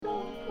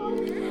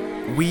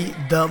We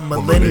the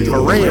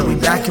millennials, we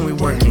back and we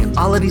working.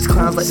 All of these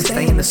clowns like to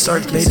stay in the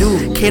circus. They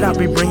do. K-Dot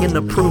be bringing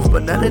the proof,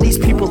 but none of these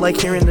people like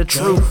hearing the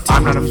truth.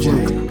 I'm not a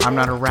fluke, I'm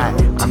not a rat,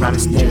 I'm not a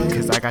snake,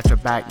 cause I got your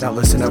back. Now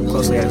listen up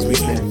closely as we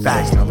spit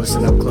facts. Now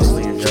listen up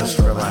closely and just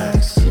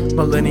relax.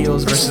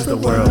 Millennials versus the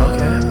world.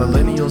 Okay.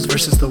 Millennials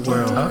versus the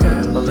world. Okay.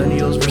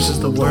 Millennials versus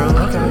the world.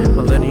 Okay.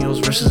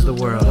 Millennials versus the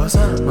world. What's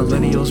up?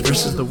 Millennials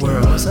versus the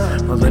world. What's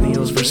up?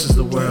 Millennials versus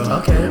the world.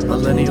 Okay.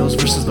 Millennials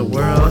versus the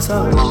world. What's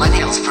up?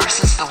 Millennials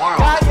versus the world.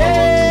 What?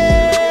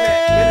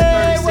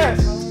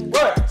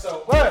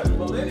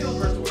 Millennials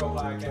versus the world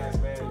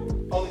podcast,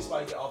 man. Only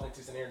spot get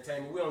authenticity and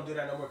entertainment. We don't do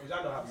that no more because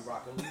y'all know how we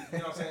rockin'. You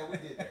know what I'm saying? We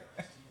did that.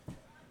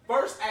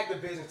 First act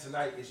of business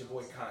tonight is your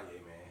boy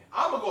Kanye, man.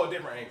 I'm gonna go a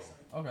different angle.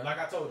 Okay. Like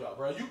I told y'all,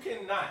 bro, you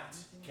cannot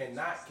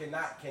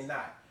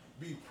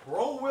be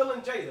pro Will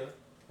and Jada.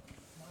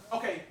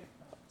 Okay.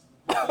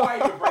 Before I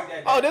even break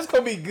that down. Oh, this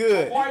gonna be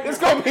good. This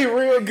gonna be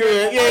real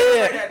good.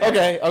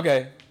 Yeah.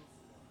 Okay.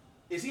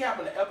 Is he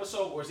having an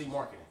episode or is he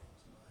marketing?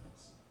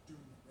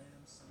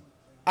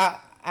 I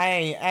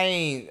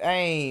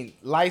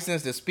ain't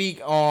licensed to speak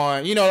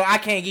on. I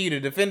can't give you the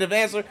definitive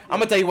answer. I'm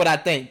gonna tell you what I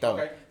think though.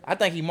 Okay. I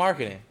think he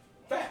marketing.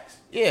 Facts.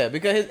 Yeah,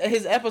 because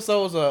his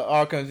episodes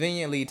are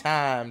conveniently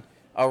timed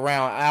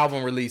around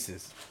album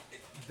releases.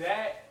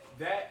 That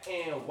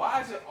and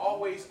why is it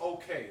always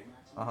okay?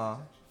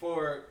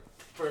 For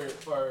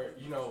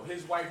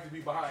his wife to be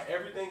behind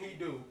everything he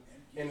do,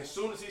 and as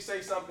soon as he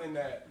say something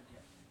that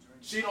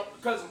she don't,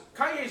 because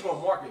Kanye's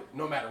gonna market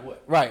no matter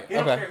what. Right. He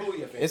don't care who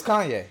he offends. It's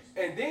Kanye.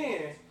 And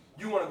then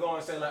you want to go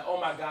and say like, oh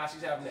my gosh,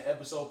 she's having an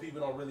episode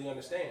people don't really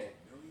understand.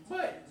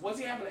 But was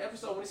he having an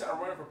episode when he said I'm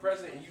running for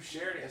president and you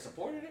shared it and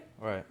supported it?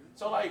 Right.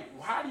 So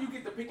like, how do you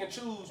get to pick and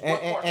choose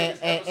what parts of this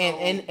episode?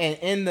 And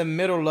in the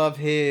middle of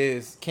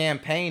his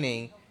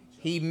campaigning,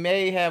 he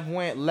may have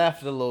went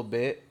left a little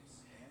bit.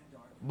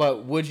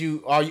 But would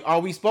you? Are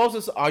we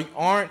supposed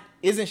to?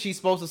 Isn't she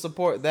supposed to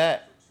support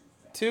that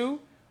too?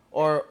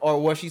 Or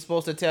was she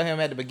supposed to tell him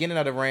at the beginning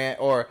of the rant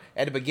or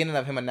at the beginning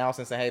of him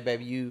announcing, saying, "Hey,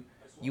 baby,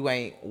 you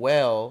ain't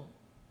well.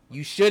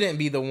 You shouldn't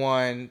be the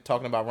one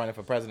talking about running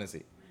for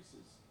presidency."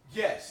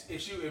 Yes,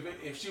 if she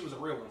was a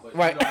real one, but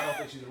right. I don't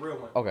think she's a real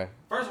one. Okay.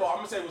 First of all, I'm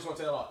gonna say what's gonna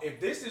tell off.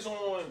 If this is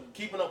on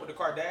Keeping Up with the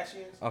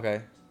Kardashians,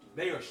 okay,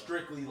 they are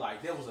strictly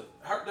like their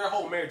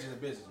whole marriage is a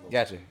business movie.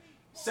 Gotcha.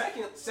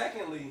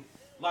 Secondly,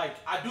 like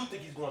I do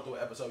think he's going through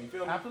an episode. You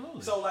feel me?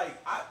 Absolutely. So like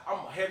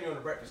I'm heavy on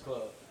the Breakfast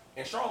Club,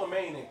 and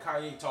Charlamagne and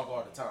Kanye talk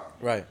all the time.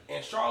 Right.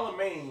 And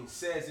Charlamagne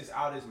says this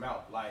out his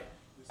mouth, like,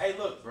 "Hey,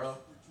 look, bro,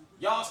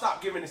 y'all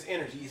stop giving this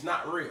energy. It's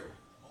not real."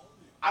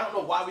 I don't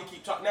know why we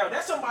keep talking. Now,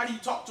 that's somebody you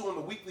talk to on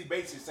a weekly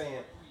basis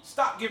saying,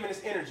 stop giving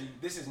this energy.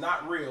 This is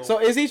not real. So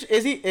is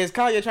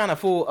Kanye trying to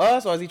fool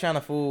us or is he trying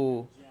to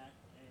fool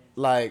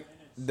like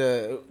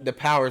the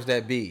powers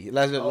that be?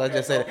 Let's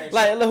just say that.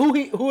 Like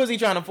who is he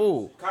trying to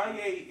fool?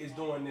 Kanye is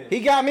doing this.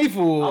 He got me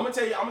fooled. I'm gonna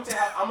tell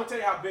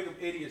you how big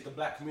of idiots the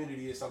black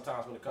community is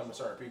sometimes when it comes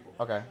to certain people.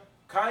 Okay.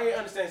 Kanye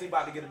understands he's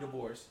about to get a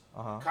divorce.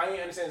 Uh-huh.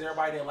 Kanye understands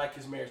everybody didn't like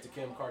his marriage to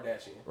Kim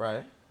Kardashian.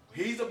 Right.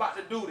 He's about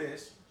to do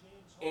this.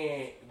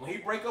 And when he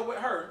break up with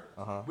her,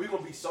 we're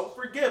going to be so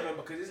forgiving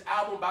because his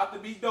album about to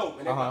be dope.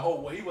 And they're like, oh,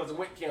 well, he wasn't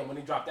with Kim when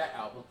he dropped that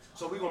album.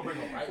 So we're going to bring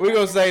him right We're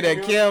going to say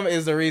that Kim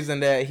is the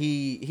reason that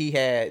he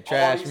had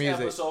trash all these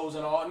music. episodes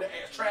and all. And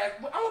trash.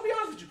 I'm going to be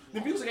honest with you.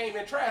 The music ain't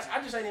been trash.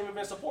 I just ain't even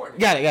been supporting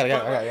it. Got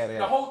it.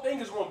 The whole thing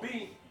is going to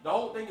be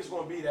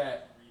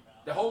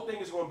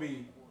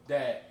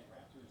that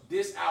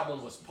this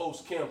album was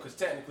post Kim because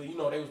technically, they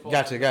was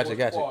supposed to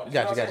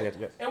Gotcha.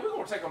 And we're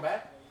going to take them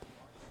back.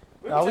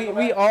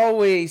 We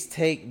always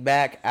take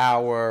back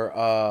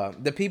our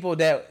the people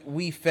that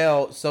we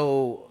felt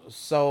so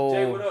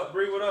Jay, what up?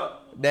 Bree, what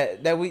up?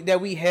 that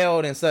we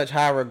held in such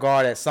high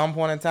regard at some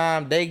point in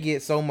time. They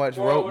get so much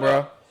rope, bro.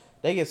 Up?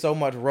 They get so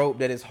much rope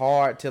that it's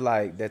hard to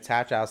like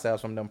detach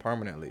ourselves from them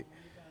permanently.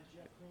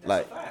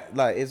 Like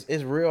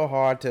it's real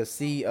hard to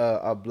see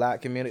a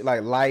black community,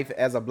 like life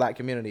as a black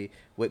community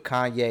with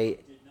Kanye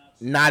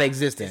not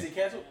existing. Is he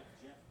canceled?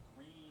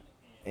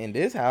 In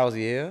this house,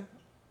 yeah.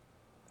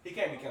 He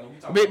can't be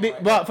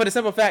canceled. But for the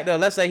simple fact that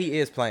let's say he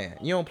is playing,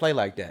 you don't play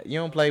like that. You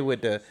don't play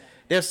with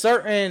there's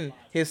certain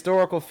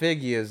historical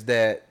figures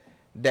that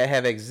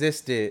have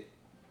existed,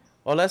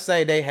 or let's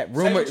say they have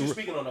rumored. Say what you're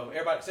speaking on, though.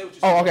 Everybody, say what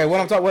you're speaking on. Oh, okay.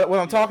 On. What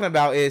I'm talking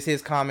about is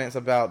his comments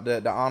about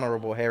the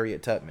Honorable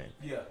Harriet Tubman.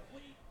 Yeah.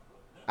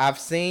 I've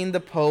seen the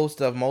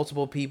post of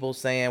multiple people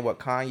saying what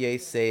Kanye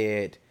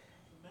said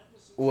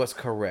was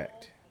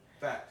correct.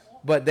 Facts.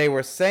 But they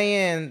were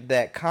saying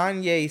that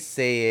Kanye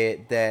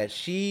said that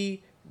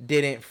she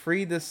didn't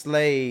free the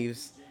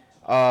slaves.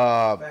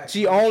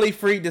 She only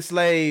freed the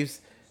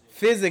slaves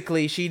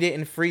physically. She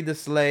didn't free the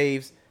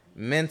slaves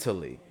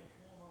mentally.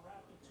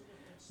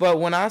 But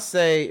when I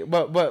say,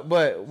 but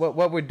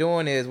what we're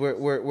doing is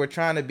we're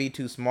trying to be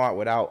too smart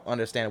without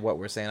understanding what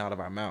we're saying out of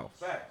our mouth,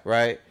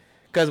 right?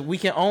 Because we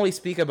can only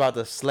speak about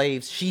the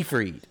slaves she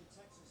freed.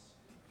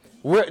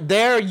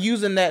 They're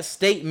using that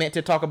statement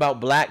to talk about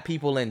black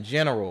people in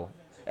general,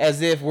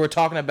 as if we're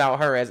talking about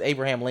her as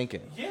Abraham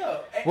Lincoln. Yeah,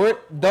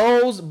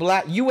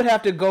 You would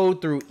have to go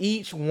through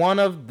each one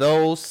of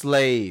those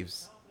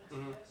slaves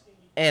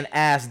and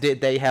ask,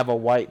 did they have a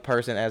white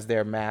person as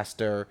their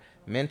master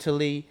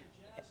mentally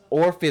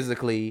or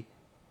physically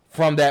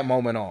from that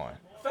moment on?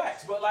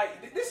 Facts, but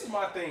like this is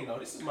my thing though.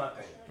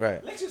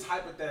 Right. Let's just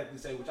hypothetically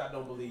say, which I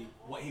don't believe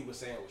what he was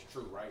saying was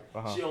true, right?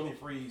 Uh-huh. She only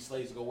freed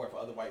slaves to go work for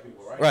other white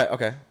people, right? Right.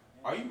 Okay.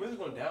 Are you really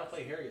going to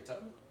downplay Harriet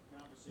Tubman?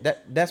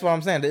 That's what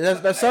I'm saying.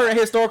 There's certain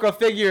historical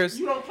figures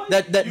you don't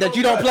play, that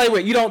you don't play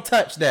with. You don't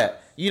touch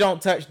that. You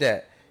don't touch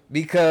that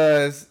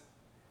because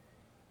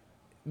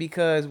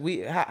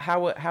we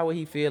how would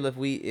he feel if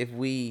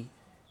we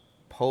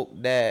poke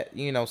that,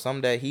 you know,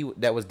 something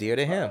that was dear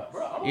to him?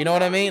 Bro, you know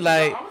what I mean?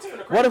 Like,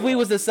 what if we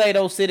was to say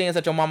those sit-ins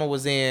that your mama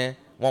was in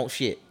won't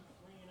shit?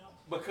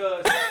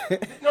 Because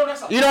no,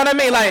 that's you know what I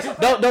mean? Like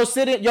those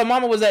sit-ins, your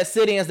mama was at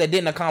sit-ins that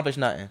didn't accomplish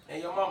nothing.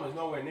 And your mama's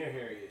nowhere near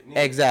Harriet.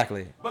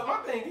 Exactly. But my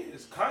thing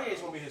is, Kanye's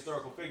gonna be a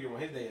historical figure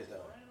when his day is done.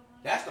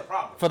 That's the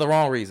problem. For the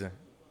wrong reason.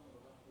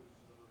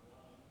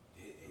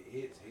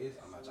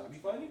 I'm not trying to be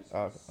funny.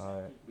 All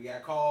right. We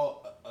gotta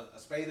call a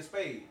spade a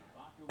spade.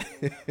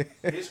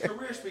 His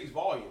career speaks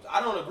volumes.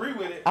 I don't agree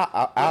with it,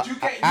 but you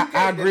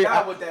can't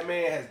deny what that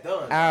man has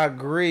done. I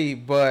agree,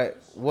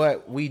 but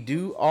what we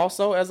do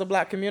also as a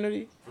black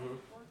community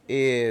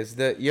is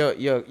that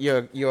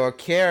your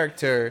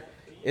character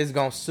is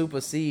gonna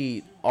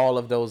supersede all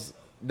of those.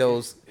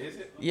 Is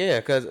it? Yeah,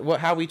 because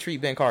how we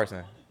treat Ben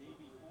Carson.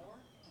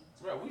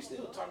 Bro, we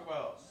still talk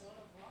about.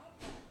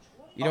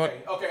 You know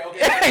okay.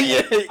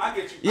 Yeah. I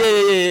get you.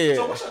 Yeah.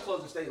 So what's your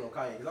closing statement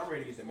on Kanye? Because I'm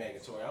ready to get the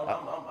mandatory.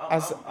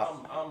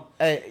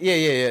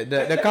 Yeah.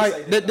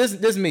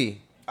 This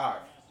me. All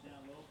right.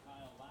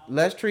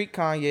 Let's treat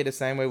Kanye the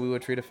same way we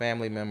would treat a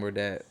family member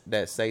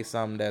that say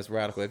something that's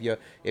radical.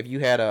 If you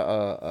had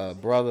a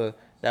brother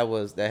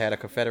that had a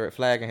Confederate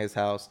flag in his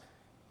house,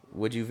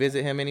 would you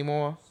visit him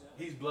anymore?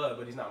 He's blood,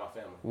 but he's not my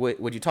family.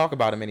 Would you talk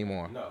about him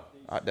anymore? No.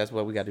 That's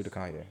what we got to do to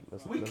Kanye.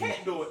 We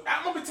can't do it.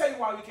 I'm gonna tell you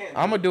why we can't.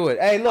 I'm gonna do it.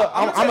 Hey, look,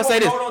 I'm gonna say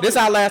this. This is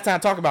our last time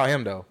talk about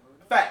him, though.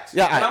 Facts.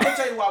 Yeah. And I'm gonna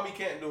tell you why we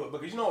can't do it,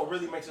 because you know what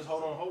really makes us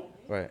hold on hope.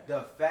 Right.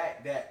 The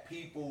fact that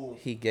people.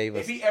 He gave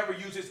us. If he ever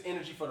used his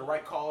energy for the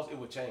right cause, it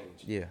would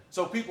change. Yeah.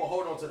 So people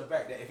hold on to the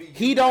fact that if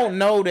he don't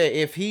know that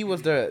if he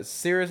was to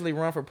seriously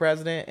run for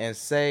president and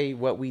say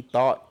what we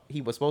thought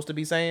he was supposed to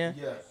be saying,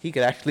 he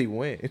could actually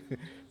win.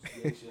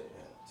 Yeah, he shouldn't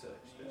have touched that.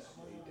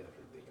 He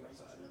definitely thinking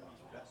outside the box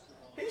with that.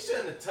 He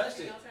shouldn't have touched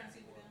it.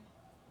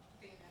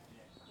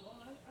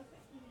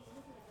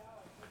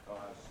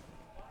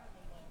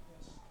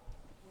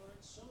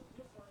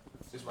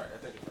 It's right. I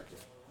think it's right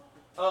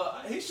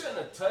there. He shouldn't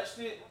have touched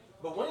it.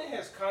 But when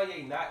has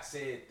Kanye not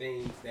said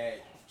things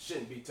that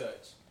shouldn't be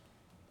touched?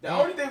 The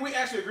only thing we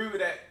actually agree with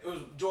that it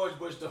was George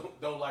Bush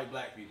don't like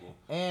black people.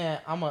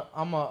 And I'm that's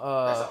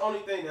the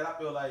only thing that I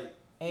feel like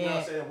you know what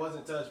I'm saying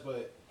wasn't touched,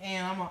 but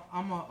and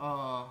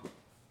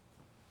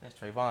that's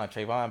Trayvon.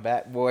 Trayvon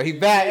back, boy. He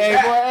back. Hey,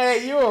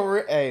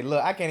 boy. Hey,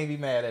 look, I can't even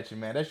be mad at you,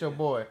 man. That's your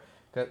boy.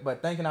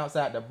 But thinking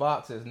outside the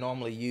box is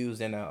normally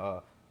used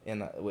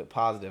with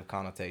positive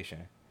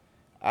connotation.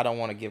 I don't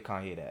want to give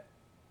Kanye that.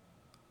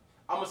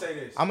 I'm gonna say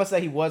this. I'm gonna say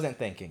he wasn't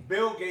thinking.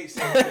 Bill Gates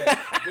said it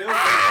best. Bill Gates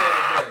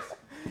said it best.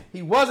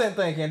 He wasn't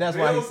thinking. That's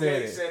why he said Bill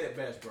Gates it. said it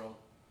best, bro.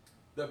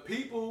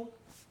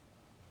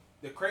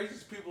 The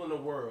craziest people in the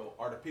world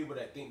are the people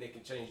that think they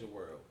can change the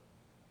world.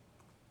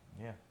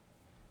 Yeah.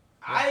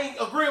 I ain't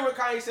agreeing with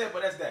Kanye said,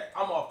 but that's that.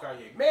 I'm off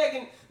Kanye.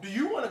 Megan, do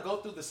you want to go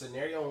through the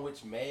scenario in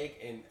which Meg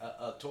and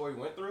Tory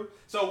went through?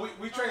 So we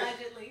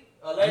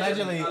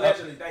allegedly,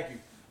 thank you.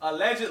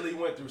 Allegedly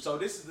went through. So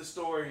this is the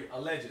story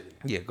allegedly.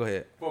 Yeah, go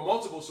ahead. For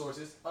multiple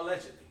sources,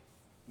 allegedly.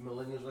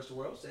 Millennials vs. the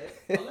World said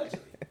allegedly.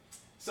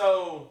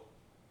 So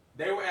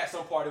they were at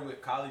some party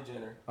with Kylie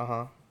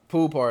Jenner.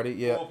 Pool party,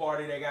 yeah. Pool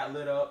party, they got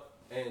lit up,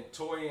 and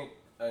Tory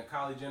and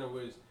Kylie Jenner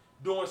was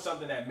doing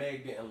something that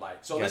Meg didn't like.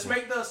 So let's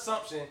make the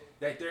assumption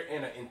that they're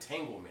in an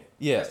entanglement.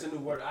 Yeah, that's the new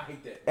word. I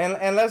hate that.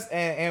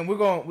 And we're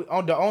going.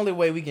 The only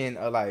way we can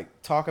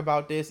talk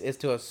about this is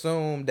to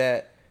assume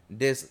that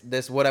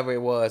this whatever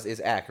it was is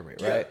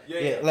accurate, right?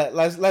 Yeah.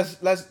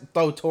 Let's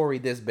throw Tory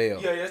this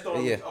bill. Yeah, let's throw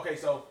him. Yeah. Okay,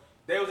 so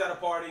they was at a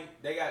party.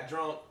 They got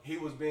drunk. He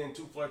was being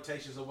too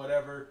flirtatious or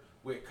whatever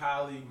with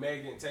Kylie.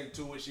 Meg didn't take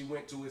to it. She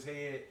went to his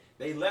head.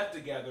 They left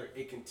together.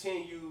 It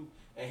continued,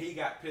 and he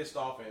got pissed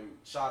off and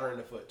shot her in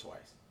the foot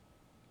twice.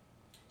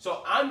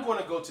 So I'm going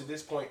to go to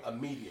this point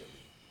immediately.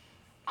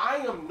 I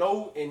am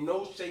in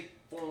no shape,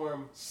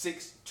 form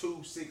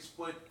 6'2",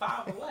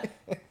 6'5'11".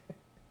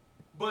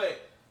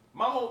 But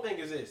my whole thing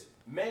is this: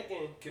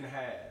 Megan can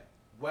have,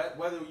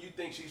 whether you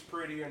think she's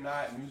pretty or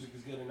not, music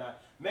is good or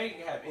not, Megan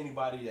can have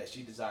anybody that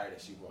she desired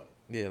that she wanted.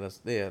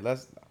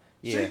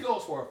 She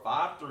goes for a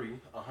 5'3",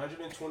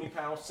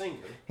 120-pound singer.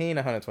 He ain't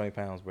 120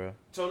 pounds, bro.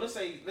 So let's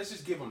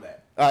just give him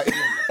that. All right.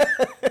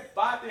 5'3",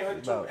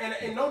 120.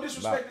 And no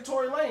disrespect to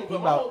Tory Lanez,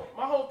 but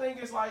my whole thing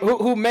is like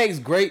who makes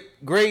great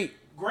music.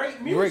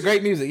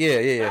 Great music.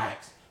 Yeah.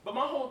 Facts. But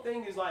my whole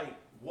thing is like,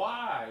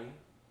 why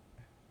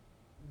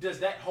does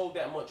that hold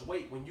that much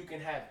weight when you can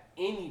have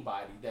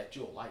anybody that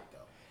you'll like though?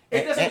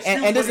 It doesn't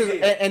excuse and this what is he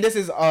did. and this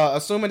is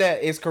assuming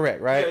that is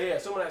correct, right? Yeah,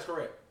 assuming that's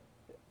correct.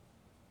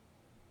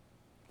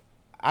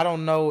 I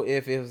don't know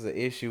if it was an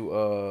issue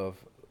of.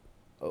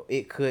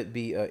 It could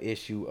be an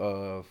issue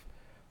of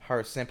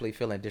her simply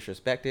feeling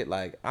disrespected.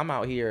 Like, I'm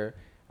out here,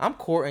 I'm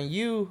courting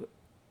you,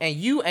 and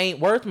you ain't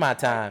worth my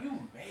time.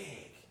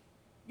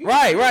 You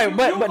Meg. Right.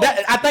 But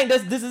that, I think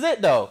this is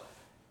it though.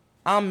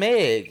 I'm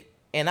Meg,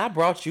 and I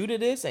brought you to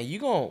this, and you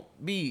gonna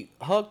be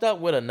hooked up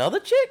with another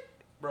chick,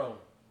 bro.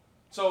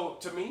 So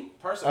to me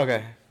personally,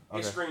 Okay.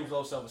 it screams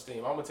low self-esteem.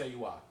 I'm gonna tell you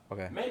why.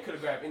 Okay. Meg could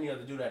have grabbed any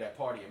other dude at that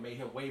party and made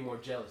him way more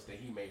jealous than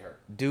he made her.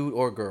 dude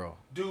or girl.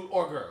 Dude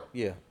or girl.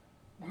 Yeah.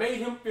 Made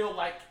him feel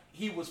like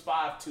he was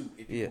 5'2"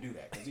 if you can do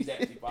that, because he's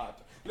actually 5'2".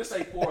 Let's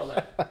say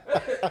 4'11".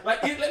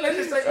 Like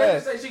let's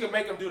just say she can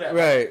make him do that.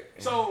 Right.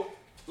 So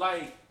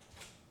like,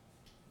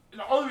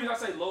 the only reason I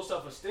say low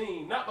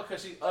self-esteem, not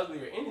because she's ugly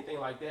or anything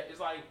like that, is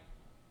like,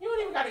 you don't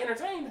even got to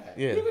entertain that.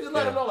 Yeah, You can just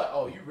let yeah. him know, like,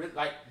 oh, you really,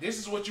 like, this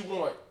is what you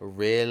want.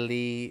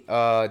 Really,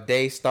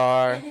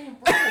 Daystar. And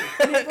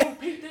then, bro,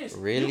 peep this.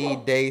 Really,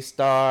 You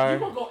Daystar.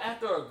 gonna go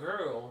after a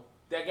girl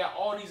that got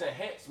all these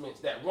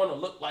enhancements that want to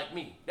look like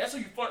me. That's who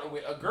you flirting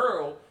with. A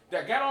girl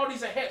that got all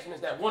these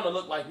enhancements that want to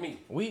look like me.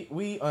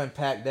 We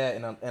unpacked that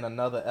in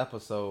another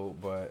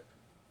episode, but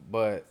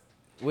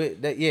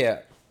with that, yeah,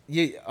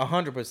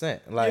 100%.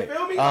 Like You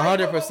feel me?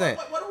 100%.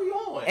 What are we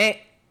on?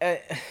 And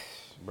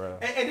bro,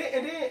 And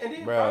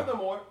then Bruh.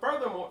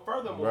 furthermore,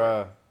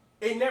 bruh.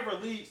 it never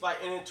leads, like,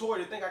 and then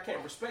toward the thing I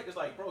can't respect is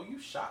like, bro, you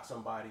shot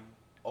somebody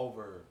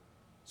over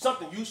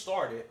something you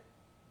started.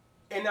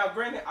 And now,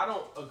 granted, I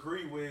don't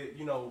agree with,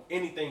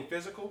 anything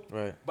physical.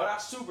 Right. But I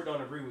super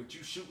don't agree with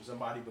you shooting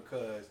somebody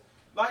because,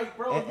 like,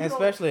 bro, And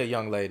especially a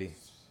young lady.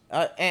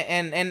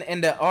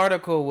 And the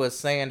article was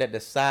saying that the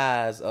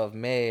size of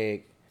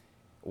Meg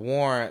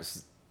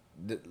warrants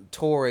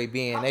Tory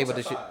being able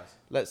to shoot.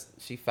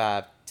 She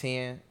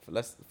 5'10",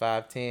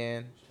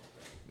 5'10",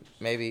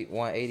 maybe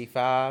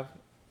 185.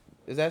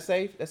 Is that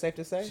safe? That's safe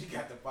to say? She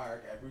got the fire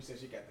cat. Bruce said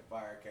she got the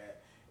fire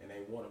cat, and they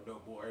want him, no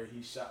boy.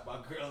 He shot my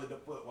girl in the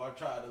foot while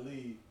trying to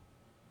leave.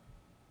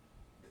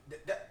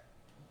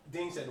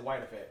 Dean said the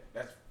white effect.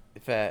 That's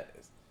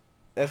Facts.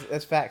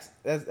 That's facts.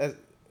 That's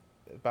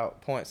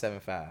about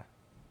 0.75.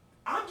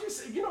 I'm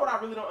just, what I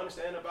really don't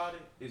understand about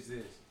it is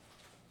this.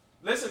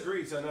 Let's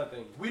agree to another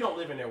thing. We don't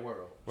live in their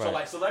world. So, Right.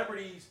 like,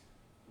 celebrities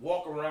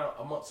walk around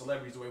amongst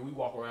celebrities the way we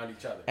walk around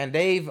each other. And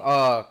they've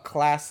I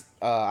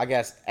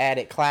guess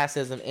added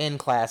classism in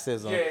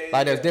classism. Yeah,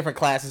 like there's yeah. different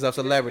classes of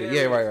celebrity. There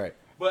Yeah, is. right.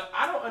 But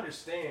I don't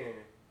understand.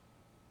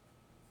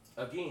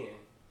 Again,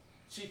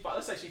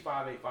 let's say she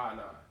 5'8", 5'9".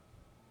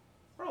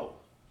 Bro.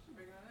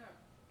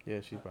 Yeah,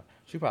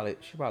 she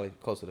probably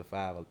closer to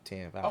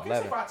 5'10", 5'11". Okay,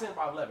 say 5'10",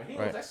 5'11". He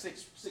Right. was that's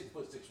 6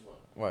 foot 6'1".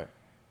 Right.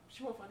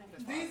 She won't find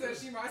nigga These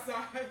that's are 5'8". she my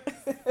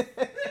size.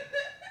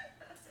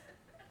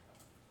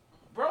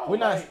 Bro, We're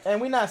not, like, and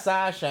we're not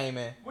size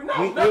shaming.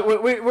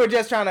 We're We're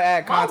just trying to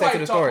add my context to wife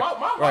the story. tall,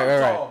 my right.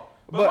 tall.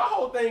 But my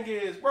whole thing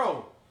is,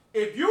 bro,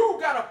 if you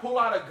gotta pull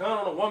out a gun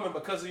on a woman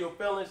because of your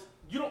feelings,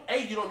 you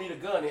don't need a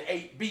gun,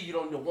 and B, you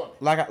don't need a woman.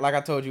 like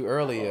I told you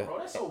earlier, bro,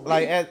 that's so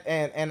like weak.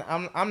 and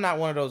I'm not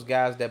one of those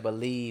guys that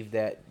believe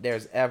that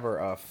there's ever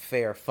a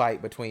fair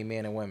fight between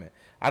men and women.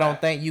 I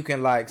don't think you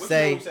can like What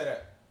say, you mean say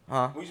that?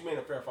 huh? What you mean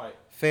a fair fight?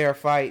 Fair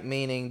fight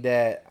meaning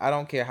that I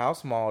don't care how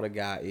small the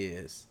guy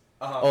is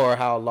Uh-huh. or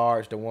how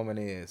large the woman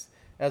is.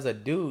 As a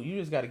dude, you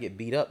just got to get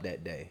beat up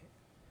that day.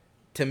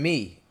 To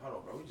me, Hold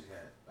on, bro. We just had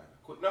like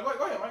a quick. No,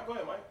 go ahead, Mike. Go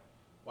ahead, Mike.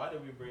 Why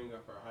did we bring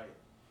up her height?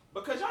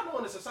 Because y'all know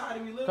in the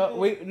society we live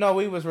in.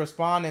 we was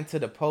responding to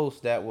the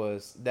post that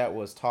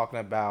was talking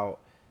about.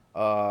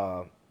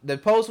 The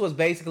post was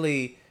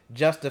basically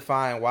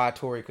justifying why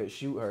Tory could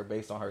shoot her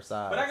based on her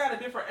size. But I got a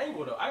different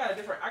angle though. I got a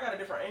different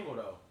angle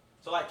though.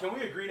 So like, can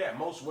we agree that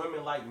most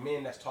women like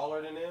men that's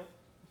taller than them?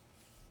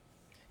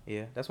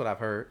 Yeah, that's what I've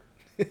heard.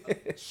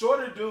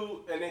 Shorter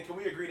dude, and then can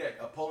we agree that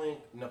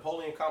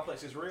Napoleon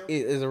complex is real?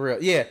 It is a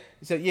real, yeah.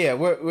 So yeah,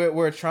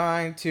 we're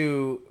trying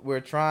to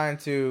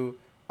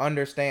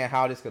understand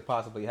how this could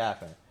possibly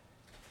happen.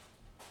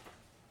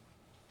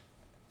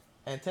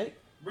 And take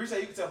Bree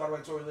said you can tell by the way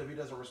Tory live, he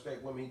doesn't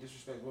respect women. He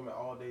disrespects women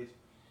all days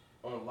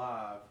on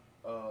live.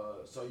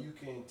 So you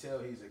can tell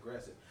he's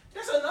aggressive.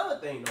 That's another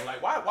thing though.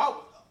 Like why?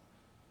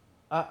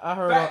 I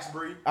heard Facts,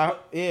 Bree.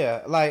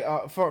 yeah, like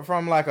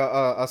from like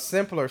a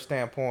simpler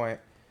standpoint,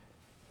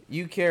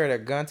 you carried a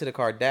gun to the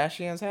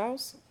Kardashians'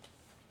 house.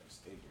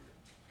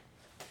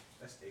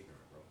 That's ignorant,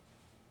 bro.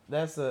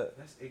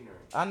 That's ignorant.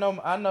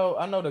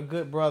 I know the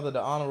good brother,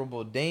 the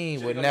honorable Dean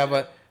Should would go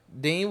never. to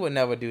Dean would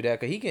never do that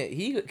because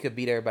he could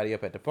beat everybody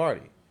up at the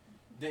party.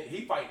 Then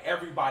he fight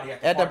everybody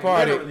At the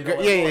party, literally,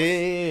 though,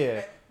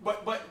 yeah.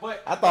 But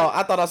I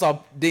thought I saw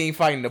Dean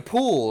fighting the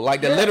pool,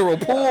 like the literal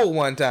pool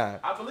one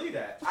time. I believe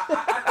that.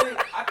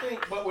 I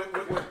think, but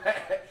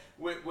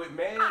with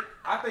Meg,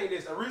 I think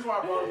this. The reason why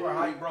I brought up her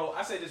height, bro.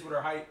 I say this with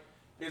her height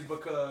is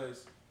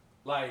because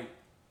like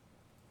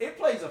it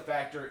plays a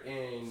factor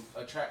in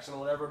attraction or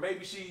whatever.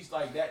 Maybe she's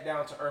like that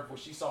down to earth where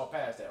she saw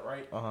past that,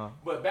 right? Uh-huh.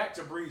 But back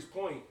to Bree's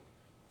point,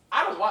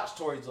 I don't watch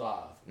Tory's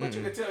live, but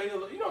you can tell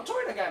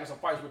Tory done got in some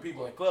fights with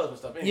people in clubs and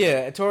stuff. Anyway.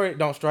 Yeah, Tory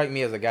don't strike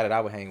me as a guy that I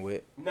would hang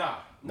with. Nah.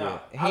 Yeah.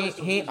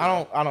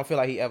 I don't feel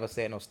like he ever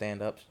said no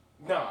stand ups.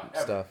 Nah,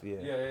 ever. Stuff.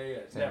 Yeah.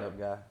 Stand up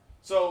guy.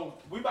 So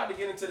we about to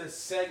get into the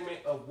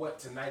segment of what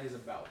tonight is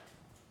about.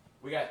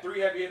 We got 3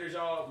 heavy hitters,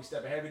 y'all. We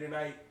stepping heavy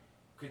tonight.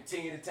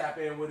 Continue to tap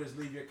in with us.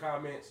 Leave your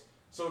comments.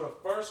 So the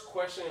first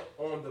question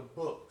on the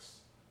books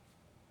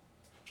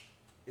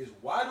is,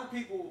 why do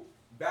people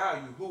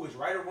value who is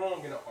right or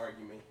wrong in an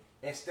argument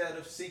instead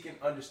of seeking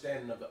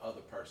understanding of the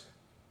other person?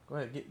 Go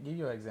ahead, give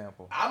your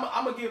example.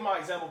 I'm gonna give my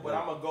example, but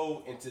I'm gonna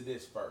go into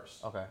this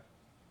first. Okay.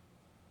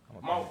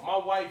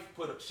 My wife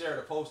shared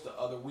a post the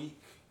other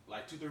week,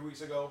 like 2-3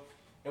 weeks ago,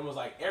 and was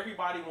like,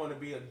 everybody want to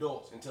be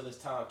adults until it's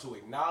time to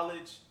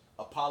acknowledge,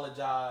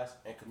 apologize,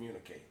 and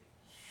communicate.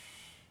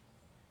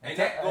 And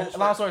that goes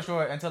long story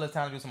short, until it's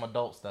time to do some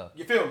adult stuff.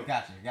 You feel me?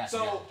 Gotcha.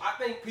 So I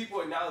think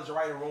people acknowledge the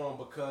right and wrong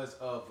because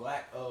of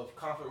lack of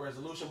conflict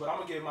resolution. But I'm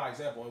gonna give my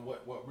example and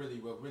what really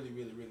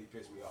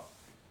pissed me off.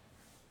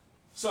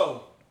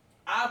 So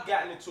I've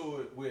gotten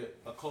into it with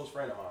a close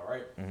friend of mine,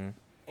 right? Mm-hmm.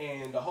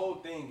 And the whole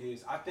thing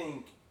is, I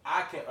think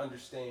I can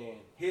understand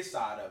his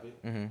side of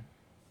it. Mm-hmm.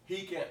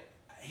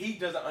 He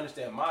doesn't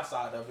understand my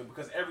side of it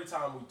because every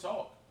time we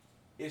talk,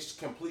 it's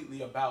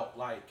completely about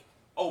like,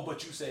 oh,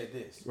 but you said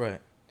this,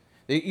 right?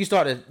 You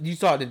start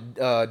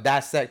to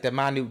dissect the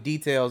minute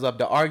details of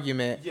the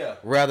argument,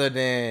 rather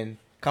than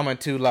coming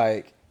to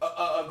like.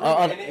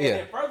 And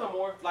then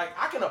furthermore, like,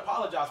 I can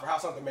apologize for how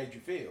something made you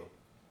feel.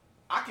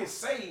 I can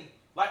say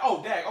like,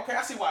 oh, dang, okay,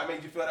 I see why it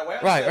made you feel that way.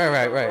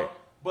 Right.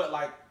 But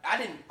like,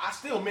 I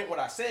still meant what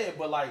I said,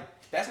 but like,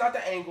 that's not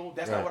the angle.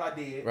 That's not what I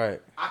did.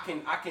 Right. I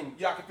can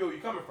feel where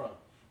you're coming from.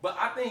 But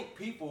I think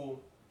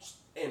people,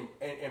 and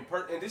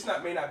this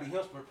may not be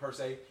him per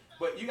se.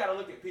 But you got to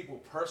look at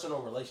people's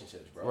personal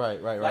relationships, bro.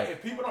 Right. Like,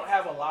 if people don't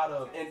have a lot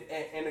of,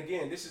 and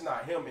again, this is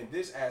not him in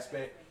this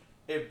aspect.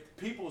 If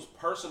people's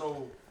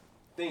personal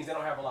things, they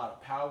don't have a lot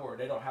of power, or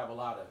they don't have a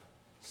lot of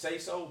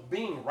say-so,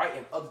 being right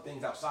in other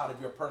things outside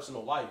of your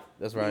personal life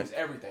means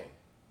everything.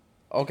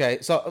 Okay,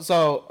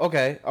 so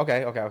okay.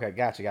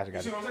 Gotcha.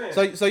 You see what I'm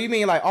saying? So you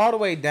mean like all the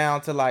way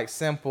down to like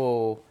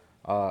simple,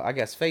 I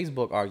guess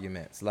Facebook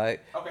arguments,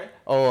 like, okay,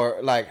 or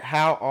like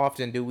how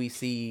often do we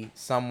see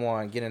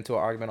someone get into an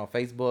argument on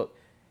Facebook,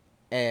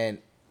 and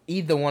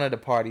either one of the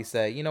parties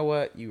say, you know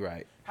what, you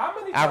right. How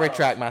many I times,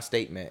 retract my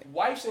statement.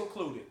 Wives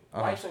included.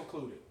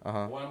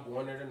 One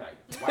born there tonight.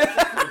 Wives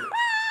included.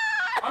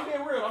 I'm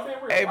being real.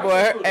 Hey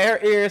boy, her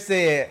ear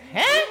said,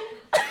 huh?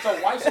 So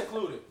wives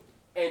included.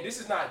 And this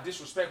is not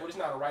disrespectful. This is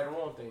not a right or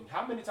wrong thing.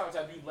 How many times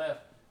have you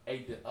left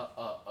a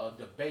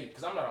debate?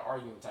 Because I'm not an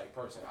arguing type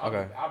person.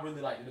 I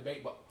really like to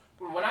debate, but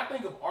when I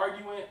think of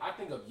arguing, I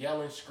think of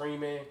yelling,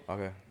 screaming,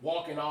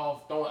 walking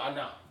off, throwing.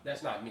 No,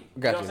 that's not me.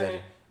 You know what I'm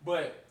saying?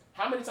 But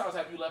how many times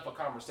have you left a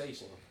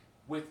conversation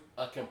with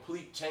a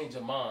complete change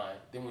of mind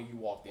than when you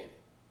walked in it?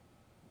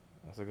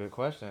 That's a good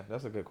question.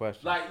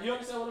 Like, you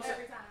understand what I'm saying?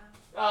 Every time.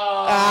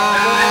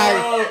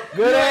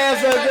 Good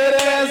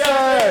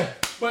answer.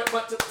 But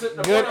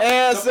the good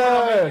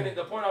answer.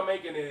 The point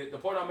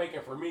I'm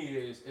making for me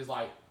is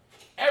like,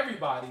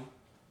 everybody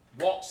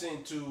walks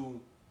into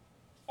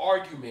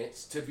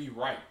arguments to be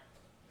right.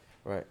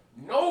 Right.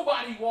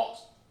 Nobody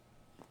walks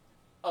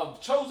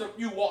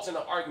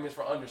into arguments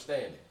for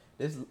understanding.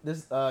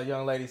 This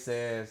young lady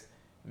says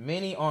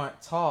many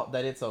aren't taught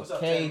that it's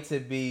okay to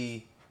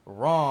be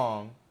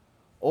wrong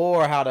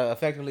or how to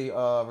effectively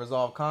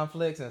resolve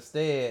conflicts.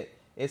 Instead,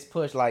 it's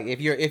pushed like if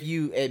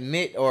you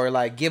admit or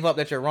like give up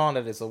that you're wrong,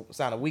 that it's a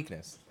sign of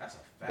weakness. That's a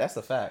fact. That's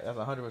a fact. That's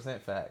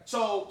 100% fact.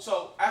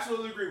 So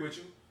absolutely agree with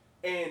you,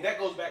 and that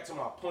goes back to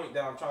my point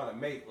that I'm trying to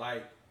make.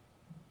 Like,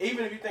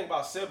 even if you think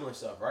about sibling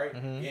stuff, right?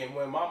 Mm-hmm. And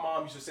when my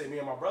mom used to sit me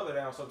and my brother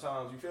down,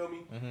 sometimes, you feel me?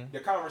 Mm-hmm. The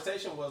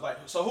conversation was like,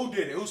 so who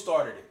did it? Who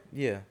started it?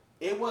 Yeah.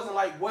 It wasn't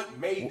like what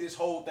made this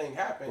whole thing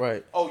happen.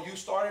 Right. Oh, you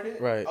started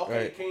it? Right. Okay,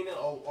 right. Keenan.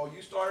 Oh,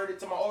 you started it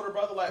to my older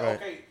brother? Like, right.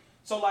 Okay.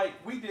 So, like,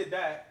 we did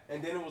that,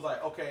 and then it was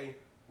like, okay,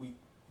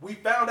 we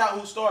found out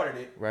who started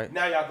it. Right.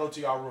 Now y'all go to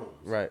y'all rooms.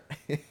 Right.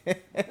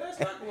 That's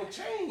not going to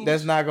change.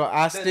 That's not going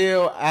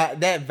to...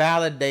 that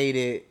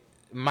validated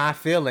my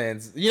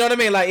feelings. You know what I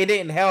mean? Like, it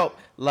didn't help,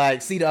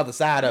 like, see the other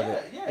side of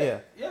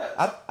it.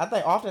 Yeah. I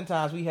think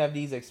oftentimes we have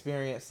these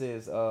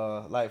experiences,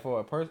 like,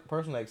 for a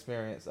personal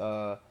experience,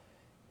 I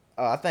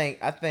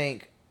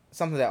think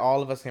something that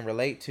all of us can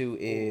relate to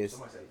is...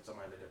 Somebody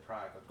let their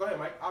pride go. Go ahead,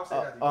 Mike. I'll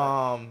say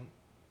that.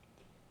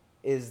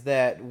 Is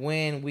that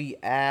when we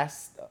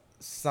ask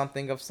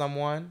something of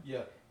someone,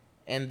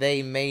 and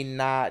they may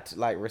not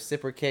like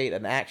reciprocate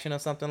an action or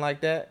something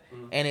like that,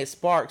 and it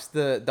sparks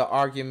the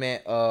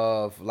argument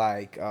of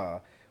like,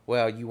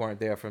 well, you weren't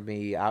there for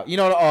me, or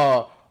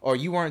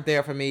you weren't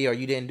there for me, or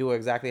you didn't do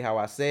exactly how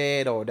I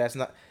said, or that's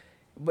not.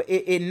 But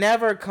it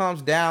never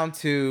comes down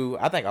to,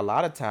 I think a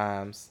lot of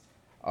times,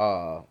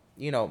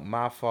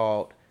 my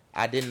fault.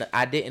 I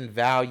didn't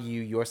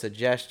value your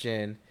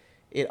suggestion.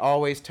 It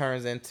always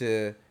turns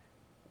into,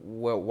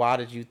 well, why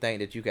did you think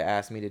that you could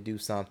ask me to do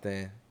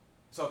something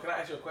So can I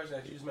ask you a question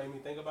that you just made me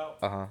think about?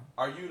 Uh-huh.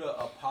 Are you the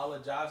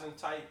apologizing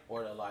type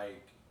or the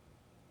like,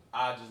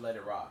 I just let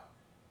it ride?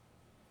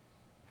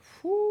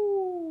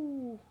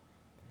 Whew.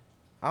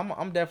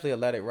 I'm definitely a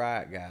let it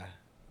ride guy.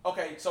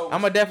 Okay, so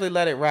I'm gonna definitely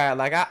let it ride.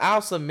 Like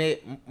I'll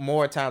submit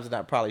more times than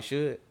I probably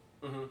should.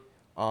 Mhm.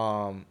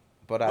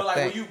 But I like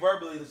think when you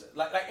verbally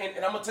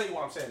and I'm gonna tell you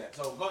why I'm saying that.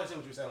 So go ahead and say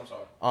what you're saying. I'm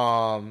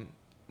sorry.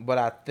 But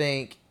I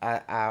think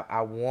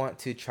I want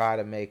to try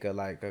to make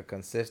a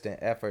consistent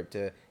effort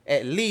to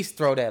at least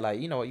throw that, like,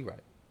 you know what, you right.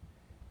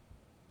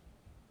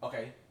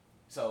 Okay,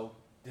 so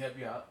to help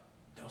you out,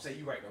 don't say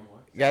you right no more.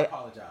 Yeah. I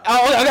apologize.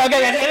 Oh, okay.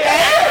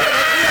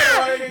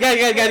 Got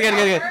it.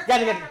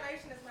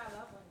 Affirmation is my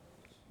love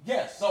language.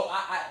 Yes, so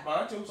I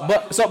mine too.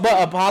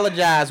 But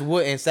apologize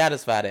wouldn't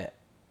satisfy that.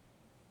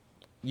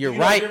 You're you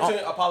know right. The difference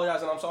between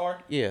apologize and I'm sorry.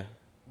 Yeah.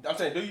 I'm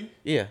saying, do you?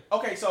 Yeah.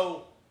 Okay,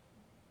 so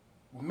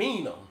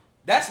mean them.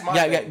 That's my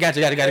Gotcha.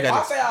 If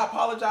I say I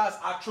apologize,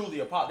 I truly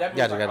apologize. That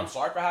means Gotcha. I'm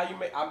sorry for how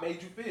I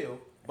made you feel,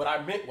 but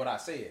I meant what I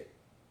said.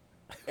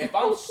 If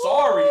I'm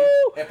sorry,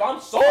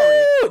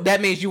 that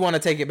means you want to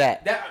take it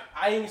back. that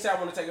I ain't even say I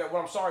want to take it.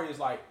 What I'm sorry is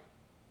like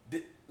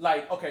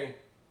okay,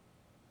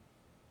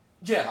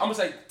 yeah, I'm gonna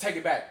say take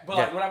it back. But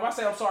like Yeah. whenever I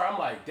say I'm sorry, I'm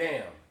like,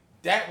 damn,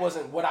 that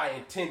wasn't what I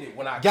intended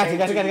when I Gotcha. came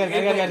to you.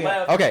 It went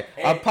left, Okay.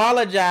 and-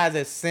 Apologize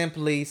is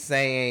simply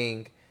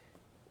saying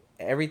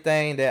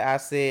everything that I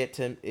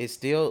said is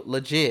still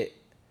legit.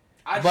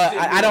 just But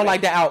didn't I mean don't to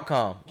like the make-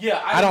 outcome.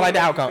 Yeah, I don't like the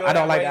didn't outcome. feel I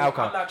don't that like way. the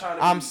outcome. I'm not trying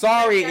to I'm be-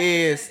 sorry That's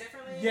is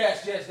differently.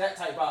 Yes, that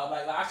type of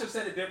like I should have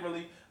said it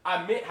differently.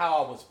 I meant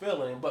how I was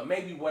feeling, but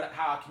maybe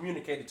how I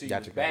communicated to you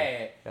Gotcha, was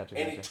bad, gotcha.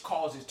 and it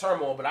causes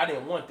turmoil. But I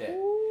didn't want that.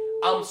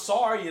 I'm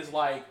sorry is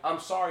like,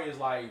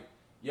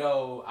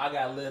 yo, I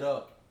got lit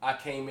up. I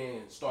came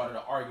in, started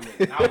an argument,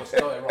 and I was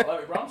still wrong.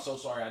 Like, bro, I'm so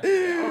sorry I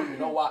did that. I don't even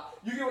know why.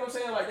 You get what I'm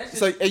saying? Like that's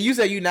just. so. You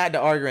say you're not the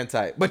arguing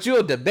type, but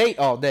you'll debate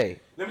all day.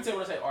 Let me tell you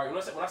when I say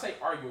arguing. When I say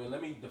arguing,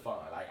 let me define.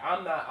 Like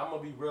I'm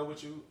gonna be real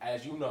with you,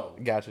 as you know.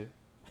 Gotcha.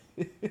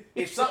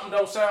 If something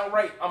don't sound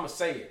right, I'm gonna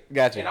say it.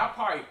 Gotcha. And I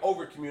probably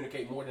over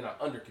communicate more than I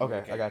under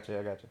communicate. Okay, I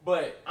got you.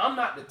 But I'm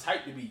not the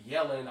type to be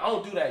yelling. I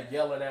don't do that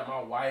yelling at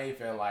my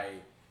wife and like,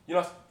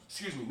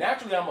 excuse me.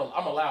 Naturally, I'm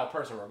a loud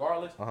person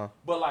regardless. Uh-huh.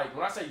 But like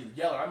when I say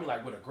yelling, I mean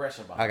like with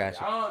aggression behind I got it.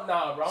 you. I don't,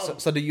 nah, bro. I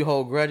don't- So do you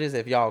hold grudges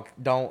if y'all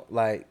don't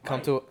like come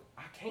like, to it?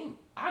 I can't.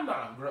 I'm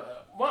not.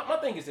 My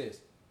thing is this.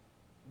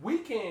 We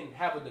can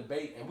have a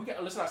debate and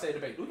let's not say a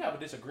debate. We can have a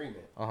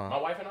disagreement. Uh-huh. My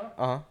wife and I. Uh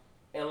huh.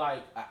 And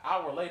like an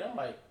hour later, I'm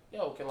like,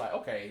 yo,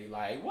 okay,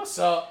 like, what's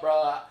up,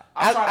 bro?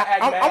 I'm trying to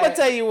act mad. I'm gonna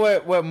tell you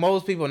what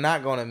most people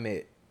not gonna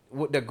admit.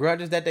 What the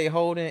grudges that they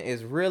holding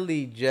is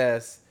really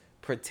just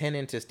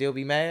pretending to still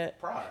be mad.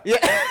 Pride. Yeah.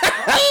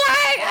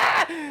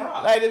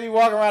 Pride. Like they be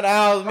walking around the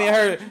house, me and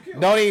her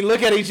don't even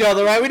look at each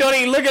other, right? We don't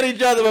even look at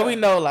each other, but we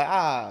know like,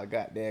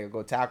 goddamn,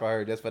 go tackle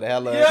her just for the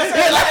hell of it.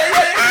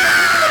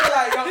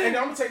 Like, yo, and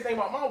I'm gonna tell you the thing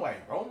about my wife,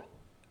 bro.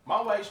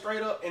 My wife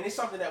straight up, and it's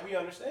something that we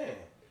understand.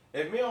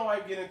 If me and my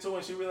wife get into it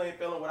and she really ain't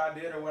feeling what I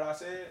did or what I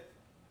said,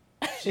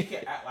 she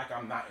can act like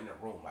I'm not in the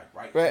room, like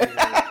right. Right. It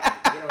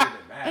don't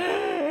even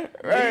matter.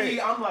 Right.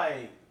 Me, I'm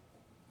like,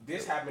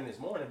 this happened this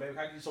morning, baby. Can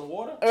I get you some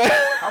water?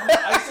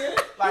 I said,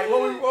 like,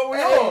 what we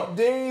on?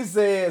 Dean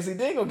said, see,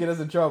 Dean gonna get us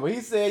in trouble.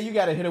 He said you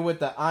gotta hit her with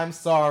the I'm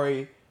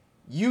sorry.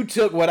 You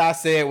took what I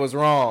said was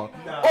wrong.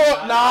 Dean, You no,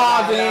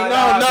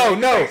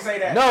 can't say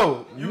that.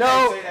 no, You no,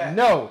 can't say that.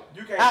 no.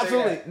 You can't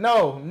Absolutely, say that.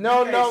 no,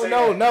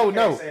 You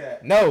can't say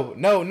that.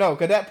 no,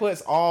 because that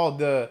puts all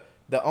the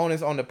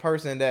onus on the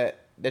person that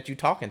you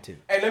talking to.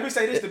 Hey, let me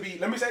say this.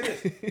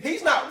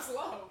 He's not.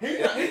 Slow. He's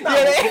not.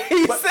 Yeah,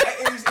 he but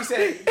said- he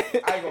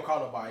said, I ain't gonna call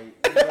nobody.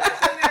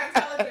 Especially their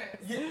intelligence.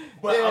 Yeah,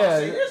 but Yeah, I'm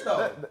serious though.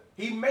 that-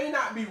 He may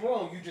not be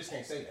wrong. You just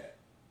can't say that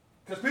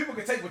because people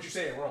can take what you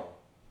said wrong.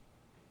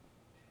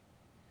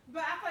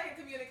 But I feel like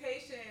in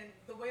communication,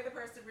 the way the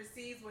person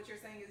receives what you're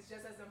saying is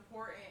just as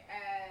important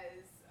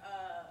as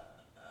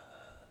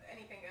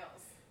anything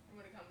else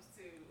when it comes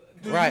to.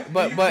 Do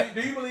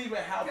you believe in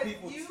how Because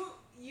people?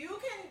 you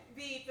can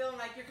be feeling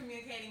like you're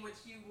communicating what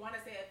you want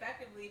to say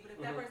effectively, but if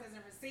that Mhm. person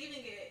isn't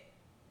receiving it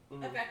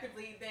Mhm.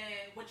 effectively,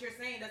 then what you're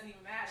saying doesn't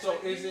even matter. So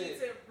like, is you it- need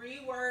to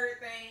reword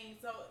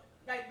things? So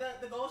like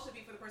the goal should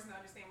be for the person to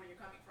understand where you're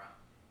coming from.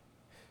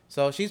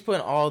 So she's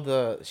putting all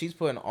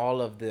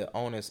of the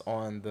onus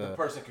on The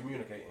person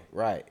communicating.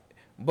 right.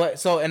 But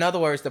so in other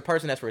words, the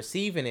person that's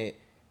receiving it,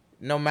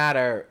 no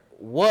matter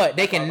what,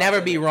 they can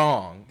never be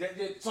wrong.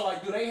 So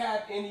like, do they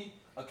have any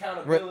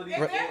accountability? If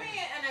Re- they're being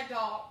an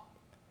adult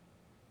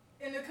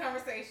in the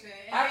conversation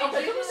I- and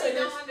okay, they let me say genuinely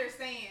this. don't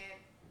understand,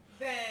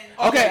 then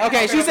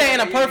Okay, she's saying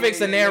a perfect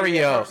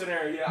scenario. Perfect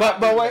scenario, yeah, But I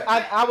but agree what with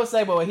that. I would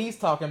say, but what he's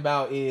talking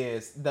about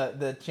is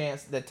the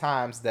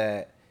times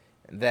that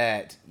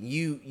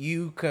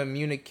you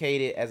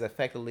communicated as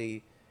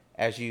effectively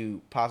as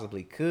you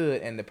possibly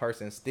could, and the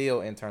person still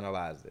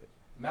internalized it.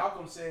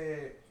 Malcolm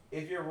said,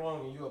 if you're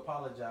wrong and you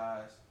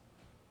apologize,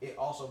 it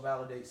also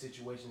validates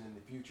situations in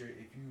the future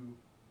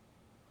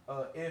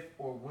if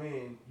or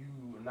when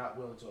you are not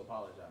willing to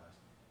apologize.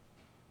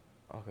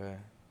 Okay.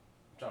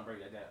 trying to break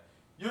that down.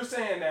 You're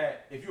saying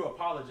that if you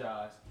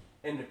apologize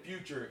in the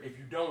future, if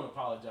you don't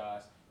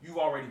apologize, you've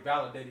already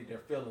validated their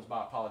feelings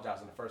by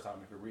apologizing the first time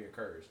if it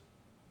reoccurs.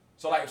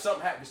 So like if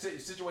something happens,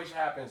 situation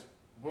happens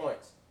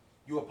once,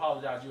 you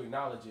apologize, you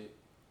acknowledge it,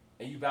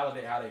 and you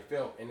validate how they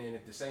felt, and then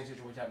if the same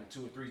situation happened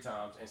 2 or 3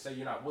 times, and say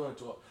you're not willing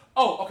to,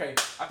 okay,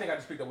 I think I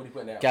just picked up what he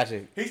put down.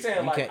 Gotcha. He's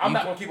saying I'm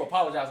not gonna keep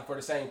apologizing for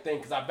the same thing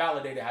because I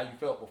validated how you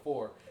felt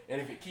before, and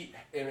if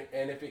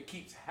it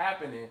keeps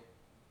happening,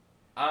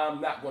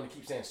 I'm not gonna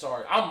keep saying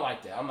sorry. I'm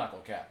like that. I'm not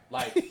gonna cap.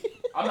 Like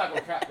I'm not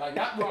gonna cap. Like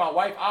not with my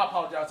wife. I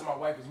apologize to my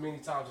wife as many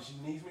times as she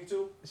needs me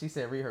to. She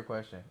said, read her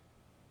question.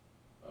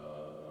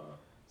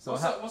 So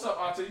what's up,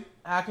 Auntie?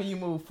 How can you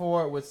move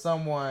forward with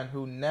someone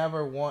who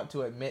never want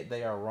to admit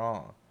they are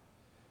wrong?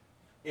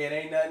 It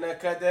ain't nothing to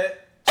cut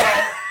that.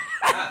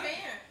 No.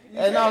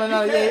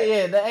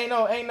 Yeah. There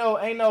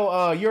ain't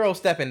no Euro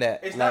step in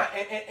that. It's not.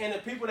 And the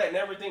people that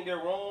never think they're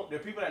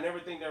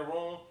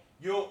wrong,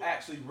 you'll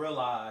actually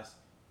realize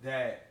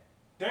that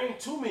there ain't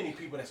too many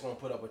people that's gonna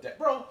put up with that,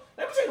 bro.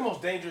 Let me tell you the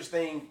most dangerous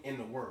thing in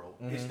the world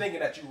is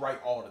thinking that you right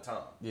all the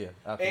time. Yeah,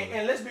 absolutely.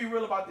 And let's be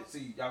real about this.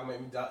 See, y'all gonna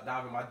make me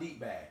dive in my deep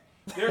bag.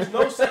 There's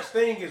no such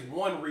thing as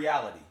one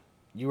reality.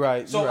 You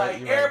right. So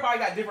everybody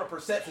got different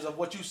perceptions of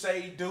what you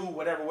say, do,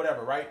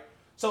 whatever, right?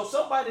 So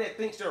somebody that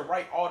thinks they're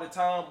right all the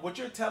time, what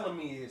you're telling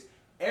me is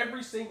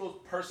every single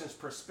person's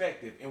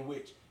perspective in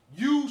which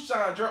you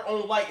shined your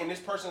own light in this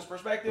person's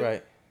perspective,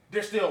 right,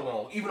 they're still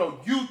wrong, even though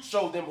you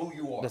showed them who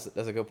you are. That's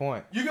a good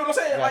point. You get what I'm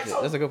saying? Gotcha.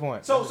 That's a good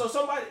point. So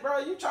somebody, bro,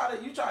 you try.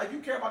 If you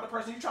care about the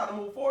person, you try to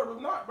move forward.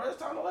 If not, bro, it's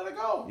time to let it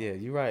go. Yeah,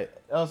 you're right.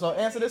 So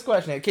answer this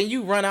question: can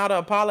you run out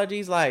of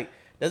apologies? Like,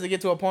 does it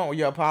get to a point where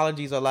your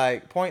apologies are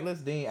like pointless?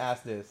 Dean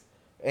asked this,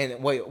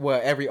 and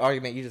where every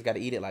argument you just got to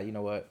eat it. Like, you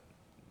know what?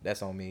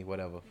 That's on me.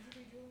 Whatever.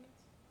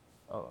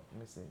 Oh, let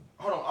me see.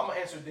 Hold on, I'm gonna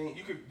answer Dean.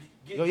 You could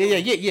get.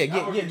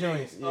 Get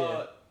Julius.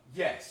 Yeah.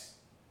 Yes,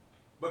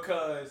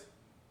 because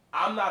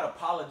I'm not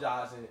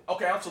apologizing.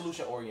 Okay, I'm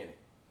solution oriented.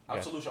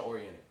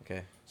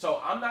 Okay.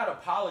 So I'm not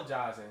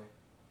apologizing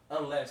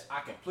unless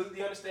I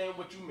completely understand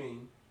what you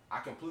mean. I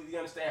completely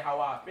understand how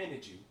I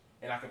offended you,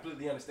 and I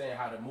completely understand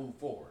how to move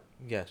forward.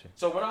 Gotcha.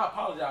 So when I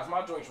apologize,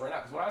 my joints ran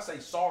out. Because when I say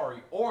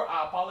sorry or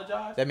I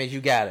apologize, that means you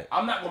got it.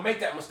 I'm not gonna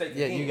make that mistake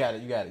again. Yeah, you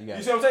got it.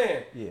 You see what I'm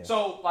saying? Yeah.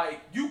 So like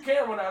you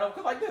can run out of,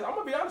 cause like this, I'm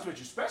gonna be honest with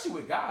you, especially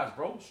with guys,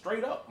 bro.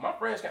 Straight up, my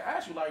friends can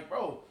ask you like,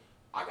 bro,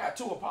 I got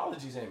 2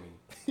 apologies in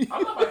me.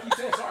 I'm not about to keep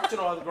saying sorry to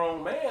no other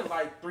grown man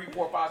like 3,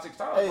 4, 5, 6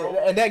 times, bro.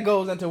 And that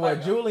goes into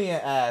what Julian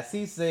asked.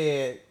 He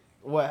said,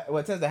 what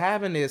tends to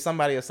happen is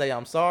somebody will say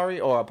I'm sorry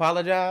or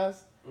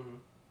apologize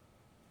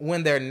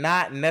when they're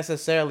not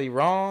necessarily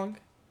wrong.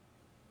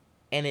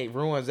 And it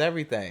ruins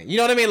everything. You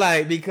know what I mean?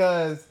 Like,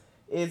 because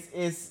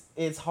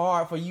it's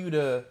hard for you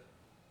to,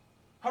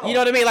 you know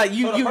what I mean? Like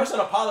so the person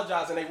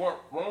apologized and they weren't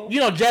wrong. You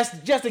know,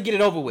 just to get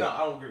it over with. No, I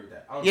don't agree with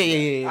that.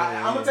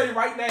 Yeah. I'm gonna tell you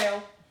right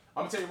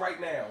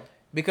now.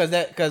 Because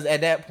at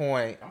that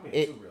point,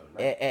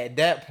 at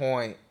that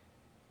point,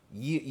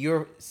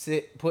 you're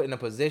put in a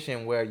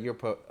position where you're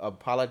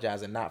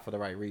apologizing not for the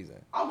right reason.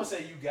 I'm gonna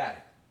say you got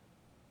it.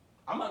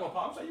 I'm not gonna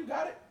apologize. You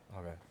got it.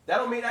 Okay.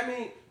 That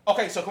mean.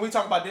 Okay, so can we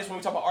talk about this when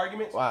we talk about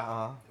arguments?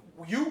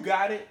 You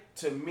got it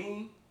to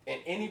me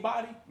and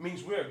anybody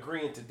means we're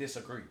agreeing to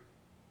disagree.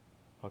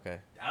 Okay.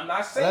 I'm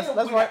not saying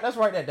let's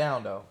write that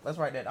down though. Let's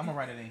write that. I'm gonna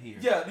write it in here.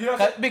 Yeah, you know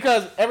what I'm saying?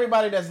 Because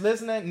everybody that's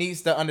listening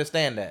needs to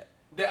understand that.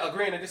 That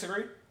agreeing to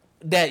disagree?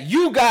 That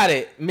you got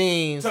it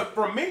means so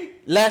for me,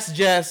 let's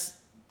just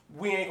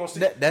we ain't gonna see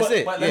that's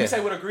it. But let me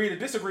say what agree to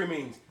disagree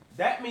means.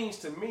 That means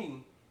to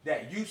me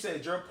that you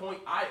said your point,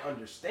 I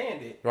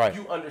understand it, right.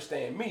 You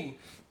understand me,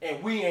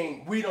 and we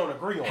don't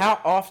agree on it. How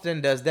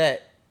often does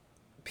that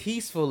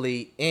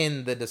peacefully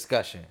end the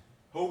discussion?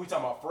 Who we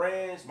talking about?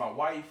 Friends, my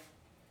wife?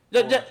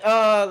 Let's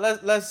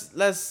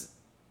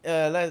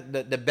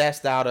the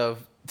best out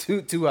of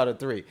two out of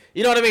 3.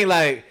 You know what I mean?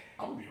 Like,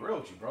 I'm gonna be real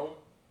with you, bro.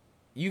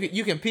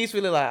 You can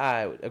peacefully like,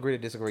 I agree to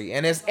disagree,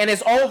 and it's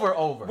over.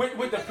 With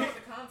the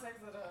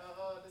context of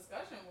the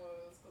discussion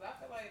was, because I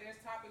feel like there's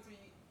topics where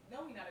you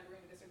know we're not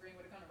agreeing to disagree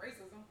when it comes to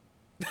racism.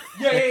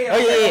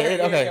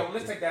 Yeah. Okay. Well,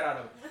 let's take that out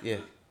of it. Yeah.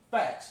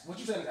 Facts. What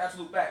you said is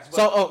absolute facts.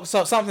 But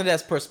so something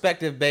that's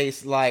perspective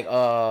based, like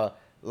a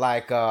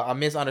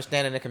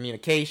misunderstanding in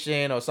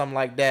communication or something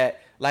like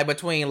that, like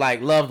between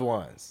like loved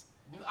ones.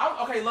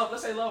 Okay,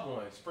 let's say loved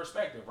ones.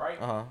 Perspective, right?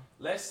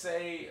 Let's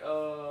say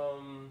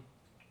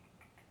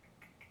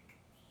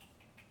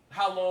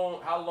how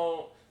long? I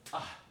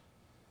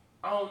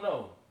don't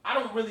know. I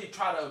don't really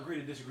try to agree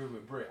to disagree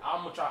with Britt.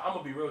 I'm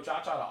gonna be real with you. I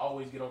try to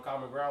always get on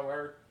common ground with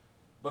her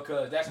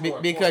because that's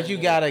more because you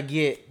gotta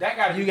get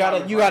that. You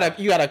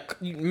gotta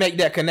make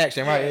that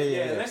connection, right?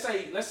 Yeah.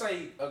 Let's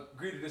say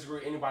agree to disagree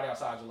with anybody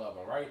outside your loved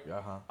one, right?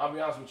 I'll be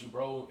honest with you,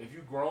 bro. If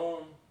you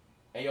grown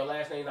and your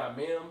last name not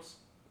Mims.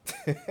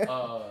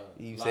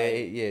 You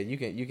say you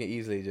can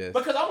easily just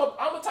because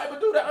I'm a type of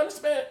dude that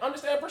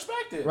understand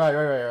perspective. Right.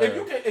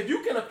 If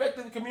you can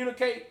effectively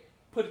communicate,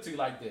 put it to you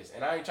like this,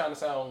 and I ain't trying to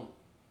sound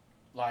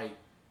like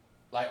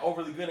like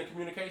overly good in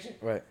communication.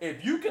 Right.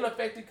 If you can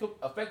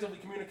effectively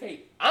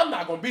communicate, I'm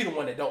not gonna be the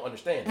one that don't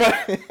understand.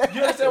 Right.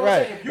 You understand what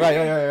I'm saying? If you Right.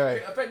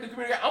 can effectively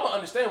communicate, I'm gonna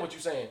understand what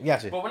you're saying.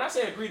 Gotcha. But when I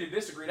say agree to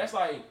disagree, that's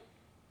like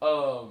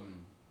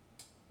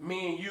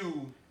me and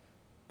you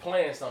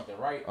playing something,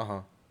 right?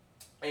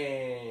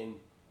 And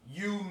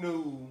you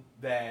knew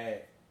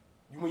that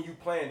when you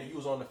planned it, you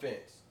was on the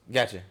fence.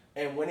 Gotcha.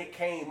 And when it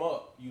came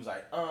up, you was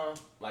like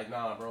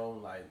nah, bro,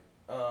 like,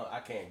 I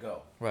can't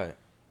go. Right.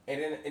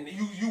 And then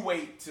you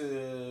wait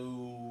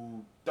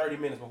to 30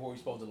 minutes before we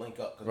supposed to link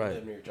up because we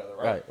live near each other,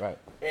 right? Right.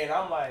 And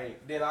I'm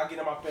like, then I get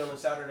in my feelings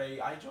Saturday.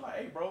 I hit you like,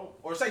 hey, bro,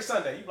 or say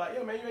Sunday. You like,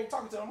 yo, man, you ain't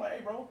talking to him. I'm like,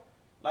 hey, bro,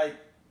 like,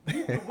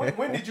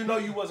 when did you know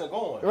you wasn't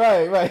going?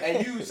 Right.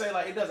 And you say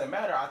like, it doesn't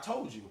matter. I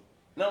told you.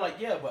 And I'm like,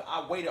 yeah, but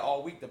I waited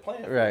all week to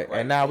plan. Right.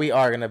 And now we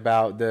arguing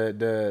about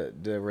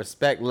the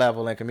respect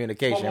level and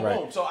communication, right?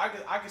 Boom. So I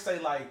can say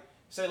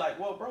like,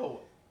 well, bro,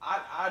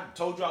 I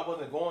told you I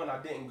wasn't going.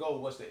 I didn't go.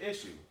 What's the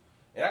issue?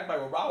 And I can be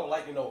like, well, I would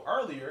like to know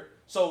earlier.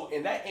 So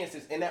in that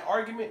instance, in that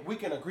argument, we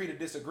can agree to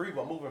disagree.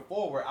 But moving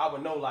forward, I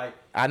would know like,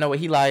 I know what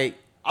he like.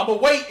 I'm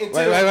gonna wait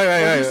until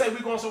Right. you say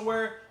we going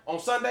somewhere on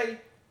Sunday.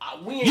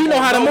 We ain't You know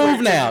gonna how to where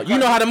move now. it's You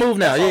know how to move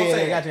now. That's what I'm Yeah,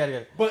 saying.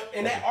 gotcha. But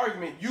in that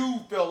argument, you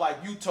feel like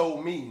you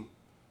told me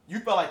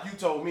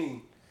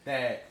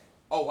that,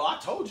 oh, well, I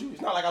told you. It's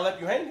not like I left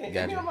you hanging. And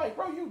Gotcha. I'm like,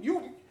 bro,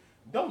 you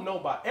don't know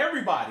about.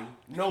 Everybody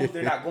knows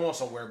they're not going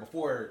somewhere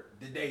before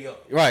the day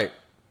up. Right.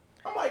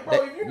 I'm like,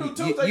 bro, if you knew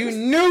Tuesday, you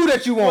knew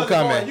that you won't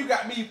come in. You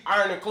got me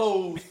ironing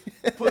clothes,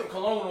 putting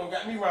cologne on,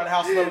 got me around the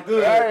house smelling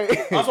good. Right.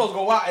 I'm supposed to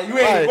go out, and you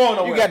ain't going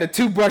nowhere. You got the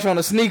toothbrush on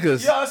the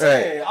sneakers. You know what I'm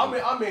saying?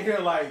 I'm in here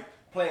like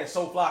playing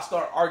so fly,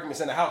 start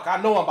arguments in the house.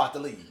 I know I'm about to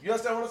leave. You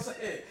understand what I'm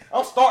saying?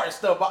 I'm starting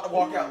stuff, about to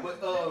walk out.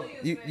 But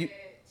you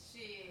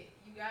shit,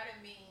 you got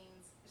it means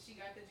she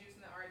got the juice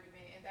in the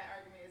argument, and that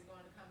argument is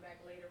going to come back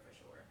later for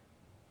sure.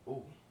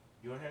 Ooh,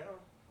 you don't have on?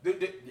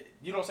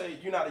 You don't say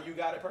you're not a you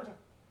got it person?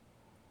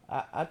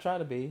 I try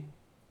to be.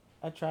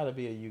 I try to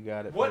be a you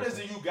got it. What person.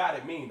 does the you got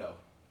it mean though?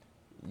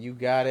 You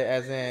got it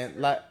as in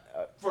like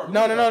For me,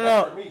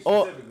 no. for me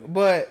Or,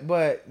 specifically.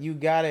 but you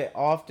got it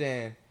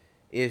often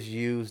is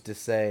used to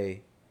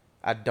say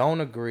I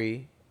don't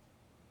agree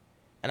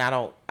and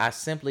I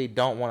simply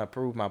don't want to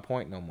prove my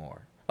point no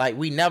more. Like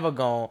we never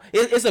gone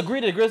it's agree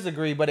to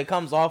disagree, but it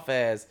comes off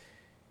as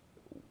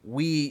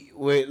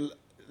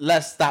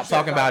let's stop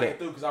talking about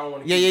it. Yeah.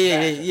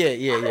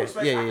 I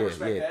respect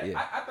that.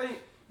 Yeah. I think,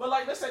 but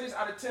like, let's say this: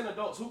 out of 10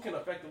 adults, who can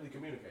effectively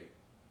communicate?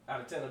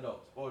 Out of 10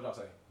 adults, what would y'all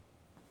say?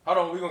 Hold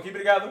on, we gonna keep it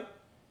together.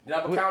 Then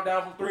I'm gonna count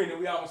down from 3, and then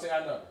we all gonna say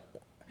our number.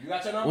 You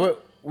got your number?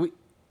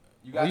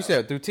 You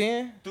said through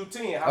 10? Through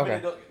 10. How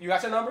many? You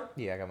got your number?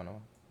 Yeah, I got my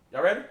number.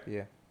 Y'all ready?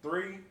 Yeah.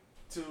 3,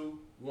 2,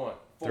 1.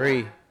 4.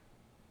 3.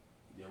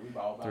 Yeah, we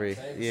about 3. the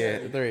same. Yeah,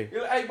 Same. 3.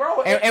 Hey,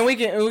 bro. And we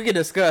can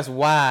discuss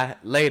why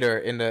later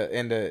in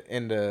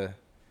the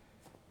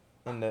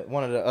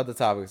one of the other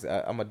topics.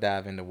 I'm gonna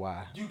dive into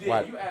why. You did.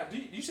 Why.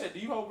 You said, do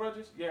you hold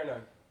grudges? Yeah or no?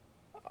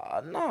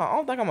 No, I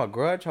don't think I'm a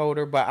grudge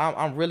holder, but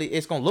I'm really.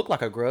 It's gonna look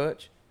like a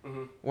grudge.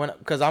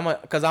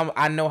 Mm-hmm.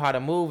 I know how to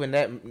move, and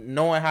that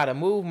knowing how to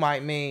move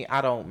might mean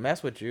I don't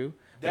mess with you.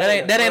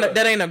 That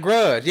ain't a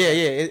grudge. Yeah.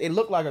 It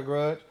looked like a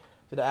grudge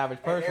to the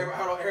average person.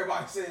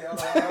 Everybody said,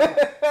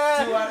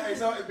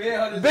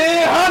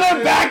 Ben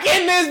Hunter back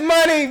in this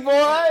money,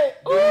 boy.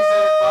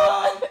 Said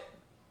 5.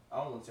 I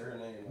don't want to say her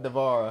name.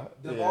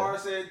 Devara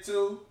said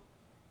 2.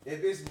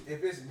 If it's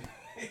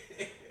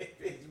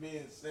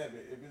being 7,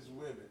 if it's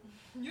women.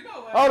 You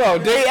know what? Hold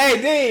on, Dean. Hey,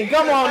 Dean,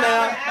 come on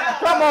now.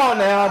 Come on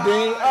now,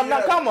 Dean.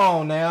 No, come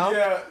on now.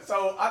 Yeah.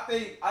 So I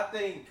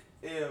think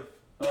if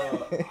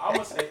I'm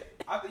gonna say,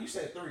 I think you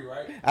said 3,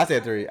 right? I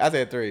said 3. I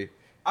said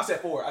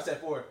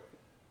 4.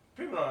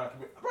 People don't have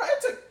to. Bro,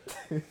 it took.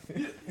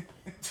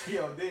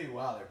 Yo, Dean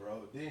wildin',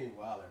 bro.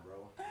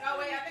 Oh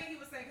wait, I think he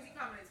was saying because he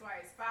commented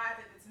twice. 5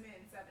 if it's men,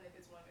 7 if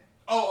it's women.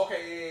 Oh,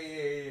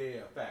 okay,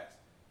 yeah. Facts,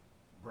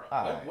 bro.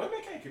 Right.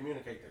 Women can't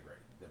communicate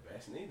the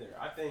best neither.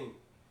 I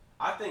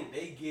think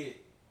they get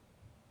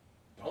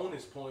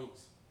bonus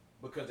points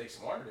because they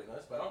smarter than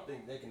us, but I don't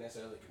think they can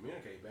necessarily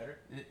communicate better.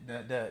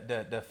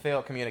 The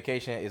failed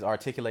communication is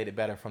articulated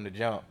better from the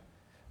jump,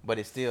 but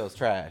it still is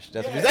trash.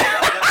 That's what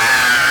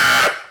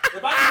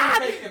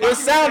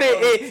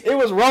it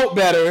was wrote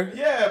better.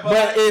 Yeah,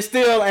 but it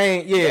still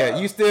ain't. Yeah,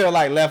 you still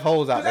like left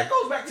holes out there. That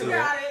goes back to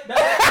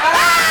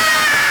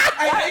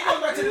it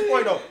goes back to this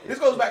point though. This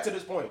goes back to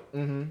this point.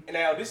 Mm-hmm. And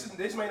now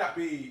this may not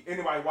be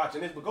anybody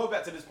watching this, but go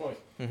back to this point.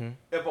 Mm-hmm.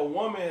 If a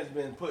woman has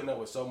been putting up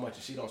with so much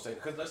and she don't say,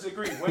 because let's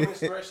agree, women's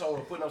threshold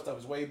of putting up stuff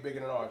is way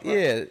bigger than ours.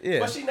 Right? Yeah.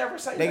 But she never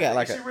say they that.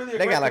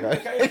 got like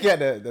they got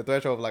the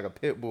threshold of like a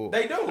pit bull.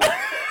 They do.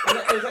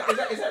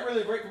 Is that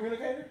really a great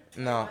communicator?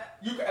 No.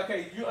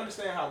 You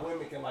understand how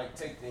women can like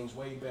take things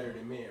way better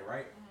than men,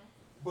 right?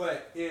 Mm-hmm.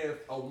 But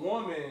if a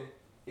woman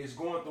is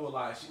going through a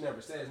lot, she never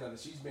says nothing.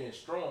 She's being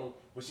strong,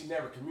 but she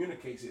never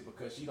communicates it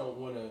because she don't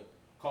want to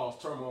cause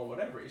turmoil or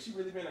whatever. Is she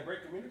really being a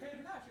great communicator?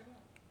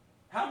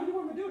 How many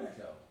women do that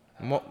though?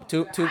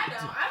 Too I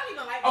don't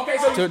even like. Okay,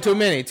 so too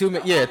many.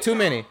 Yeah, too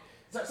many.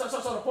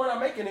 So the point I'm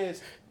making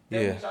is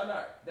that Yeah. means y'all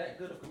not that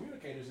good of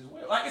communicators as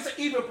well. Like, it's an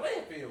even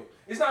playing field.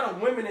 It's not a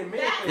women and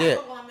men That thing. Yeah.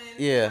 type of woman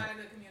Yeah. is not a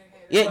good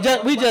communicator. Yeah,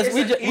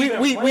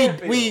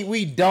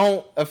 we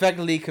don't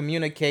effectively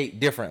communicate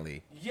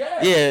differently.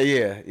 Yeah.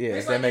 Yeah.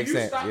 It's That like makes if you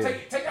sense. stop, Yeah.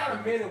 take out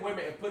of men and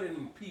women and put it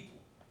in people.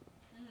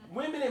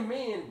 Women and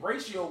men,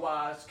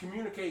 ratio-wise,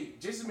 communicate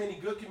just as many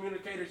good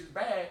communicators as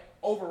bad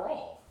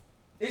overall.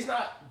 It's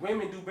not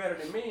women do better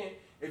than men.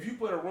 If you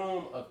put a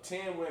room of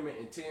 10 women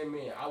and 10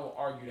 men, I will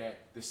argue that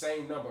the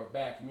same number of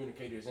bad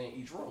communicators in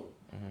each room.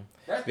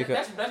 That's my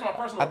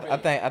personal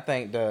opinion. I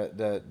think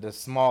the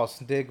small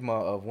stigma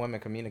of women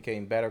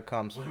communicating better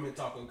comes. Women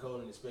talking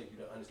code and expect you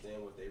to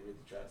understand what they really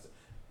try to say.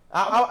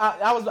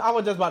 I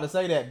was just about to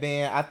say that,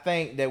 Ben. I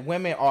think that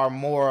women are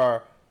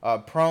more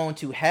prone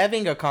to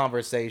having a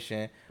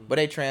conversation, but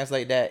they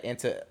translate that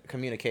into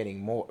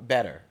communicating more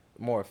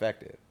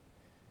effective.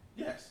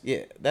 Yes.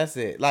 Yeah, that's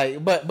it.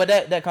 Like, but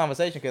that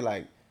conversation could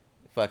like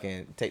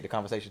fucking take the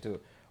conversation to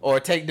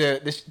take the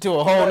to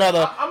a whole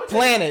nother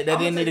planet that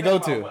didn't need to go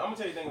to. I'm gonna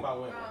tell you a thing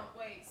about women.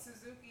 Wait,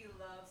 Suzuki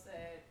Love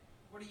said,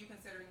 "What are you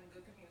considering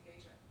good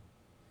communication?"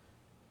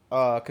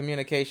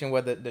 Communication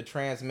where the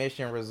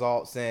transmission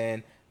results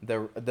in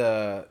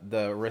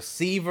the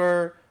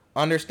receiver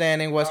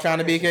understanding what's trying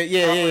to be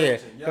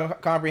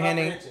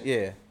comprehending.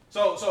 Yeah.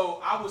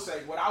 So I would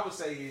say what I would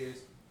say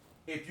is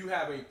if you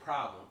have a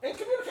problem, and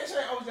communication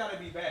ain't always gotta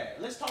be bad.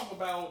 Let's talk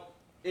about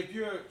if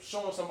you're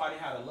showing somebody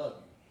how to love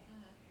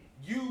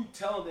you. You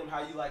telling them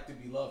how you like to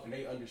be loved, and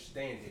they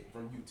understand it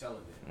from you telling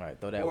them. Right.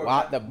 Throw that Or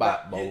wop the not-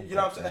 bop. you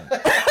know what I'm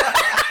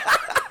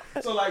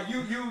saying? So like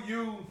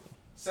you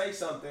say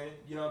something,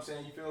 you know what I'm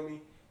saying? You feel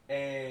me?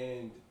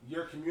 And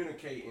you're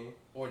communicating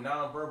or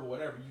nonverbal,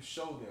 whatever. You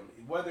show them,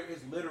 whether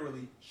it's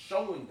literally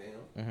showing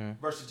them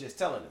versus just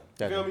telling them.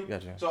 You feel me?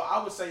 Gotcha. So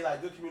I would say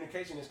like good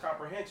communication is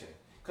comprehension,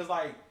 cause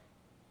like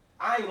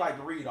I ain't like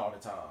to read all the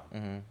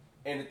time.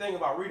 And the thing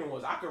about reading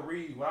was I could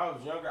read when I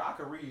was younger. I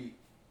could read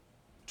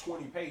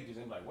 20 pages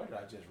and be like, what did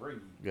I just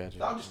read? Gotcha.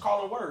 So I'm just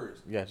calling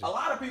words. Gotcha. A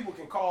lot of people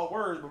can call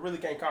words but really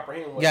can't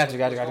comprehend what. Gotcha.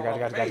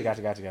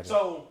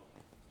 So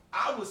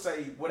I would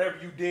say whatever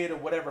you did or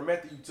whatever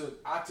method you took,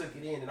 I took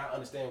it in and I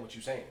understand what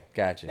you're saying.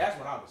 Gotcha. That's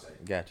what I would say.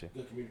 Gotcha.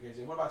 Good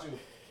communication. What about you?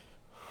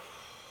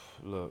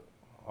 Look,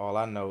 all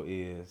I know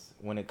is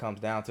when it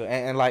comes down to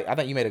and like I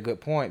think you made a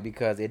good point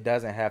because it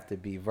doesn't have to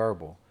be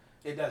verbal.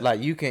 It doesn't.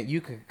 Like you can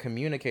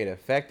communicate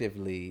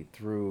effectively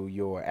through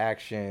your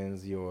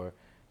actions, your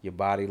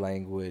body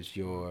language,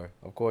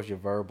 of course your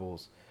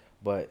verbals.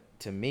 But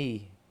to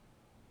me,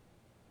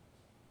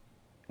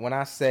 when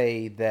I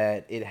say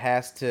that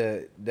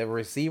the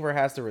receiver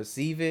has to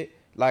receive it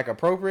like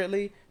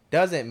appropriately,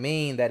 doesn't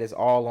mean that it's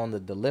all on the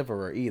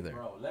deliverer either.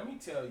 Bro, let me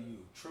tell you,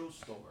 true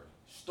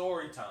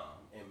story time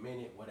and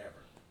minute,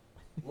 whatever.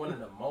 One of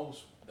the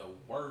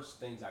worst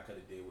things I could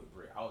have did with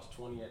Britt. I was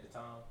 20 at the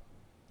time,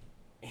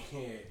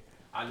 and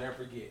I never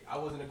forget. I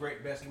wasn't the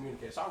best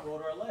communicator, so I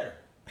wrote her a letter.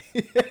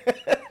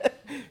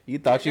 You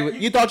thought you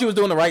was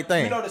doing the right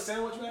thing. You know the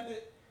sandwich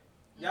method?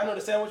 Y'all know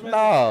the sandwich method?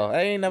 No,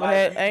 I ain't never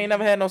Like,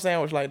 had no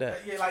sandwich like that.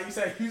 Yeah, like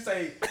you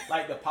say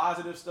like the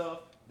positive stuff,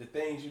 the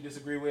things you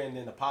disagree with, and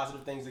then the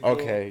positive things again.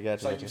 Okay,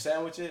 gotcha. So gotcha. you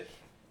sandwich it.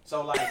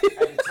 So like at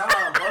the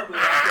time, verbally,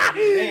 I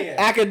said,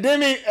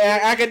 Academic,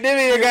 I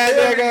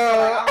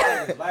goddamn.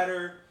 wrote this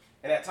letter,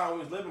 and at the time we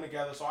was living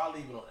together, so I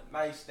leave it on a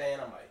nightstand.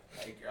 I'm like,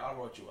 hey girl, I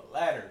wrote you a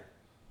letter.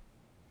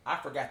 I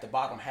forgot the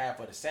bottom half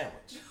of the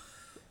sandwich.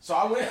 So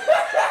I went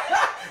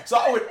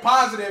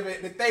positive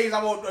at the things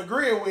I wasn't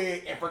agreeing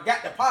with and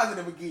forgot the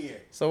positive again.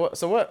 So what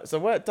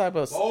type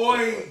of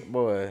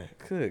boy?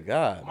 Good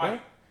God, Mike,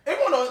 it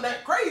wasn't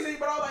that crazy,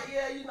 but I was like,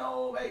 yeah, you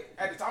know, like,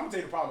 at the time, I'm gonna tell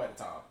you the problem at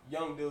the time.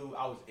 Young dude,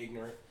 I was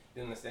ignorant,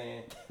 didn't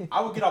understand.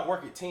 I would get off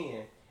work at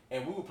 10,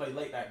 and we would play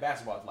late night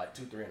basketball till like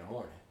 2, 3 in the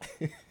morning.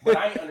 But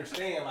I ain't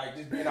understand, like,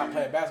 just being out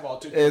playing basketball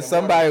 2, 3 in the morning.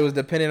 Somebody was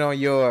depending on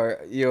your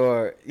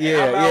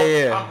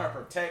I'm her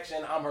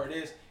protection, I'm her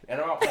this,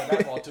 and I'm out playing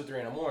basketball 2, 3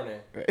 in the morning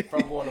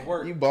from going to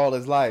work. You balled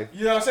his life.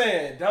 You know what I'm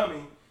saying?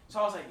 Dummy. So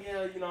I was like,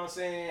 yeah, you know what I'm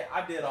saying?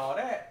 I did all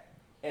that.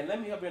 And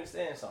let me help you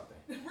understand something.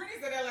 Brittany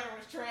said that letter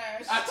was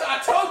trash. I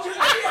told you. I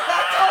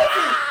told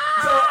you.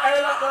 So, hey,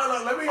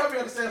 look, let me help you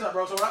understand something,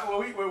 bro. So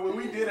when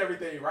we did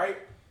everything, right?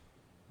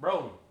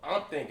 Bro,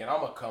 I'm thinking I'm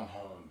going to come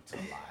home to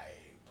like,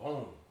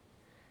 boom.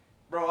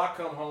 Bro, I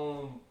come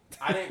home.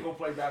 I didn't go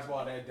play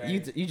basketball that day.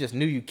 You just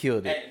knew you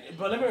killed it.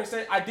 But let me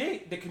understand. I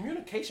did. The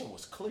communication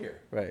was clear.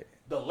 Right.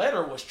 The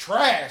letter was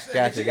trash.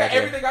 Gotcha.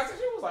 Everything I said,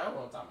 she was like,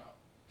 hold on, time out.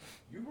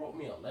 You wrote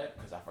me a letter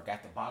because I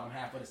forgot the bottom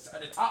half of the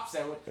top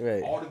sandwich.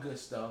 Right. All the good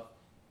stuff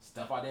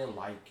I didn't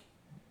like.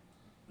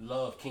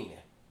 Love Keenan.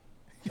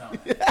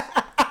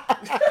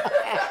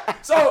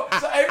 so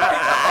everybody,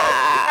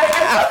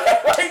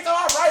 so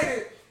I write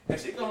it, and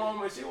she come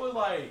home and she was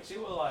like,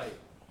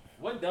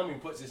 what dummy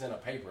puts this in a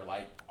paper?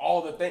 Like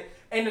all the thing,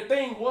 and the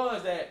thing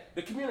was that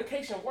the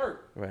communication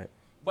worked. Right.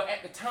 But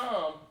at the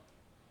time,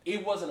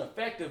 it wasn't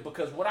effective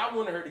because what I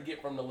wanted her to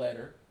get from the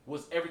letter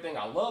was everything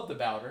I loved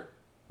about her.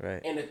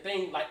 Right. And the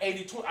thing, like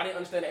 80-20, I didn't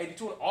understand the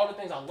 80-20. All the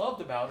things I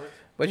loved about her.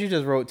 But you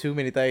just wrote too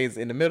many things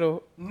in the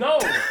middle. No,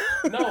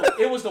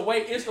 it was the way.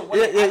 It's the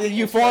way. Yeah,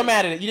 you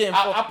formatted it. You didn't.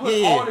 I put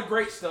yeah. all the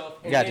great stuff,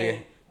 and Gotcha.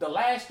 then the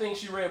last thing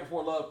she read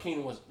before Love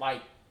Kingdom was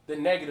like the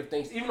negative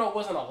things. Even though it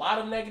wasn't a lot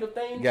of negative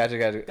things. Gotcha.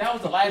 That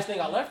was the last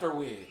thing I left her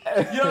with. You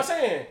know what I'm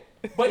saying?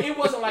 But it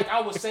wasn't like I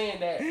was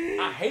saying that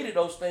I hated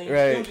those things.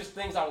 Right. It was just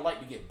things I would like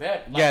to get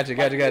better. Gotcha.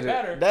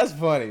 Better. That's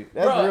funny.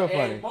 That's Bruh, real and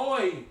funny.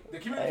 boy, the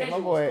communication Hey, my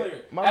boy- was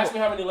clear. my Ask boy-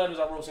 me how many letters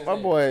I wrote since My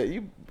then.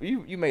 boy,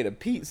 you made a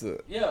pizza.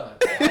 Yeah.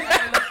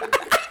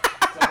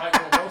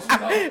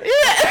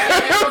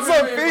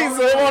 Some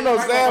pizza. It wasn't no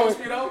sandwich.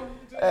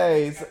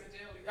 Hey, so,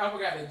 I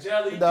forgot the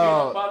jelly,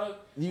 Dog, peanut butter.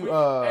 you,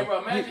 hey,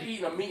 bro, imagine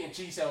eating a meat and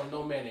cheese sandwich with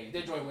no mayonnaise.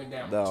 That joint went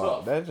down no,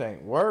 tough. that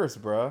ain't worse,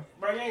 bro.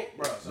 Bro, you ain't,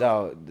 bro. So,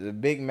 No, the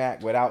Big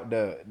Mac without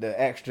the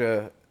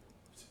extra.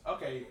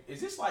 okay, is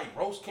this like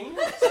roast king?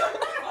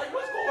 Like,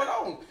 what's going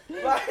on?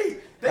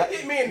 Like, they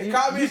get me in the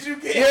comments. You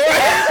get.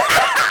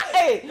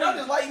 Hey, Y'all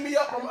just lighting me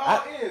up from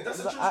all ends. That's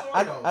a true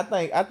story, though. I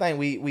think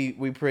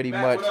we pretty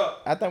Back much it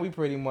up. I think we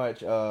pretty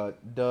much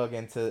dug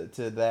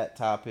into that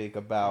topic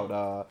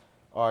about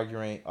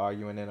arguing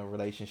in a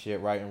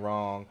relationship, right and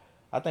wrong.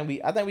 I think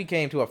we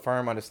came to a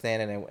firm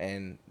understanding,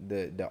 and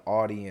the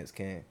audience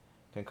can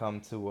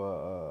come to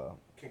a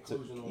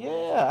Conclusion. on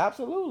yeah,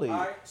 absolutely. All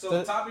right.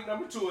 So topic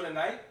number 2 of the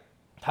night.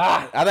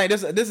 I think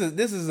this is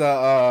this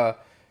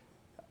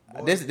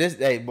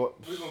hey boy,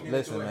 We're gonna get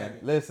listen into it man,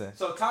 heavy. listen.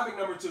 So topic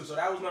number 2. So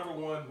that was number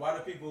 1. Why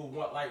do people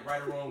want like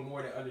right or wrong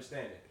more than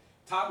understand it?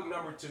 Topic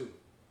number 2.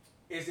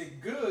 Is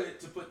it good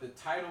to put the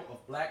title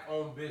of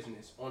black-owned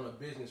business on a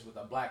business with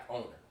a black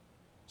owner?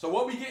 So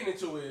what we getting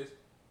into is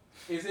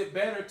it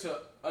better to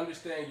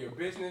understand your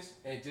business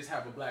and just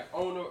have a black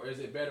owner, or is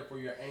it better for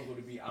your angle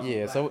to be I'm a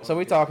Yeah, so black-owned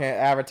we business? talking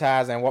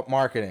advertising, what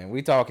marketing?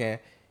 We talking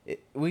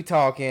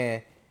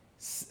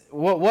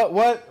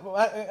what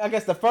I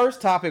guess the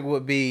first topic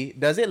would be,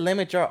 does it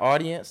limit your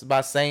audience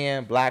by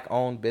saying black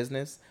owned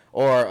business,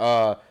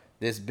 or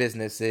this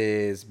business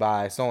is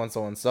by so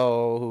and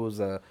so who's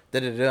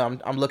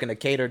I'm looking to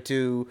cater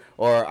to,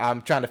 or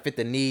I'm trying to fit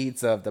the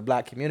needs of the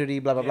black community,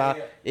 blah blah blah.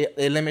 Yeah.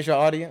 It limits your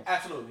audience?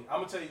 Absolutely. I'm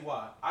gonna tell you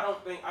why. I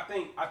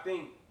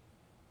think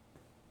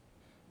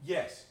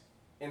yes.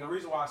 And the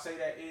reason why I say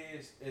that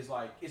is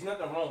like, it's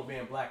nothing wrong with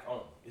being black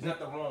owned. It's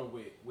nothing wrong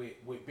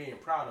with being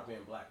proud of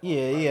being black owned.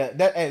 Yeah,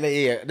 right?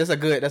 yeah. That's a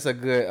good just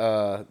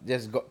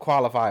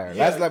qualifier.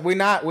 Yeah. That's like we're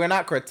not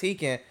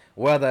critiquing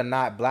whether or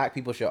not black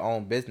people should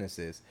own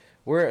businesses.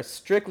 We're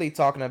strictly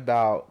talking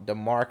about the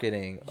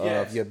marketing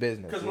of your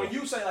business. Because when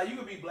you say like you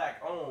could be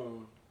black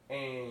owned,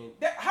 and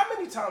how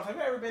many times have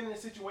you ever been in a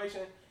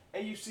situation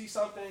and you see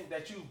something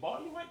that you bought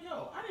and you're like,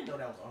 yo, I didn't know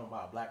that was owned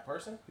by a black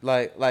person.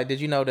 like did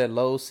you know that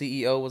Lowe's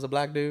CEO was a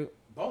black dude?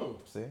 Boom.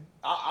 See,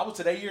 I was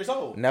today years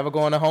old. never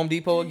going to Home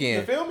Depot again.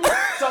 You feel me?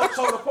 So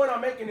the point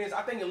I'm making is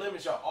I think it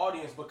limits your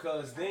audience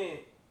because then,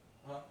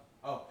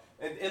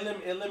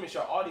 it limits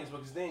your audience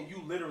because then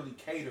you literally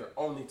cater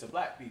only to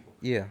black people.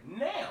 Yeah,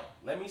 Now,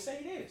 let me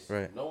say this.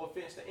 Right. No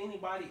offense to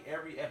anybody,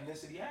 every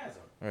ethnicity has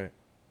them. right.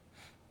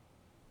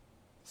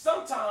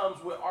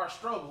 Sometimes with our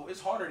struggle, it's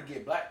harder to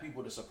get black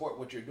people to support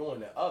what you're doing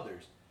than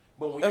others.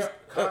 But when you're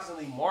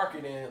constantly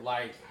marketing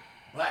like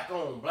black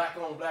owned, black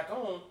owned, black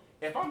owned,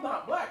 if I'm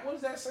not black, what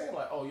is that saying?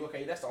 Like, oh, you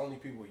okay? That's the only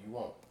people you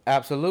want.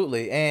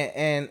 Absolutely,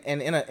 and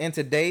in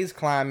today's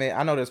climate,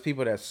 I know there's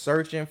people that's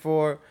searching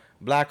for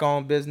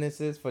black-owned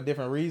businesses for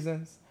different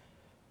reasons.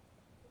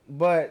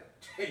 But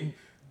Dean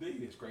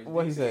is crazy.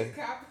 what he said?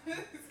 This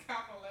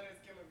cop letter is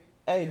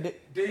killing me. Hey,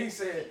 Dean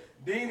said,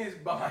 Dean is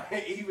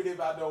buying even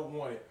if I don't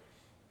want it.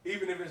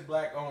 Even if it's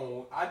black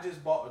owned. I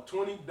just bought a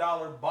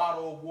 $20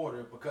 bottle of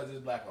water because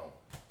it's black owned.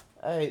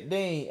 hey,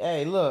 Dean.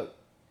 Hey, look,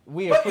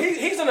 But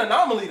he's an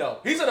anomaly though.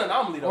 He's an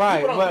anomaly though. right.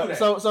 People don't do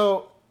Well, that.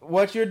 so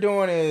what you're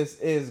doing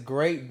is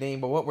great,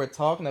 Dean. But what we're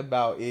talking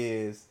about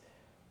is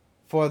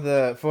for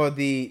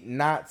the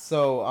not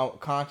so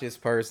conscious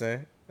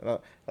person.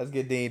 Let's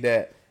get Dean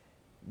that.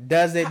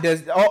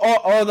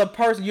 Or the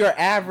person, your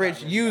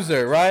average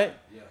user, right?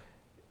 Yeah.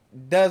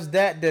 Does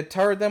that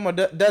deter them, or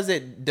does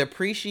it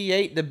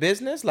depreciate the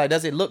business? Like,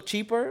 does it look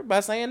cheaper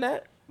by saying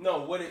that?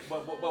 No,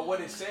 but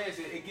what it says,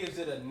 it gives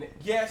it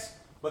yes,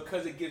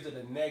 because it gives it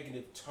a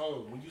negative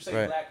tone. When you say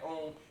Right. black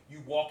owned,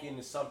 you walk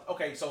into something.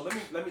 Okay, so let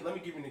me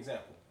give you an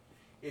example.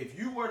 If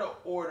you were to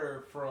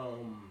order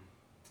from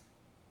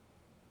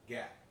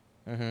Gap,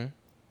 Mm-hmm.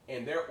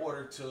 and their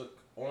order took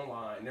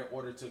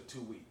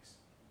 2 weeks.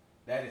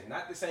 That is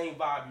not the same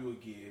vibe you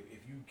would give if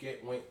you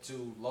went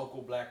to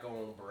local black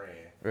owned brand,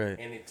 Right.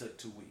 and it took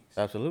 2 weeks.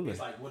 Absolutely. It's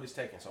like, what is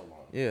taking so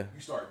long? Yeah.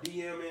 You start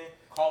DMing,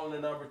 calling the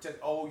number,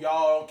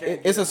 y'all okay.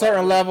 It's a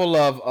certain level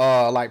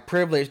of like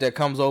privilege that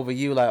comes over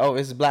you. Like, oh,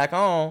 it's black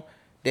owned,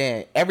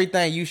 then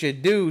everything you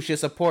should do should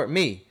support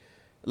me.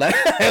 Like,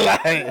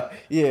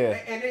 yeah.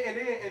 And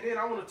then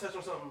I want to touch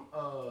on something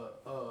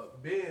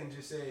Ben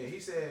just said. He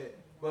said,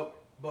 but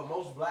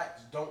most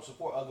blacks don't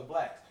support other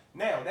blacks.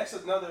 Now that's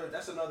another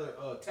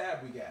tab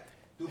we got.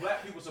 Do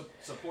black people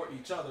support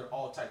each other?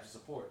 All types of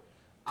support.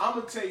 I'm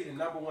gonna tell you the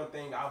number one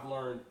thing I've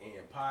learned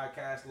in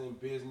podcasting,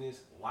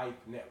 business, life,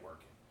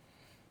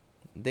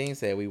 networking. Dean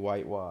said we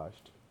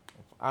whitewashed.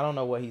 I don't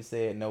know what he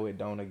said. No, it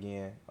don't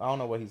again. I don't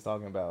know what he's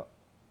talking about.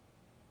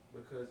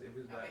 Because if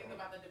it's I black, think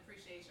about the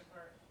depreciation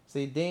part.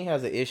 See, Dean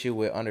has an issue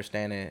with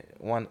understanding.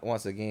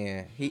 Once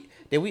again,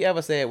 did we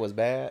ever say it was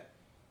bad?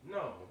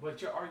 no,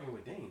 but you're arguing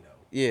with Dean though.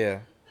 Yeah.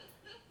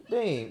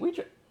 Dean,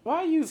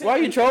 why are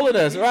you trolling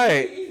us?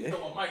 Right. He's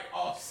throwing Mike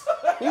off.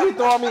 He be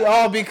throwing me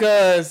off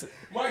because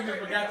Mike just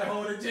forgot the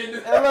whole agenda.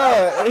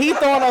 look, he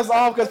throwing us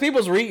off because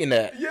people's reading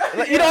that. Yeah,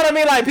 Like, you know what I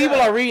mean? Like people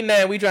are reading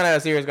that and we trying to have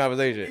a serious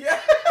conversation. Yeah.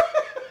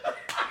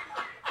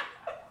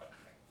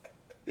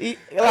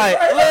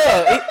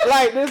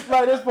 Like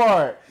this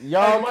part.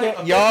 Y'all can't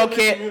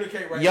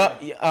communicate right y'all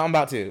now. I'm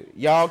about to.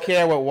 Y'all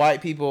care what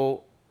white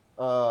people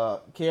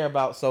care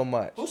about so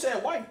much. Who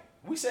said white?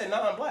 We said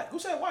non-black. Who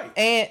said white?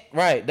 And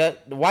right, the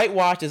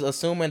whitewash is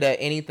assuming that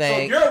So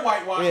anything you're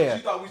whitewashed because Yeah.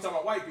 you thought we was talking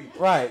about white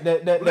people. right.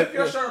 Lift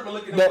your shirt and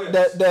look at the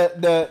whips.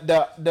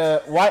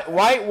 The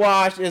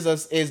whitewash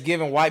is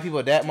giving white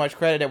people that much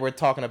credit that we're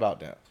talking about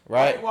them,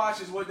 right?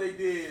 Whitewash is what they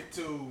did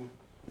to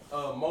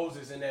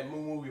Moses in that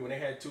movie when they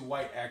had two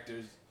white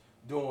actors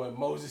doing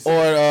Moses.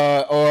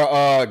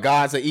 Or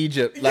gods of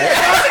Egypt. Like,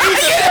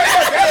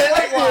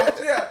 That's whitewash.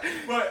 Yeah.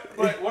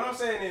 But what I'm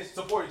saying is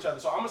support each other.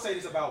 So I'm gonna say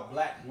this about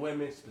black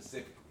women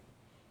specifically,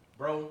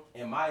 bro.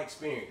 In my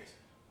experience,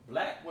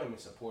 black women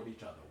support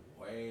each other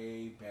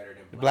way better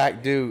than black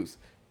men. dudes.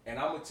 And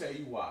I'm gonna tell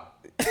you why.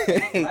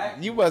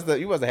 you must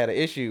have had an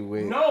issue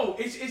with. No,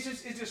 it's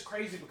just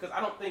crazy because I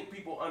don't think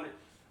people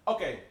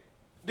Okay,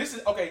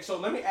 so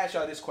let me ask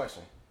y'all this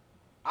question.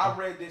 I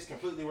read this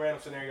completely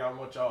random scenario. I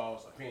want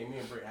y'all's opinion. Me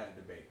and Britt had a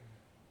debate.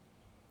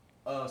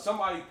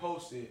 Somebody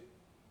posted,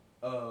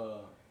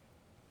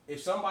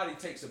 if somebody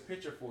takes a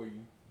picture for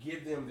you,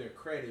 give them their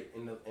credit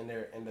in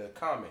the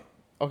comment.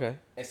 Okay.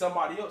 And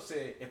somebody else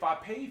said, if I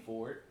paid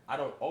for it, I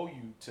don't owe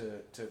you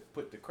to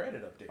put the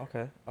credit up there.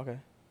 Okay.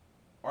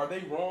 Are they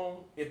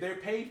wrong? If they're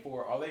paid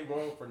for it, are they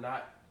wrong for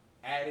not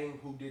adding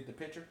who did the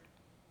picture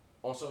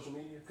on social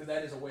media? Because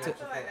that is a way I of feel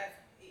support. like that's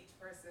each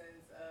person's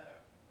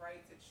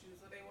right to choose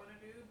what they want to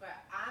do, but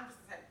I'm just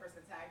the type of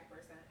person to tag the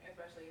person,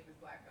 especially if it's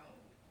black owned.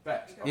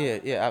 Facts.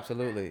 Because Yeah,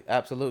 absolutely.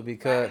 I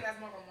Because think that's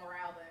more of a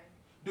morale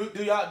thing.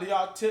 Do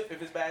y'all tip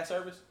if it's bad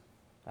service?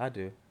 I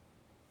do.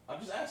 I'm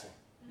just asking.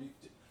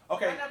 I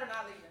Okay. never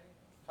not leaving.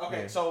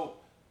 Okay. Yeah. So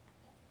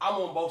I'm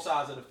on both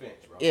sides of the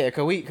fence, bro. Yeah,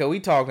 cause we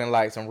talking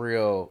like some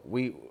real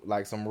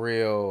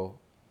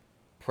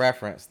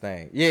preference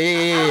thing. I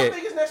Yeah. don't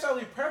think it's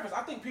necessarily preference.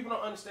 I think people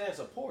don't understand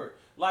support.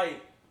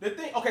 Like the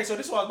thing. Okay, so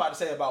this is what I was about to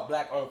say about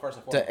black owned first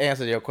and foremost. To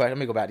answer your question, let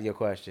me go back to your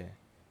question.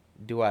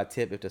 Do I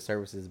tip if the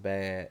service is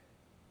bad,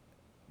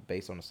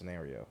 based on the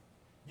scenario?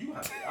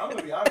 I'm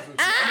gonna be honest with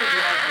you.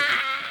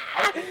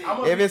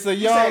 If it's a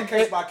you said young-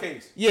 case by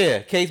case. Yeah,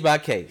 case by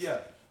case. Yeah.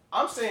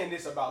 I'm saying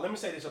this about. Let me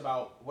say this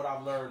about what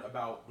I've learned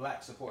about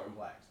black supporting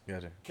blacks.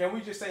 Gotcha. Can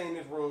we just say in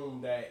this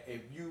room that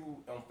if you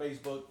on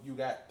Facebook you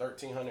got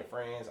 1,300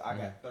 friends, I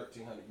got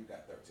 1,300, you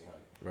got 1,300.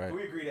 Right. Can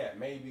we agree that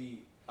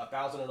maybe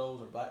 1,000 of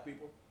those are black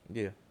people?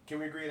 Yeah. Can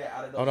we agree that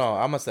out of those? Hold on,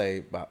 I'm gonna say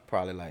about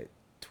probably like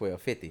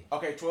 1250.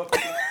 Okay,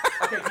 1,250.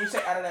 Okay, can you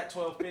say out of that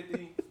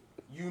 1,250,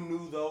 you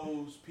knew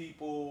those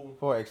people?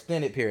 For an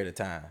extended period of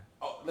time.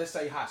 Oh, let's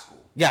say high school.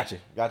 Gotcha.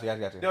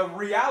 The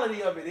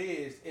reality of it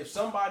is, if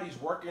somebody's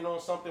working on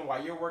something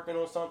while you're working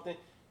on something,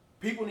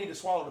 people need to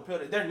swallow the pill.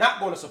 They're not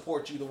going to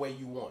support you the way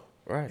you want.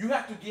 Right. You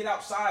have to get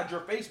outside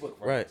your Facebook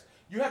friends. Right.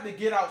 You have to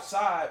get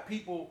outside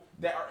people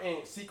that are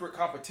in secret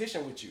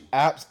competition with you.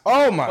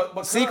 Oh my!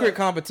 But secret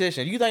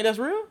competition. You think that's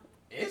real?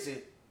 Is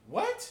it?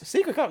 What?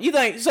 Secret you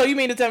think so? You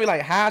mean to tell me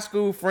like high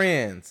school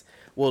friends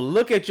will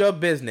look at your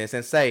business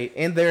and say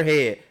in their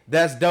head,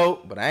 "That's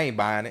dope," but I ain't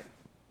buying it.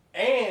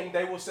 And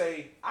they will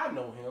say, I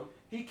know him.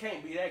 He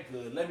can't be that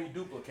good. Let me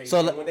duplicate So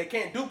it. And when they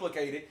can't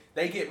duplicate it,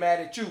 they get mad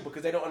at you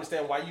because they don't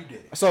understand why you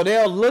did it. So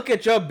they'll look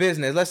at your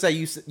business. Let's say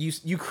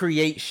you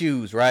create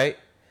shoes, right?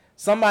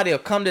 Somebody will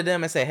come to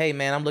them and say, "Hey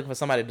man, I'm looking for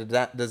somebody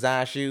to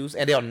design shoes,"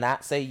 and they'll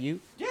not say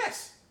you.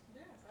 Yes.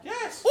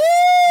 Yes.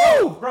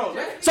 Woo! Bro.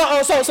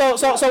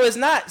 So it's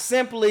not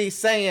simply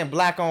saying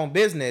black-owned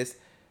business.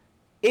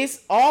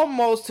 It's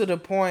almost to the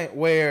point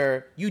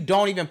where you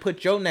don't even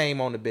put your name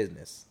on the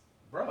business.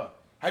 Bro.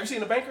 Have you seen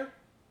The Banker?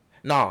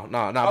 No.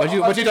 Oh, But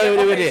you okay, know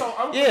what okay, it so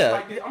I'm is.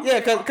 like this. I'm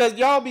Yeah. saying- Cause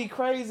y'all be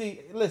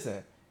crazy.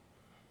 Listen,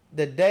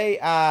 the day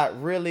I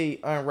really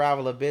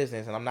unravel a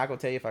business, and I'm not gonna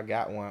tell you if I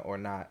got one or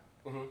not,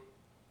 Mhm.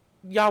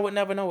 y'all would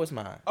never know it's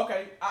mine.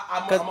 Okay.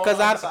 I'm on Cause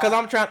the other side.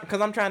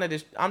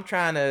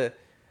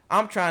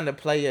 I'm trying to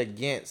play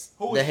against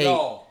Who the is hate.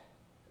 y'all?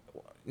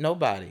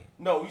 Nobody.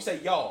 No, you say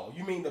y'all.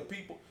 You mean the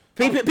people.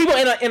 People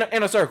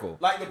in a circle.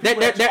 Like the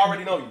people that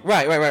already know you.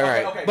 Right.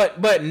 Okay.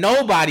 But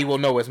nobody will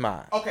know it's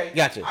mine. Okay.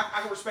 Gotcha.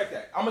 I can respect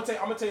that. I'm gonna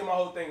tell you my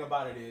whole thing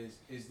about it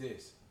is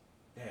this.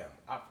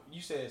 Damn.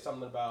 You said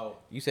something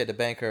about. You said the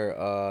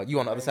banker. You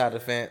on the other side of the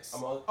fence.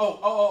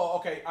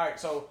 Okay. All right.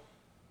 So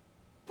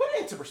put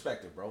it into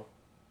perspective, bro.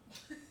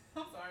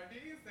 I'm sorry,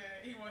 dude said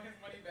he want his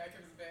money back if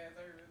it's bad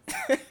service.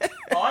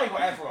 Oh, I ain't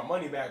gonna ask for my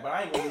money back, but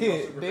I ain't gonna leave no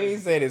They supervision.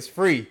 said it's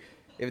free.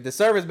 If the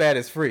service bad,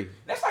 it's free.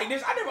 That's like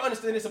this. I never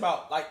understood this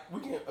about, like, we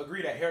can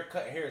agree that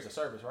haircut and hair is a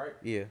service, right?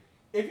 Yeah.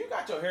 If you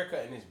got your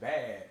haircut and it's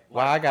bad,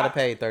 Why like, I gotta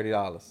pay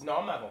 $30? No,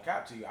 I'm not gonna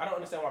cap to you. I don't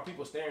understand why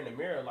people stare in the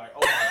mirror like,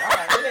 oh my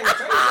god, it ain't gonna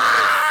change.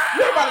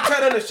 You ain't about to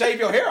tell them to shave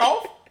your hair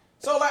off.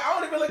 So like, I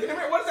don't even look in the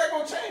mirror. What is that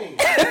gonna change?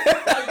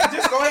 Like,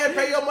 just go ahead and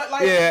pay your money.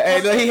 Like, Yeah,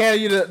 and what's he up?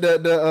 handed you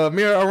the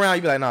mirror around.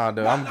 You be like, nah,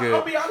 dude, I'm I'll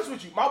good. be honest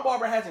with you. My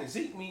barber hasn't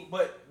zeked me,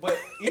 but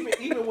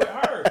even with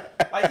her,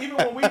 like even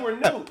when we were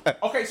new.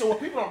 Okay, so what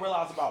people don't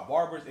realize about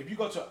barbers, if you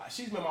go to,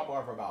 she's been my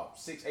barber for about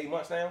 6-8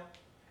 months now,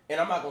 and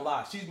I'm not gonna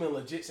lie, she's been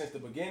legit since the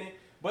beginning.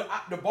 But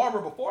the barber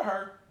before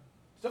her,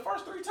 the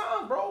first 3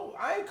 times, bro,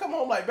 I ain't come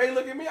home like, babe,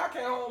 look at me. I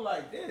came home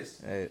like this.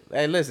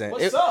 Hey, listen.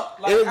 What's up?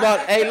 It was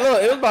about. Hey,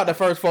 look, it was about the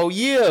first 4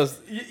 years.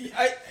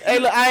 Hey,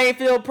 look, I ain't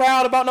feel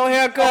proud about no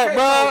haircut, Okay,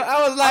 bro. so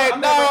I was like,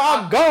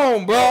 I'm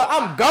gone, bro.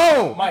 I'm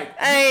gone. Mike,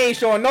 I ain't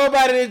showing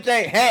nobody this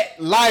jank hat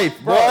life,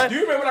 bro, boy. do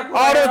you remember when I grew my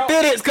All hair them out?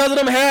 fitteds because of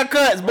them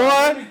haircuts, Bro,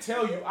 let boy. me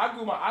tell you, I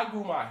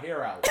grew my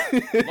hair out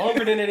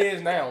longer than it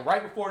is now.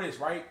 Right before this,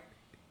 right?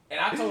 And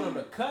I told him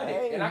to cut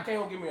it, and I came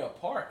home give me a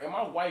part. And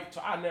my wife,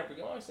 I never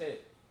forget. I said,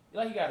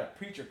 like you got a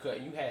preacher cut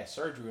and you had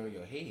surgery on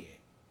your head.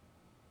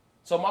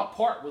 So my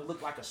part would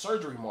look like a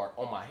surgery mark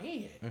on my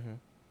head. Mm-hmm.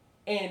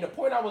 And the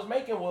point I was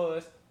making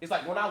was, it's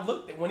like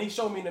when he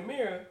showed me in the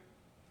mirror,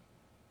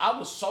 I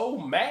was so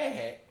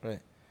mad Right.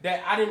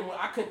 that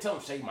I couldn't tell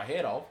him to shave my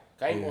head off.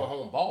 I ain't going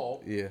home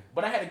bald. Yeah.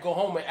 But I had to go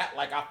home and act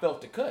like I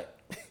felt the cut.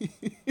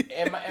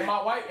 and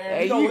my wife,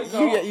 and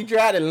Hey, you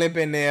tried to limp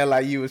in there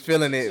like you was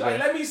feeling it, she's like,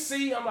 but let me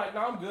see. I'm like,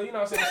 no, I'm good. You know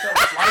what I'm saying?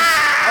 Something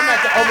slight. I'm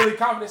not the overly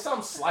confident.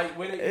 Something slight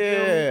with it. You feel me?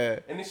 yeah.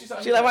 And then she's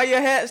like, She like, why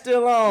your hat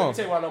still let on? me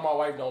tell you why I know my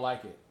wife don't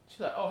like it.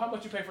 She's like, oh, how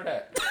much you pay for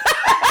that?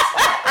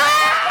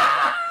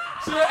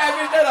 She asked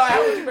me that, like,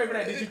 how much you pay for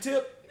that? Did you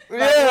tip? Like,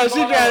 Yeah, what's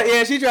going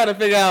on? she tried to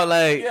figure out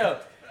like, Yeah.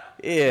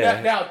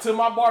 yeah. Now, to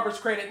my barber's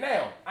credit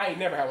now, I ain't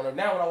never had one of them.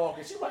 Now when I walk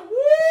in, she's like,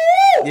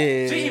 woo!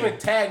 Yeah. She even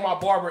tagged my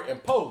barber in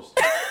post.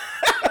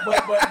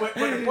 but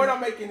the point I'm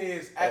making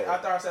is,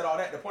 after I said all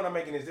that, the point I'm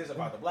making is this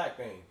about the black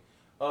thing.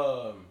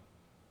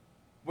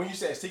 When you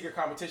said secret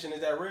competition, is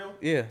that real?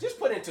 Yeah. Just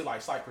put it into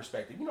like slight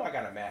perspective. You know I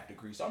got a math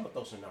degree, so I'm gonna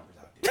throw some numbers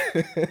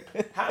out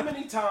there. How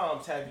many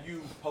times have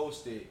you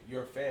posted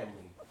your family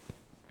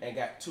and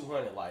got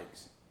 200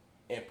 likes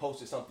and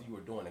posted something you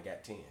were doing and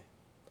got 10?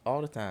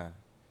 All the time.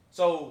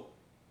 So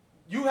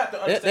you have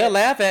to understand. They'll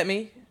laugh at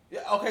me.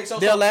 Yeah, okay,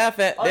 They'll laugh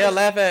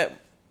at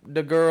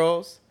the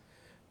girls,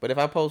 but if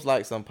I post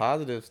like some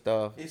positive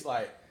stuff, It's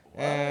like,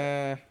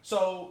 eh,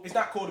 so it's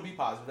not cool to be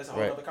positive. That's a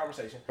whole Right. other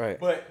conversation. Right.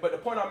 But the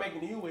point I'm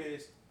making to you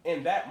is,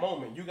 in that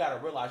moment, you got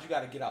to realize you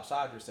got to get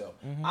outside yourself.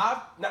 Mm-hmm.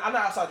 I'm not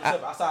outside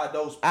yourself. Outside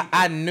those people.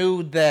 I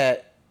knew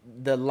that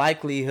the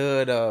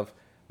likelihood of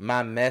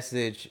my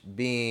message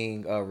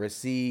being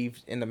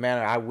received in the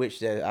manner I wish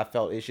that I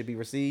felt it should be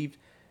received,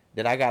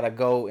 that I gotta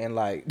go and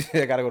like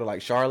I gotta go to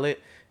like Charlotte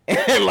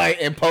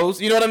and post.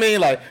 You know what I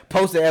mean? Like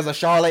post it as a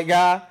Charlotte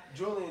guy.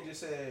 Julian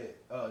just said,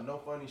 no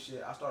funny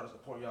shit. I started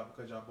supporting y'all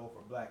because y'all both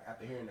are black.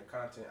 After hearing the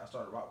content, I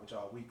started rock with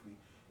y'all weekly.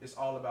 It's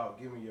all about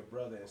giving your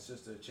brother and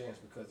sister a chance,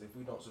 because if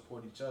we don't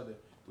support each other,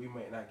 we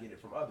might not get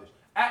it from others.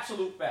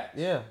 Absolute facts.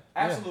 Yeah.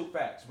 Absolute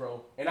facts,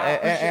 bro. And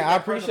And I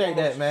appreciate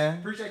that, man.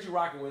 Appreciate you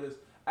rocking with us.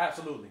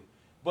 Absolutely.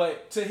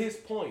 But to his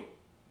point,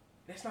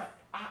 that's not.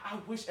 I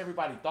wish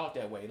everybody thought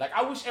that way. Like,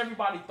 I wish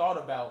everybody thought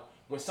about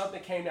when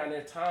something came down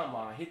their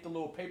timeline, hit the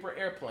little paper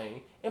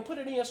airplane, and put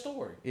it in your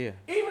story. Yeah.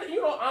 Even,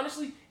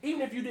 honestly,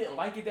 even if you didn't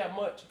like it that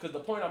much, because the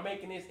point I'm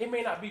making is, it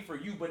may not be for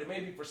you, but it may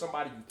be for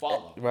somebody you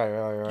follow. Right.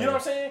 You know what I'm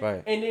saying?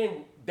 Right. And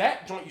then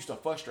that joint used to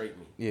frustrate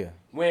me. Yeah.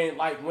 When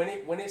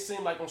it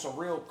seemed like on some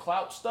real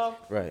clout stuff,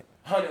 Right.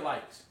 100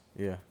 likes.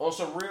 Yeah. On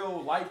some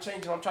real life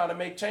change, I'm trying to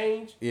make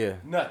change, Yeah.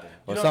 nothing.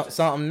 You Or know what I'm saying?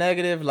 something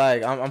negative,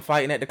 like I'm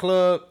fighting at the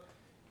club,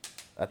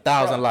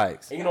 1,000 Bro,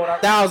 likes, and you know what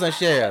 1,000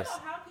 shares. I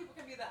don't know how people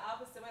can be the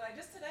opposite way. Like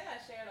just today, I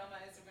shared on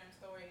my Instagram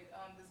story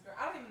this girl.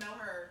 I don't even know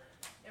her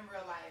in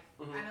real life.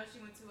 Mhm. I know she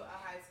went to a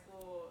high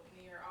school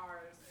near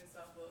ours in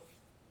Suffolk.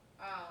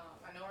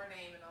 I know her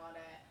name and all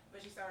that,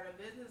 but she started a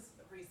business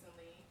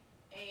recently,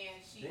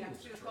 and she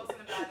was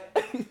posting about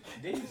it.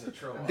 Dean's a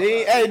troll.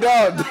 Hey,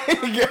 dog. on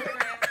Instagram,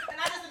 and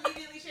I just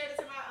immediately shared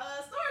it to my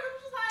story. It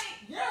was just like,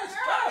 Yes,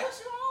 girl, right. what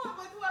you on?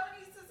 Like whoever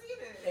needs to see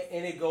this.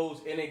 And it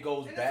goes And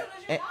as back.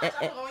 soon as you watch, I'm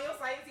gonna go on your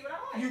site and see what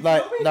I like. You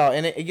Like feel me? no,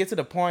 and it gets to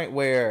the point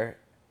where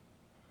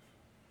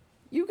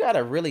you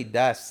gotta really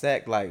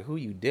dissect like who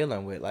you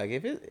dealing with. Like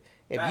if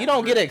you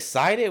don't get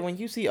excited when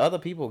you see other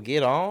people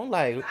get on,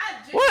 like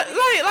what,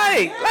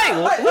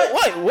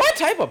 what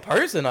type of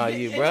person are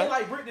you, And bro? then,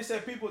 like Brittany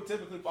said, people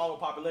typically follow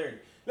popularity.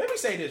 Let me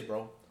say this,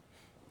 bro.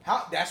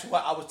 That's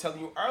what I was telling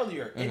you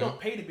earlier. It don't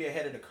pay to be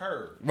ahead of the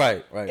curve.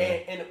 Right.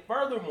 And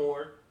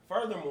furthermore,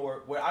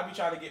 what I be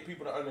trying to get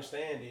people to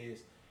understand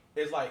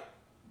is like,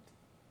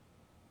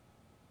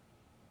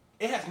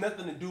 it has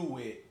nothing to do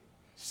with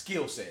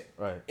skill set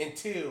Right.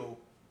 until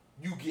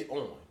you get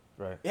on.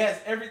 Right. It has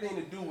everything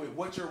to do with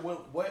what you're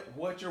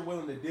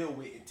willing to deal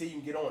with until you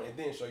can get on and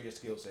then show your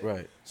skill set.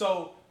 Right.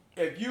 So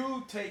if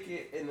you take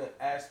it in the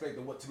aspect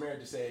of what Tamara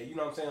just said, you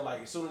know what I'm saying?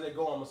 Like as soon as they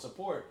go, I'm gonna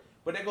support.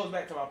 But that goes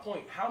back to my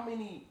point. How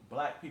many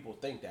black people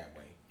think that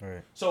way?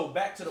 Right. So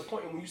back to the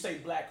point, when you say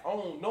black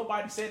owned,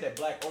 nobody said that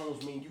black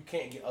owns mean you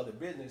can't get other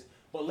business.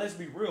 But let's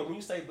be real. When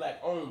you say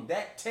black owned,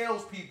 that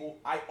tells people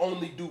I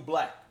only do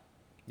black.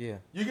 Yeah.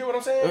 You get what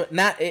I'm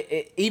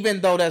saying?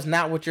 Even though that's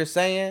not what you're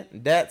saying,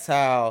 that's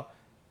how.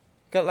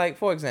 'Cause like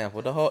for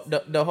example, the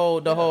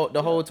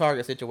whole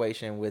Target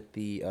situation with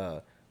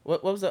the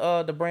what was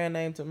the brand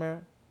name,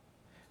 Tamara?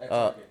 At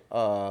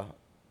Target.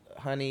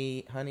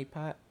 Honey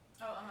Pot.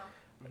 Oh,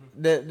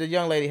 The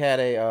young lady had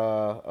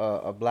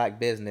a black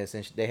business,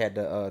 and they had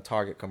the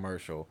Target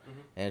commercial,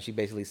 and she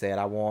basically said,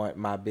 "I want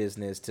my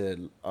business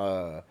to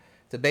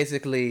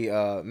basically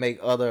make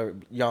other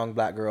young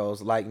black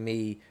girls like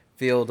me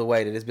feel the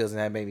way that this business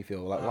had made me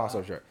feel." Like long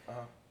story short,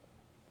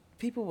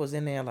 people was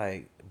in there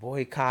like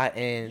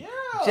boycotting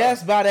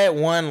just by that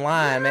one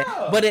line, man.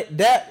 But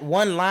that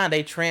one line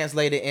they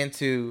translated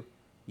into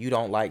 "you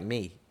don't like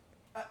me."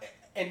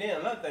 And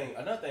then another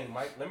thing,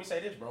 Mike. Let me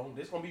say this, bro.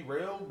 This gonna be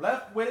real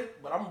left with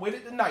it, but I'm with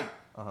it tonight.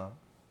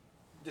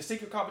 The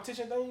secret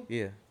competition thing.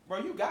 Yeah. Bro,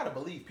 you gotta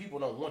believe people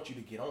don't want you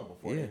to get on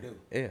before they do.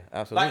 Yeah,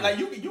 absolutely.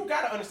 Like you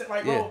gotta understand,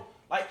 like bro,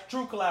 like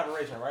true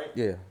collaboration, right?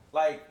 Yeah.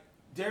 Like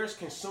there's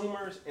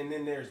consumers, and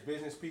then there's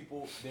business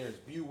people, there's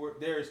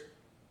viewers,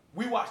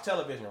 we watch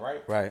television,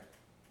 right? Right.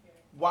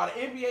 While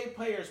the NBA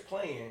players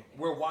playing,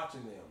 we're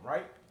watching them,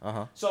 right?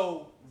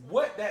 So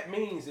what that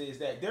means is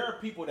that there are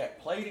people that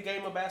play the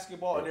game of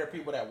basketball, and there are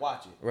people that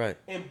watch it. Right.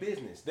 In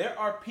business, there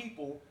are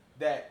people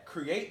that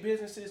create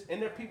businesses,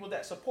 and there are people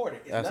that support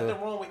it. There's Absolutely.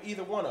 nothing wrong with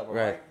either one of them,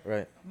 Right. right?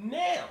 Right.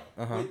 Now,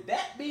 with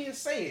that being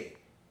said,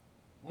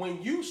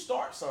 when you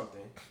start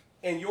something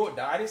and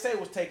I didn't say it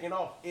was taking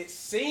off, it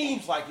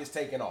seems like it's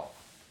taking off.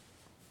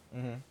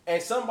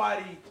 And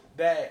somebody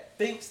that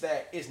thinks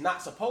that it's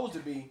not supposed to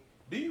be,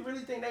 do you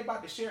really think they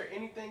about to share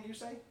anything you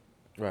say?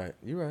 Right.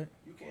 You're right.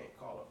 You can't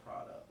call a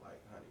product like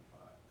Honey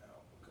Pot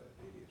out because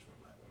it is from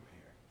black women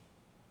hair.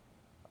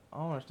 I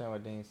don't understand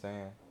what Dean's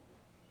saying.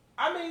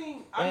 I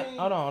mean,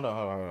 Hold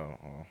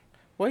on.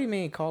 What do you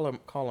mean call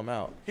him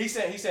out? He's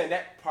saying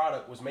that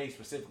product was made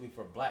specifically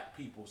for black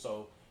people,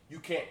 so you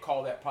can't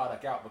call that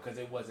product out because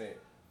it wasn't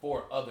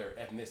for other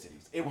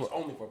ethnicities. It was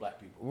only for black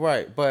people.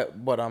 Right, but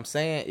what I'm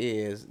saying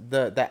is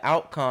the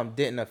outcome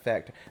didn't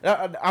affect.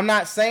 I'm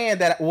not saying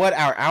that what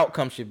our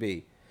outcome should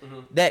be.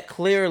 That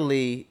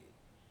clearly,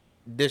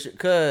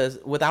 because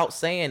without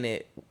saying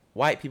it,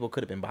 white people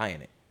could have been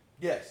buying it.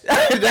 Yes.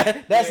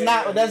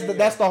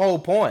 That's the whole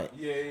point.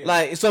 Yeah.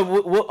 Like,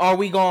 so are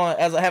we going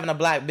as having a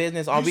black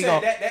business? Are we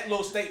going that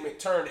little statement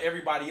turned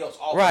everybody else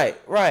off?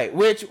 Right.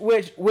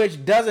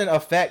 Which doesn't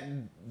affect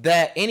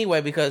that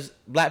anyway, because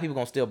black people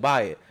gonna still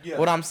buy it. Yeah.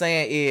 What I'm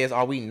saying is,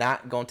 are we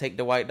not gonna take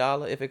the white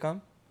dollar if it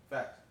comes?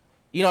 Facts.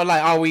 You know,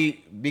 like, are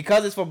we,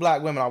 because it's for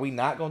black women, are we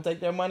not gonna take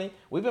their money?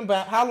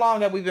 How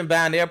long have we been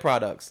buying their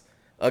products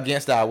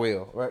against our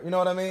will? Right? You know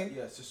what I mean?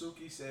 Yeah.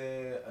 Suzuki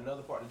said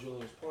another part of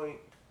Julian's point.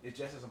 It's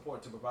just as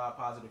important to provide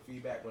positive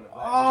feedback when a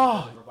black person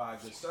doesn't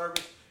provide good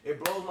service.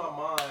 It blows my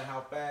mind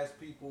how fast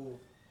people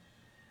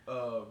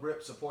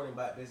rip supporting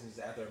black businesses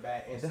after a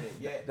bad incident.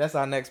 Yet that's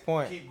our next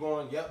point. Keep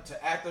going. Yep.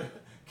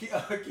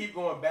 Keep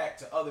going back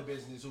to other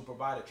businesses who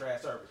provided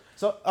trash service.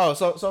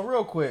 So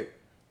real quick,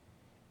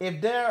 if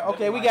there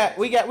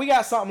we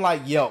got something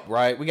like Yelp,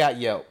 right? We got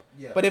Yelp.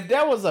 Yeah. But if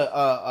there was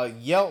a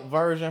Yelp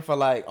version for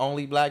like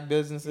only black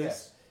businesses.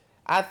 Yes.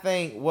 I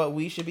think what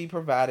we should be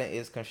providing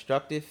is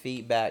constructive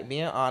feedback,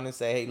 being honest,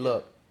 say, hey,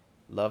 look,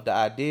 love the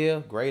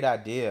idea, great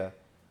idea,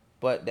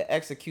 but the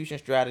execution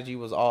strategy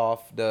was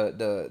off.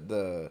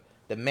 The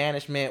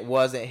management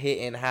wasn't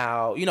hitting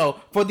how,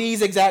 for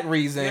these exact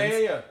reasons.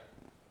 Yeah.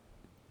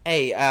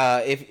 Hey,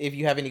 if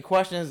you have any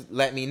questions,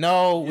 let me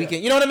know. Yeah. We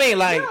can, you know what I mean?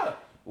 Like,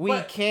 we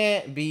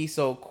can't be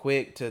so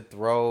quick to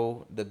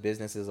throw the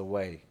businesses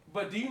away.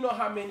 But do you know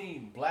how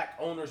many black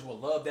owners will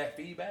love that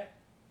feedback?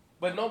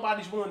 But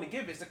nobody's willing to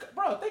give it.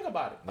 Bro, think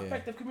about it. Yeah.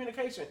 Effective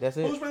communication. That's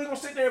it. Who's really going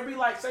to sit there and be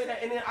like, say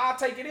that, and then I'll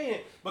take it in?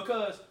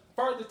 Because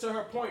further to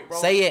her point,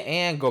 bro. Say it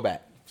and go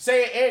back.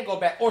 Say it and go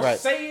back. Or Right.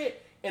 say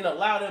it and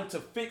allow them to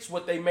fix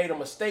what they made a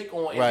mistake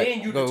on, and Right.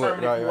 then you Go-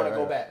 determine right, if you want to right,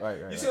 go right, back.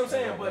 right, You see what I'm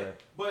saying? right.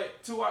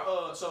 But to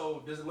our,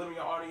 so does the living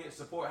your audience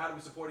support? How do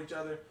we support each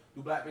other?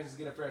 Do black businesses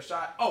get a fair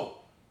shot? Oh,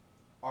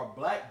 are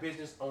black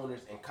business owners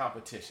in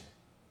competition?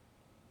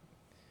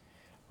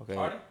 Okay.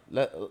 Are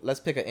Let's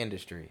pick an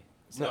industry.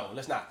 No,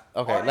 let's not.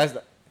 Okay, Are they? let's.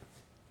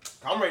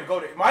 I'm ready to go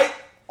there. Mike,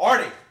 are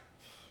they?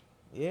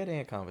 Yeah, they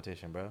in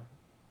competition, bro.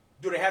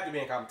 Do they have to be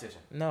in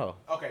competition? No.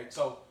 Okay,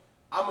 so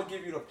I'm gonna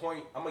give you the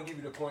point. I'm gonna give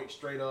you the point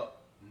straight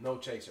up. No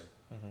chaser.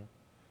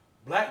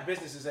 Black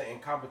businesses are in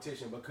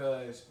competition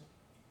because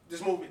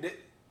this movie.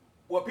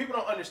 What people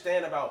don't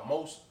understand about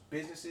most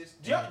businesses.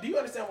 Do you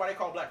understand why they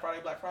call Black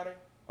Friday Black Friday?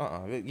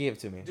 Give it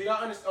to me. Do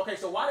y'all understand? Okay,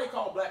 so why they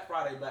call Black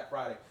Friday Black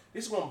Friday?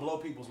 This is gonna blow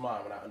people's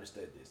mind when I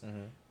understood this.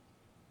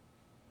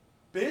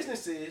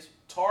 Businesses,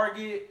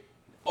 Target,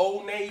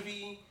 Old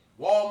Navy,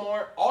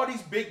 Walmart, all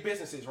these big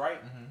businesses, right?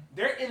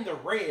 They're in the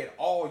red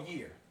all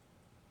year.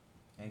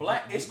 And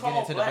Black, get- it's get called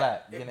into the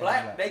black. Get into the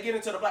Black, they get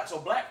into the black. So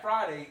Black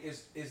Friday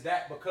is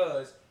that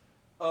because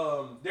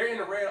they're in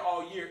the red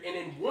all year, and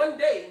in one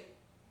day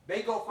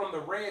they go from the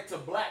red to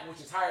black, which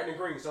is higher than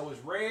green. So it's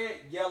red,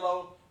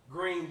 yellow,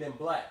 green, then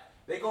black.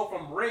 They go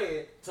from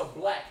red to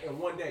black in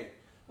one day.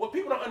 What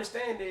people don't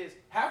understand is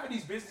half of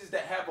these businesses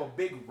that have a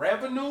big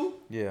revenue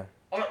Yeah,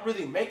 aren't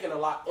really making a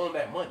lot on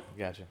that money,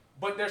 gotcha.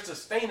 but they're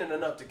sustaining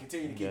enough to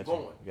continue to keep Gotcha,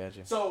 going.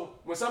 gotcha. So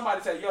when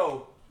somebody say,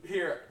 "Yo,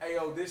 here,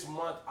 ayo, this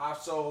month I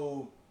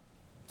sold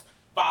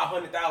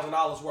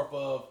 $500,000 worth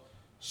of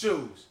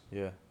shoes,"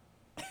 Yeah.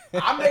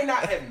 I may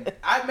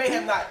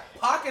have not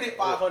pocketed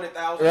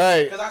 $500,000,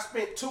 Right. because I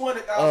spent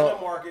 $200,000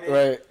 in marketing,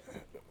 Right.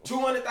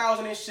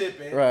 $200,000 in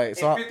shipping, Right. and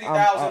So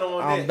 $50,000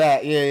 on I'm this.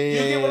 back. Yeah, You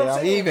get what I'm I'm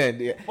saying? even.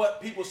 Yeah.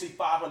 But people see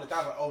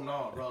 $500,000, like, oh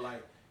no, bro,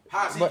 like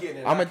how's he But getting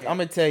it? I'm I can't.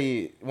 gonna tell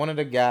you, one of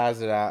the guys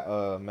that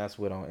I mess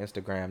with on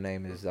Instagram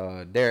name is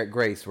Derek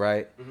Grace,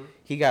 right? Mhm.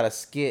 He got a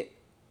skit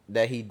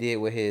that he did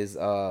with his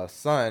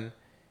son,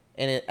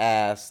 and it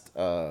asked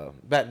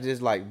about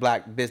just like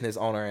black business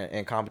owner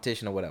and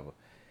competition or whatever.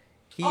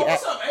 He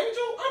What's up,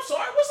 Angel? I'm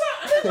sorry. What's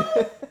up,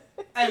 Angel?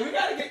 Hey, we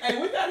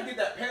gotta get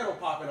that panel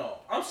popping off.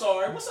 I'm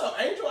sorry. What's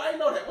up, Angel? I didn't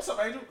know that. What's up,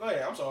 Angel? Go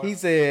ahead. I'm sorry. He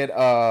said,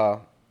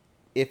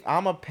 if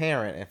I'm a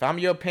parent, if I'm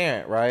your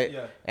parent, right?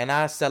 Yeah. And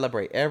I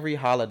celebrate every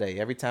holiday,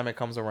 every time it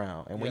comes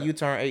around, and when Yeah. you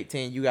turn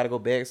 18, you got to go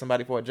beg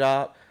somebody for a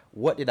job.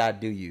 What did I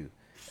do you?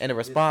 And the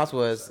response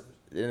was,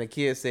 and the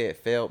kid said,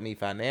 failed me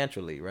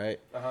financially, right?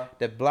 Uh-huh.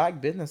 That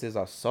black businesses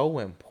are so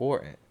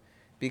important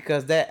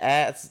because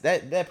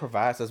that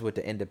provides us with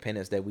the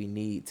independence that we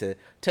need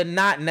to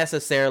not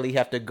necessarily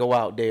have to go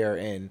out there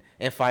and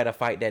fight a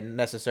fight that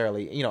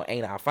necessarily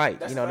ain't our fight.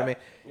 That's You know what I mean?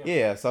 fact.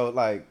 Yeah. So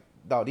like,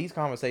 dog, these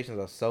conversations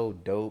are so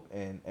dope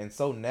and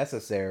so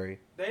necessary.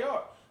 They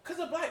are. Cause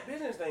the black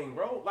business thing,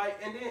 bro. Like,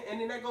 and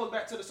then that goes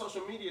back to the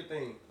social media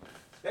thing.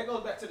 That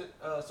goes back to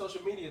the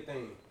social media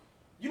thing.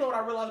 You know what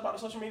I realized about the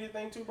social media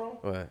thing too, bro?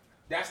 What?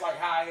 That's like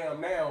how I am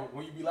now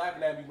when you be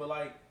laughing at me, but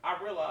like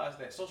I realized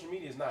that social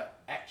media is not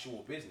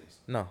actual business.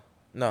 No.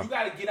 You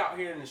got to get out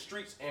here in the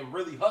streets and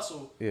really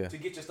hustle Yeah. to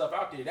get your stuff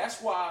out there.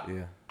 That's why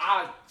Yeah.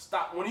 I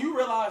stopped. When you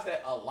realize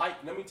that a like,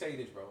 let me tell you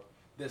this, bro.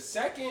 The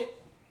second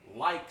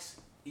likes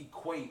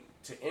equate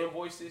to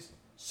invoices,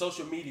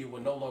 social media will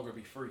no longer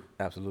be free.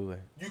 Absolutely.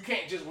 You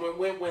can't just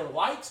when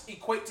likes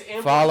equate to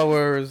invoices,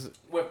 Followers,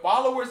 when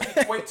followers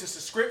equate to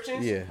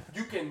subscriptions, Yeah.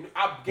 you can.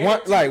 I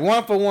guarantee like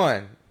 1 for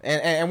 1,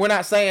 and we're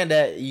not saying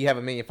that you have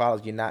 1 million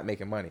followers, you're not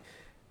making money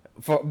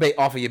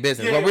off of your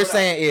business. Yeah, what yeah, we're we're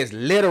saying is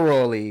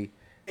literally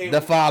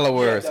the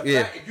followers. the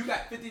Yeah. fact, if you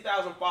got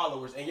 50,000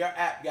 followers and your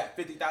app got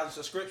 50,000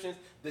 subscriptions,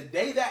 the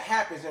day that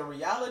happens in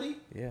reality,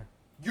 Yeah.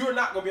 you're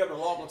not gonna be able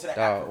to log onto that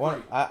app for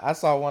free. I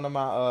saw one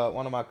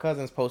of my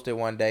cousins posted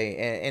one day,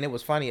 and it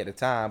was funny at the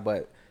time,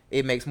 but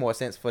it makes more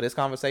sense for this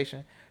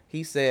conversation.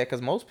 He said,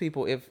 because most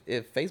people, if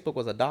Facebook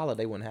was $1,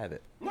 they wouldn't have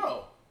it.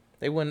 No,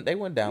 They wouldn't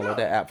download No.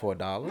 that app for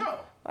 $1. No.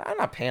 I'm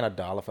not paying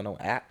 $1 for no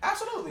app.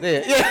 absolutely.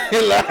 Yeah,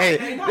 like-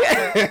 They not.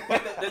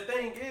 But the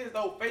thing is,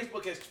 though,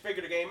 Facebook has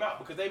figured the game out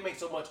because they make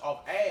so much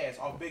off ads,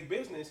 off big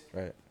business.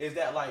 Right. Is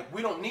that like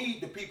we don't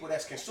need the people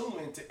that's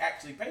consuming to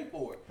actually pay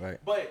for it. Right.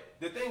 But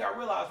the thing I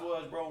realized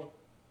was, bro,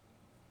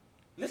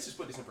 let's just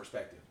put this in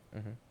perspective.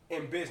 Mm-hmm.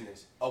 In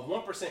business, a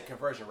 1%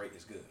 conversion rate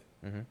is good.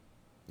 Mm-hmm.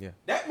 Yeah.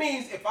 That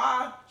means if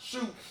I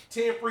shoot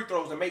 10 free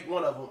throws and make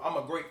one of them, I'm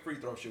a great free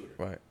throw shooter.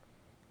 Right.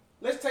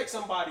 Let's take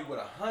somebody with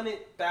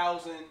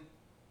 100,000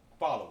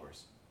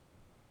 followers.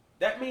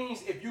 That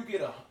means if you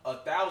get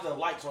 1,000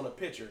 likes on a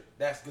picture,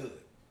 that's good.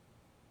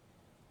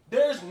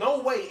 There's no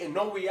way in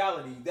no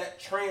reality that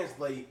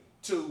translate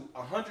to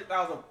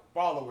 100,000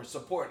 followers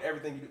supporting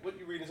everything you do. What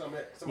you reading something?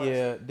 Somebody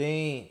Yeah,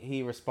 Dean,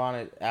 he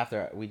responded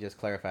after we just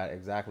clarified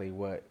exactly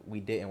what we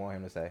didn't want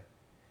him to say.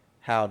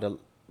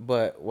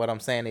 But what I'm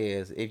saying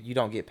is, if you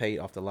don't get paid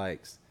off the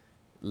likes,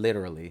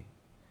 literally,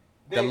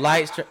 the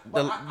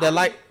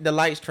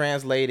likes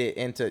translated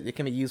into, it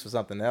can be used for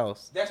something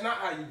else. That's not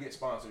how you get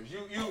sponsors.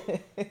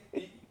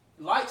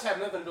 Likes have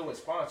nothing to do with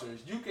sponsors.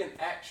 You can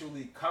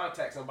actually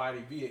contact somebody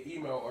via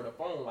email or the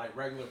phone like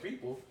regular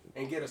people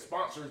and get a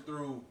sponsor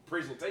through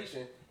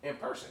presentation in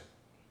person.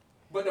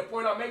 But the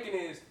point I'm making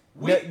is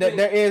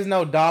There is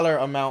no dollar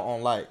amount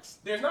on likes.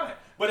 there's not.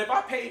 But if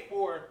I paid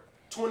for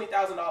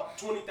 20,000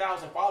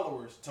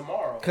 followers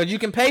tomorrow, Because you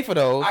can pay for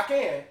those. I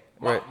can.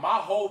 Right. My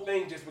whole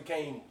thing just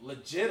became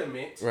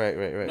legitimate. Right.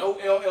 No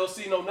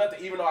LLC, no nothing.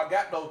 Even though I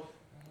got those,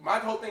 my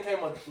whole thing came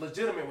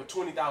legitimate with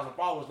 20,000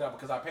 followers now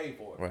because I paid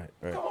for it.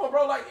 Right. Come on,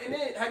 bro. Like, and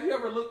then have you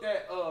ever looked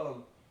at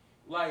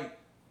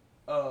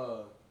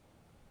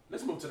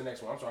let's move to the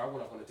next one. I'm sorry, I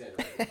went off on a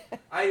tangent.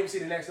 I didn't even see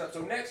the next up.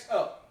 So next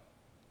up,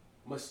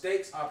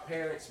 mistakes our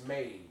parents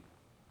made.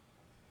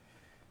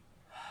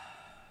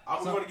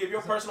 I'm going to give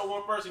your personal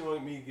one first. You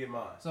want me to give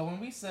mine? So when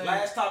we say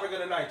Last topic of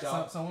the night,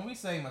 y'all. So when we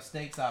say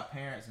mistakes our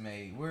parents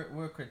made,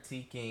 we're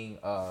critiquing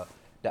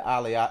the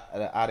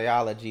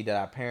ideology that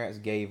our parents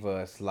gave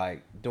us,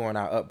 like during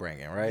our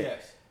upbringing, right?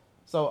 Yes.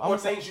 So Or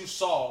things you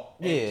saw.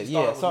 And yeah, just thought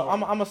yeah. it was So I'm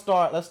normal. gonna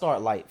start. Let's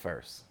start light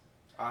first.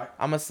 All right.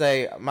 I'm gonna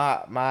say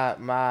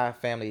my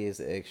family is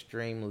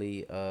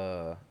extremely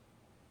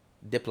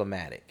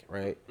diplomatic,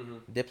 right?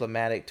 Mhm.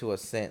 Diplomatic to a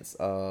sense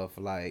of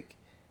like,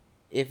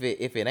 if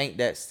it ain't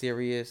that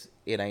serious,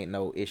 it ain't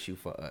no issue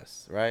for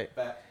us, right?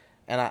 Fact.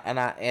 And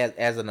I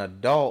as an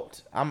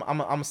adult,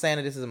 I'm saying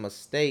that this is a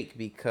mistake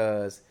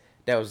because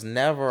there was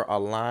never a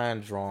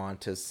line drawn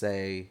to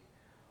say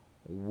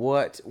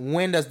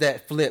when does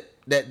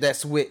that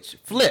switch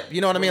flip,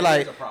 you know what I mean? When it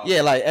Like, is a problem.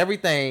 yeah, like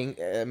everything,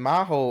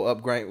 my whole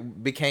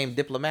upgrade became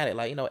diplomatic,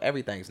 like,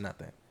 everything's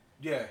nothing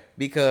Yeah.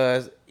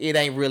 because it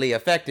ain't really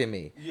affecting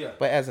me. Yeah.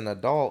 But as an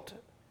adult,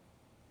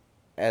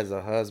 as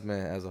a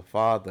husband, as a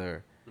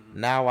father,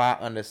 Mm-hmm. now I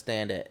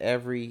understand that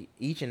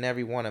each and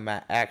every one of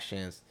my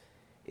actions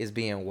is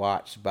being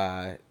watched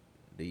by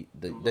the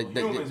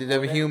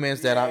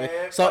humans that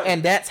Yeah, I'm so, buddy.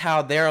 and that's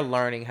how they're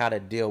learning how to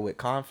deal with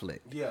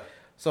conflict. Yeah.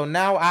 So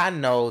now I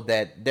know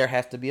that there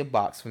has to be a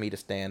box for me to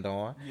stand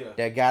on. Yeah.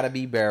 There gotta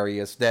be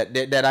barriers that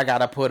I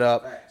gotta put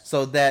up Facts.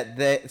 so that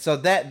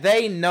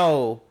they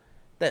know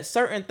that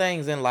certain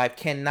things in life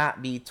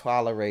cannot be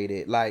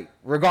tolerated, like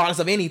regardless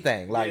of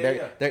anything. Like Yeah,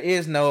 yeah. there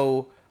is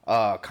no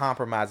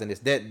compromise in this.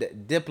 The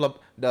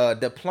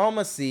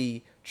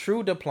diplomacy,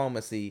 true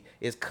diplomacy,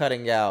 is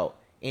cutting out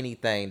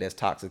anything that's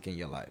toxic in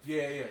your life.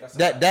 Yeah. Yeah. That's a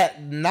fact.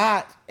 That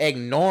not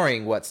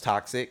ignoring what's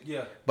toxic,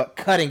 Yeah. but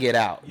cutting it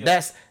out.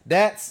 Yeah.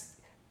 That's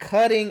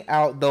cutting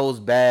out those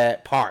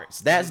bad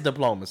parts. That's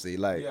diplomacy.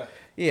 Like, Yeah.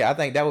 yeah, I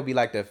think that would be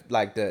like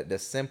the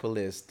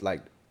simplest,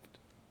 like,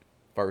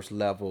 first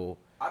level.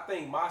 I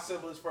think my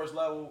simplest first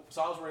level.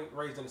 So I was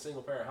raised in a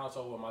single parent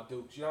household with my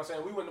dukes. You know what I'm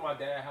saying? We went to my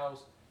dad's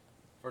house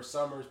for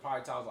summers,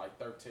 probably till I was like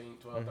 13,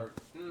 12,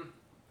 13,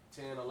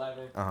 10,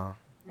 11.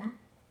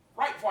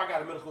 Right before I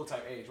got a middle school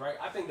type age, right?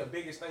 I think the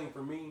biggest thing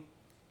for me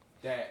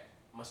that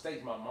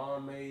mistakes my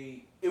mom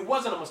made, it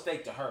wasn't a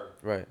mistake to her.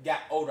 Right. Got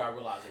older, I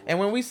realized it was. And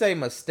when we say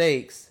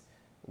mistakes,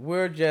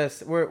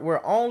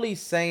 we're only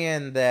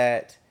saying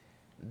that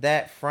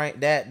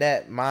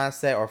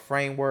mindset or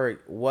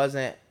framework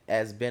wasn't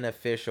as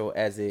beneficial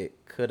as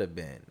it could have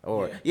been.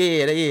 Or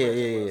yeah.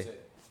 Well said.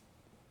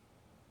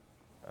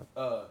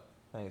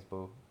 Thanks,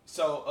 boo.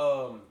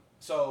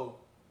 So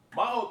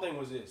my whole thing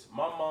was this.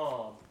 My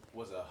mom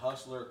was a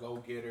hustler,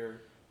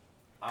 go-getter.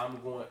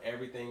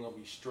 Everything gonna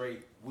be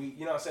straight. You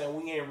know what I'm saying?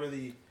 We ain't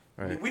really,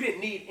 Right. we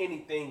didn't need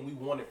anything we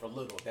wanted for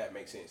little, if that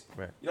makes sense.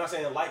 Right. You know what I'm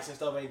saying? Lights and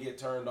stuff ain't get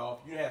turned off.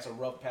 You had some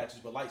rough patches,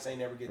 but lights ain't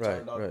never get Right,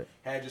 turned off. right.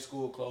 Had your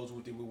school closed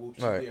with the whoop.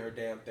 She Right. did her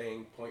damn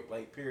thing, point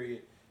blank,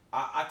 period.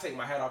 I take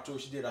my hat off to her.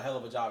 She did a hell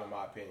of a job, in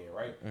my opinion,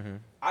 right? Mm-hmm.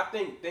 I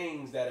think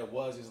things that it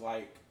was is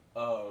like,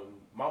 my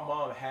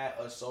mom had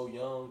us so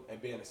young,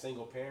 and being a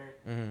single parent,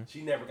 Mm-hmm.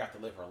 she never got to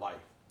live her life.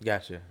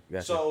 Gotcha.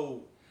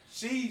 So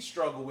she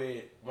struggled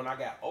with, when I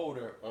got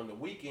older, on the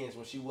weekends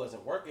when she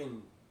wasn't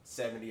working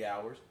 70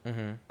 hours,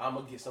 Mm-hmm. I'm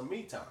going to get some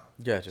me time.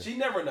 Gotcha. She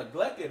never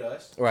neglected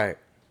us, Right.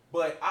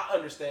 but I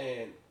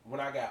understand when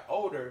I got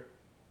older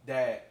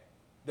that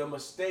the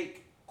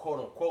mistake,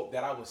 quote unquote,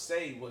 that I would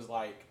say was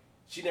like,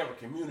 she never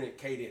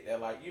communicated that,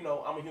 like,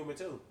 I'm a human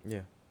too. Yeah.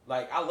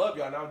 Like, I love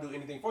y'all and I'll do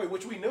anything for you,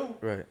 which we knew.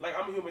 Right. Like,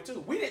 I'm a human too.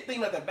 We didn't think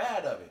nothing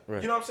bad of it.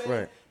 Right. You know what I'm saying?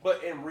 Right.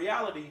 But in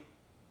reality,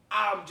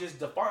 I'm just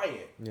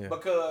defiant. Yeah.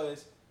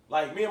 Because,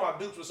 like, me and my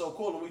dukes were so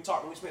cool and we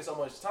talked and we spent so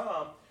much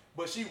time,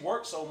 but she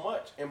worked so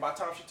much, and by the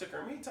time she took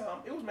her me time,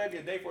 it was maybe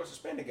a day for us to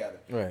spend together.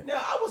 Right. Now,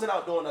 I wasn't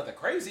out doing nothing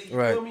crazy. You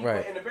Right, feel me? right.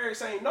 But in the very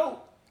same note,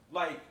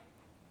 like,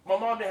 my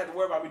mom didn't have to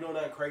worry about me doing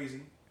nothing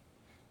crazy.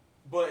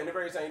 But in the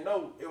very same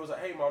note, it was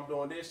like, hey, mom,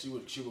 doing this. She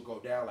would go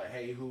down like,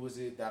 hey, who is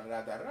it? Da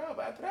da da da da.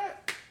 But after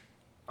that,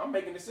 I'm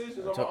making decisions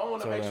on my own to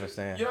Totally make sure.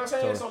 understand. You know what I'm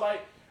saying? Totally. So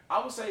like,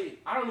 I would say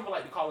I don't even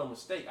like to call it a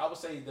mistake. I would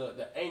say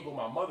the angle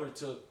my mother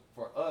took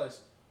for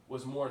us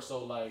was more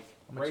so like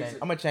I'm raising.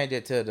 gonna change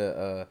it to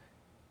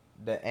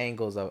the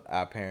angles of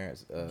our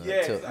parents.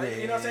 Yeah, to-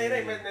 you know what I'm saying? It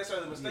ain't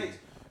necessarily mistakes,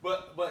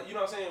 but you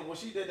know what I'm saying? When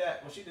she did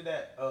that,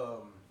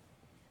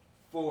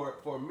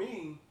 for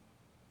me,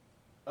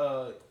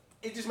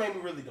 it just made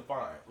me really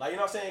defiant. Like, you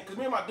know what I'm saying? Because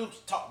me and my dudes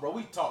talk, bro.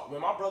 We talked.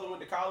 When my brother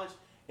went to college,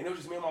 and it was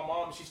just me and my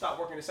mom, and she stopped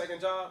working the second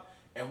job,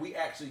 and we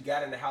actually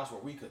got in the house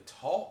where we could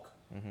talk.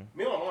 Me and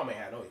my mom ain't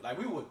had no, like,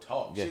 we would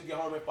talk. Mm-hmm. Yeah. She'd get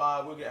home at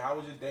 5. We'd get, how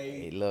was your day?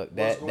 Hey, look,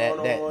 What's going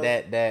on?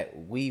 that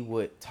we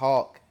would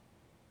talk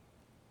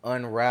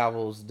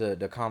unravels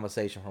the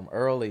conversation from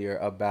earlier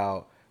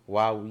about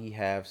why we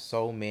have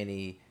so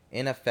many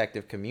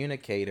ineffective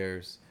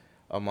communicators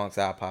amongst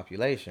our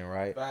population,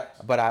 right?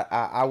 Facts. But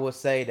I would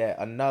say that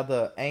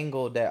another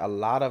angle that a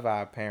lot of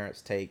our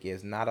parents take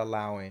is not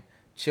allowing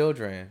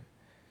children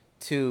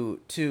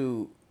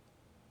to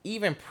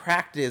even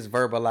practice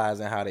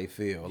verbalizing how they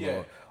feel,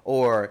 Yeah.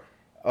 or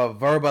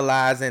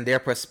verbalizing their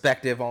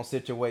perspective on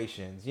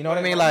situations. You know what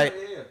I mean? Like,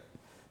 Yeah.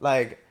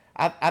 like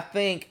I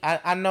think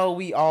I know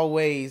we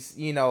always,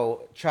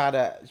 try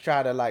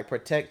to like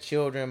protect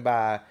children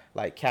by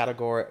like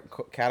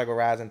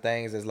categorizing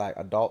things as like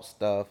adult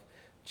stuff,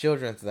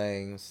 children's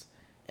things,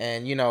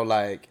 and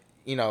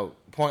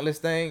pointless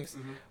things.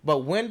 Mm-hmm. But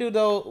when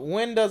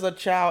does a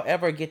child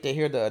ever get to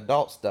hear the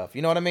adult stuff?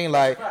 You know what I mean?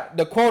 Like Right.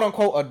 the quote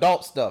unquote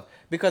adult stuff.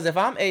 Because if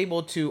I'm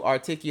able to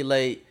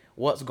articulate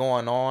what's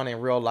going on in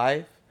real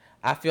life,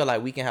 I feel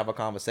like we can have a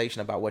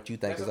conversation about what you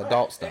think That's is a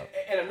adult fact.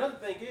 stuff. And another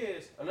thing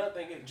is,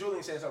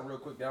 Julian said something real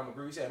quick that I'm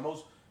agree. He said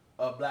most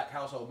black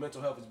household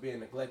mental health is being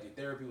neglected.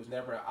 Therapy was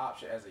never an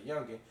option as a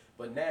youngin,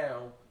 but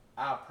now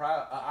I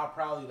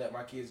proudly let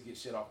my kids get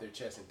shit off their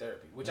chest in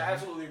therapy, which I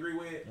absolutely agree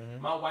with.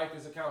 My wife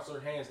is a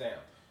counselor, hands down.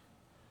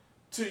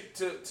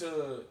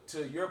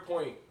 To your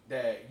point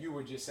that you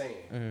were just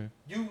saying,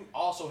 you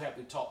also have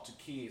to talk to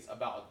kids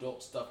about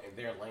adult stuff in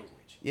their language.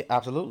 Yeah,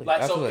 absolutely.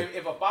 Like, absolutely. so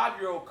if a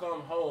 5-year-old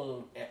come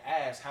home and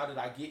asks, how did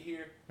I get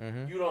here?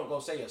 You don't go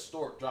say a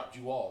stork dropped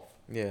you off.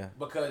 Yeah.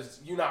 Because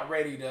you're not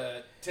ready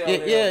to tell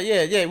Yeah,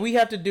 them. yeah. We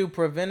have to do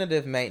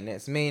preventative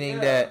maintenance, meaning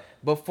Yeah. that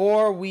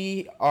before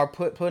we are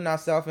putting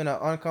ourselves in an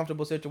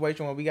uncomfortable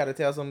situation where we got to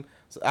tell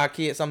our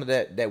kids something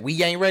that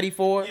we ain't ready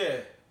for, Yeah.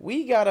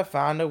 we got to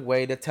find a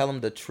way to tell them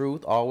the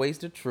truth, always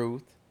the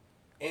truth,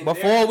 And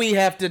before we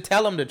have to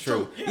tell them the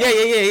truth. True,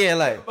 Yeah.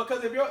 Like,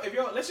 because if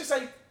you're let's just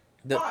say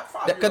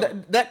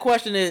that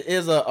question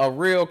is a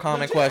real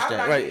common legit, question, I'm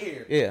not right?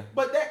 here. Yeah.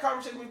 But that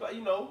conversation we like,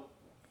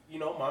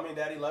 mommy and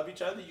daddy love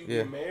each other. You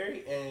Yeah. get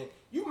married, and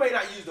you may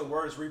not use the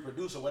words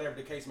reproduce or whatever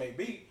the case may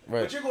be,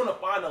 Right. but you're going to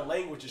find a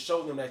language to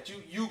show them that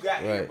you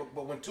got here. Right.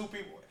 But when two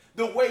people,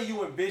 the way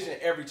you envision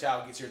every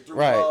child gets here through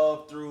Right.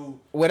 love, through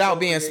Without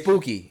being procreation.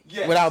 spooky.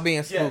 Yes. Without being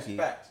Yes, spooky.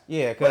 facts.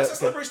 Yeah, But it's a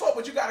slippery slope,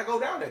 but you got to go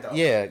down there though.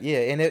 Yeah.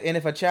 And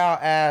if a child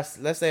asks,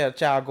 let's say a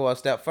child go a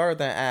step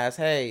further and asks,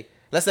 hey,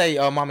 let's say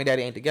mommy and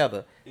daddy ain't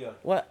together. Yeah.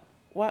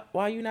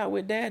 Why you not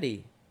with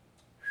daddy?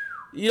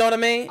 You know what I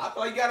mean? I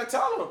feel like you got to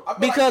tell them.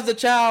 Because the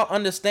child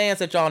understands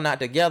that y'all not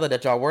together,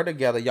 that y'all were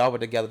together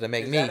to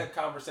make is me. that a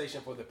conversation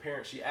for the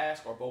parent she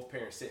asked, or both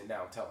parents sitting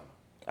down telling them?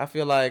 I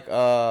feel like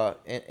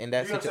in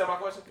that You understand my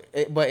question?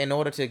 but in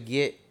order to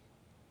get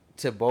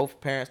to both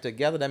parents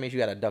together, that means you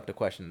got to duck the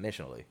question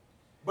initially.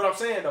 But I'm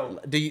saying though,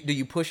 Do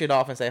you push it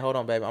off and say, hold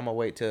on, baby, I'm gonna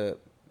wait till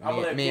I'm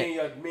gonna let me and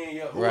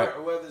your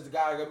whoever's the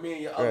guy, me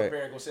and your other Right.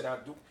 parent go sit down.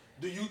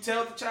 Do you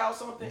tell the child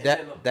something?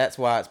 That's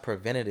why it's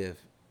preventative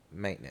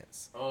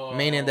maintenance. Oh,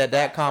 Meaning that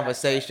facts,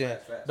 conversation,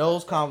 facts,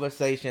 those facts.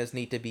 conversations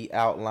need to be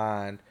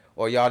outlined,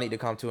 or y'all need to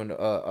come to an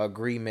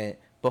agreement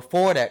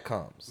before that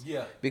comes.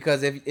 Yeah.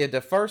 Because if the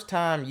first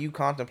time you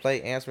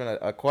contemplate answering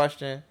a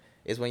question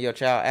is when your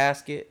child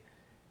asks it,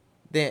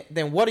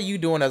 then what are you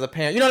doing as a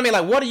parent? You know what I mean?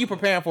 Like, what are you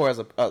preparing for as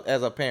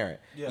a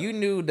parent? Yeah. You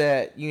knew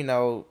that you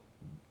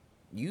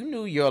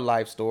knew your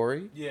life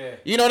story. Yeah.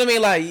 You know what I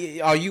mean?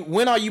 Like,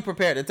 when are you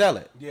prepared to tell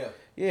it? Yeah.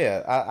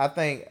 Yeah, I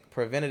think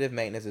preventative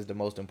maintenance is the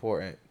most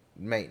important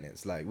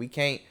maintenance. Like, we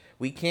can't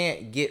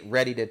get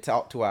ready to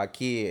talk to our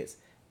kids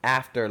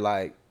after,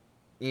 like,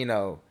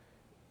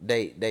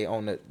 they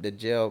on the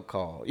jail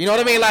call. You know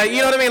what I mean? Like, you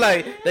know what I mean?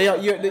 Like,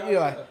 you're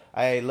like,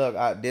 hey,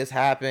 look, this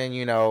happened.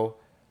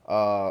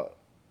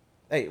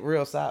 Hey,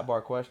 real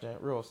sidebar question.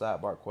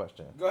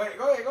 Go ahead.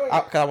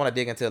 Cause I want to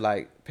dig into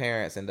like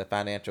parents and the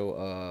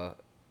financial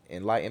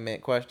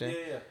enlightenment question.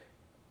 Yeah.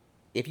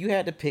 If you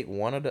had to pick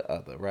one or the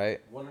other, right?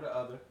 One or the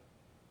other.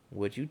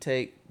 Would you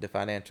take the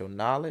financial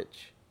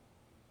knowledge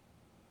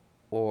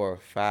or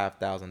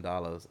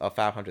 $5,000 or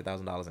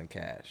 $500,000 in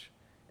cash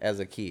as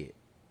a kid?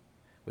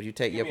 Would you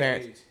take Give your me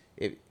an parents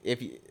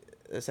if you,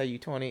 let's say you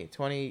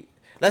 20,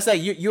 let's say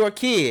you're a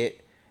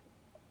kid,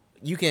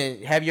 you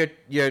can have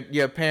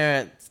your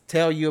parents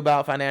tell you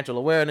about financial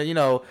awareness,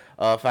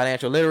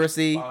 financial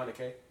literacy.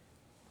 $500K.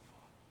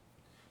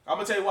 I'm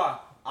gonna tell you why.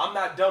 I'm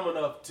not dumb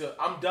enough to.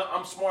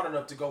 I'm smart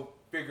enough to go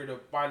figure the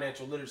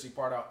financial literacy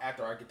part out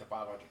after I get the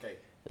 $500K.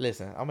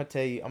 Listen, I'm gonna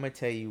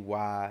tell you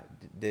why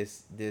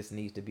this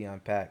needs to be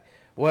unpacked.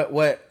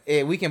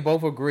 We can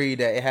both agree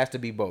that it has to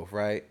be both,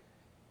 right?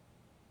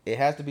 It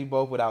has to be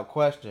both without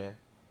question.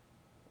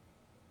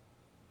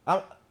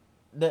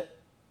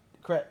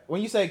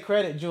 When you say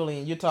credit,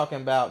 Julian, you're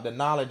talking about the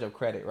knowledge of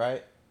credit,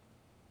 right?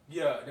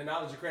 Yeah, the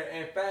knowledge of credit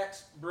and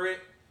facts, Britt,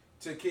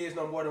 to kids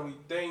know more than we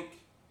think.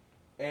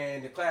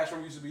 And the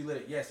classroom used to be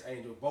lit. Yes,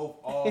 Angel. Both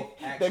all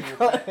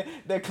actual.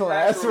 the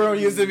classroom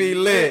used to be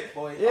lit.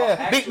 Boy,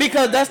 Yeah,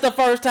 because that's the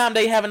first time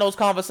they having those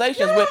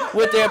conversations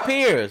with their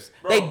peers.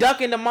 Bro. They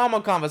ducking the mama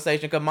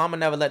conversation because mama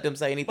never let them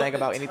say anything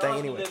about anything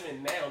anyway. But the times we live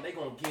in now, they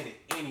gonna get it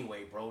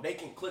anyway, bro. They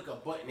can click a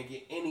button and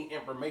get any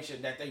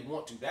information that they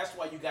want to. That's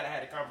why you gotta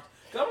have the conversation.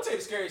 Cause I'm gonna tell you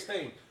the scariest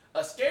thing.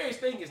 A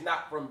scariest thing is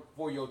not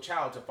for your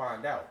child to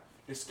find out.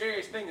 The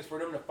scariest thing is for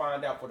them to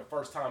find out for the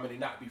first time and it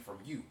not be from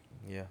you.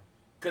 Yeah.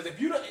 Because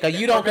if you don't, Because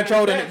you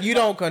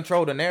don't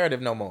control the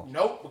narrative no more.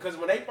 Nope. Because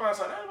when they find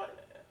something out,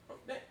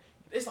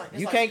 it's like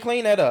You can't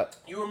clean that up.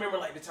 You remember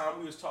like the time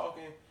we was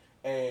talking,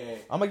 and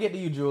I'm gonna get to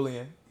you,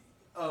 Julian.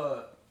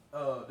 the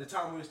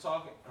time we was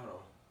talking. Hold on.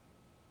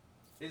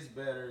 It's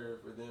better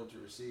for them to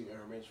receive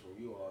information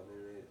from you all than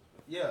it is.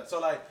 Yeah. So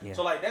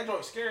like that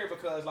joint's scary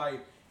because like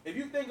if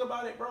you think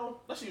about it, bro.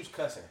 Let's use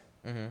cussing.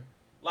 Mm-hmm.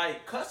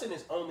 Like, cussing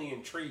is only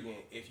intriguing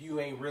if you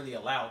ain't really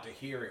allowed to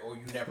hear it or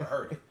you never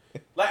heard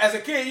it. Like, as a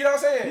kid, you know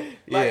what I'm saying?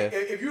 Like, Yeah.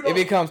 if you don't, It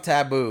becomes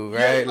taboo,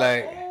 yeah, right? you're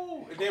Like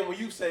oh. And then when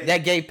you say that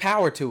gave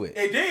power to it.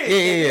 it did,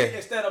 Yeah.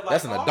 Instead of like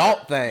That's an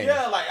adult thing.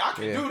 Yeah, like I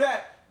can Yeah. do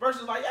that.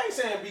 Versus like I ain't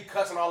saying be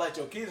cussing all at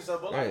your kids and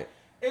stuff, but like Right.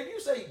 if you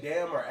say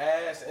damn or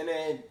ass, and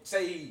then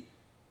say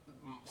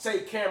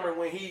Cameron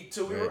when he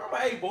 2 years, Right. I'm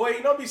like, hey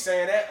boy, don't be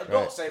saying that.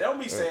 Adults Right. say that. Don't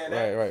be saying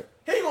that. Right.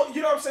 He gon'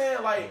 you know what I'm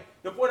saying? Like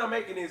the point I'm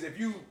making is if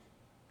you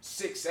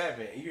 6,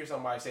 7, and you hear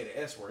somebody say the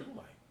S word, you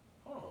like,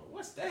 oh,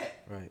 what's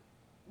that? Right.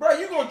 Bro,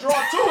 you gonna draw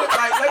to it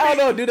like let I me, don't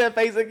know. Do that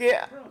face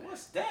again. bro,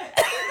 what's that?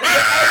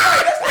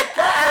 That's the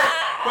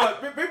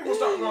but people gonna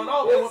start going,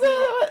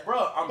 oh,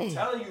 bro, I'm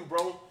telling you,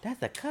 bro.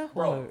 That's a cuss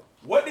Bro, word.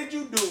 what did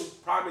you do?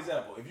 Prime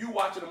example. If you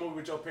watching a movie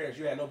with your parents,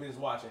 you had no business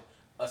watching.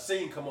 A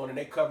scene come on and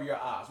they cover your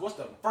eyes. What's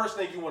the first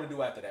thing you want to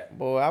do after that?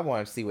 Boy, I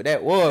want to see what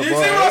that was. You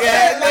boy. see what I'm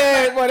Yeah, saying?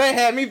 man, boy, they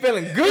had me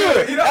feeling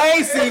good. You know- I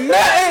ain't seen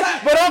nothing,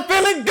 but I'm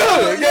feeling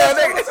good. Yeah, Yeah,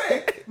 that's what I'm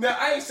saying. Now,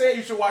 I ain't saying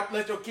you should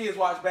let your kids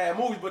watch bad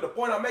movies, but the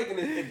point I'm making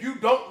is if you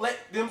don't let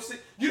them see,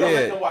 you don't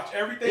let Yeah. them watch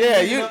everything. Yeah,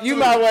 leading up you to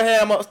might it. well have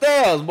them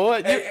upstairs, boy.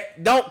 You, Hey,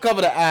 don't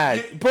cover the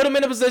eyes. you- Put them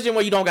in a position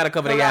where you don't got to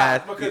cover the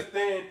eyes. Because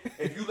then,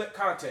 if you let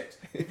context,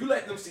 if you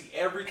let them see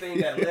everything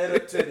that led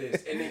up to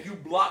this, and then you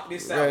block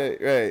this out,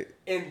 Right.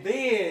 and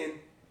then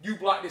you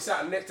block this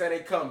out, and next time they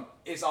come,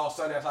 it's all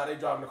sunny outside. They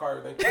driving the car,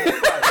 everything.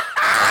 Like,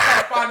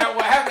 I gotta find out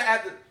what happened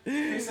after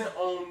kissing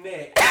on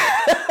neck. You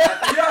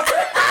know what I'm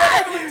saying?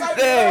 Type of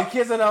Damn, stuff.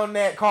 kissing on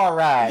that car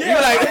ride. Yeah,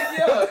 You like,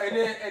 yeah,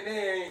 and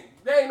then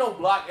there ain't no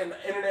block in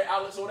the internet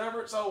outlets or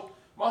whatever. So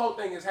my whole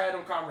thing is have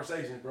them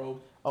conversations, bro.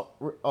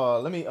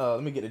 let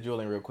me get to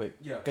Julian real quick.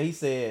 Yeah. 'Cause he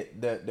said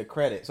the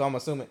credit. So I'm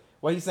assuming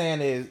what he's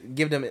saying is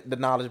give them the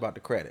knowledge about the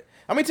credit.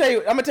 I'm gonna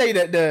tell you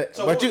that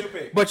So but what you would you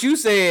pick? but you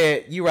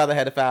said you rather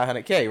had the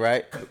 500K,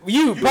 right?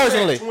 You You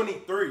personally. said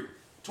 23,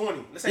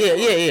 20. Let's say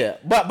 20. Yeah.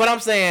 But I'm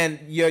saying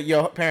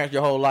your parents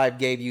your whole life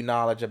gave you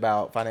knowledge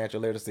about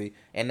financial literacy,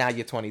 and now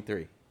you're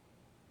 23.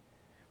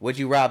 Would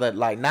you rather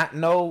like not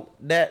know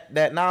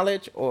that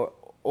knowledge,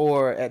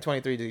 or at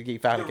 23 to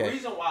keep The 500K?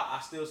 reason why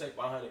I still say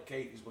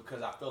 500K is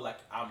because I feel like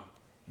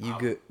You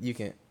good? You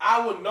can.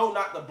 I would know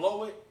not to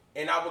blow it,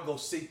 and I would go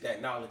seek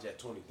that knowledge at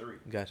 23.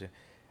 Gotcha.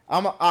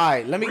 All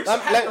right. Let me.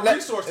 Having the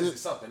resources is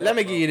something. Let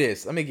me else, give you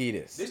this. Let me give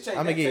you this. This change-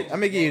 I'm gonna that give. changes I'm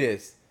gonna give you the game.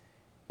 this.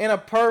 In a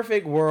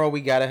perfect world,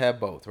 we gotta have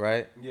both,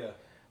 right? Yeah.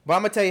 But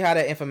I'm gonna tell you how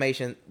the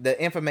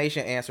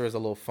information answer is a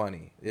little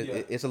funny.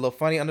 Yeah. It's a little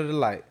funny under the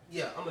light.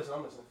 Yeah, I'm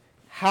listening.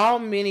 How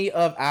many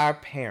of our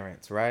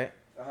parents, right,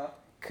 Uh-huh.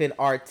 could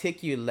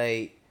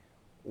articulate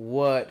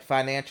what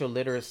financial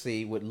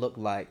literacy would look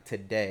like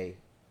today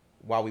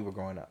while we were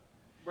growing up?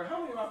 Bro, how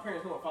many of my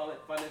parents know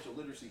what financial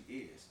literacy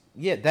is?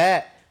 Yeah,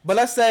 that. But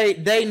let's say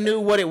they knew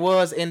what it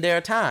was in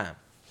their time.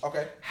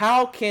 Okay.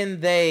 How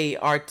can they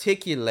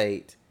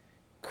articulate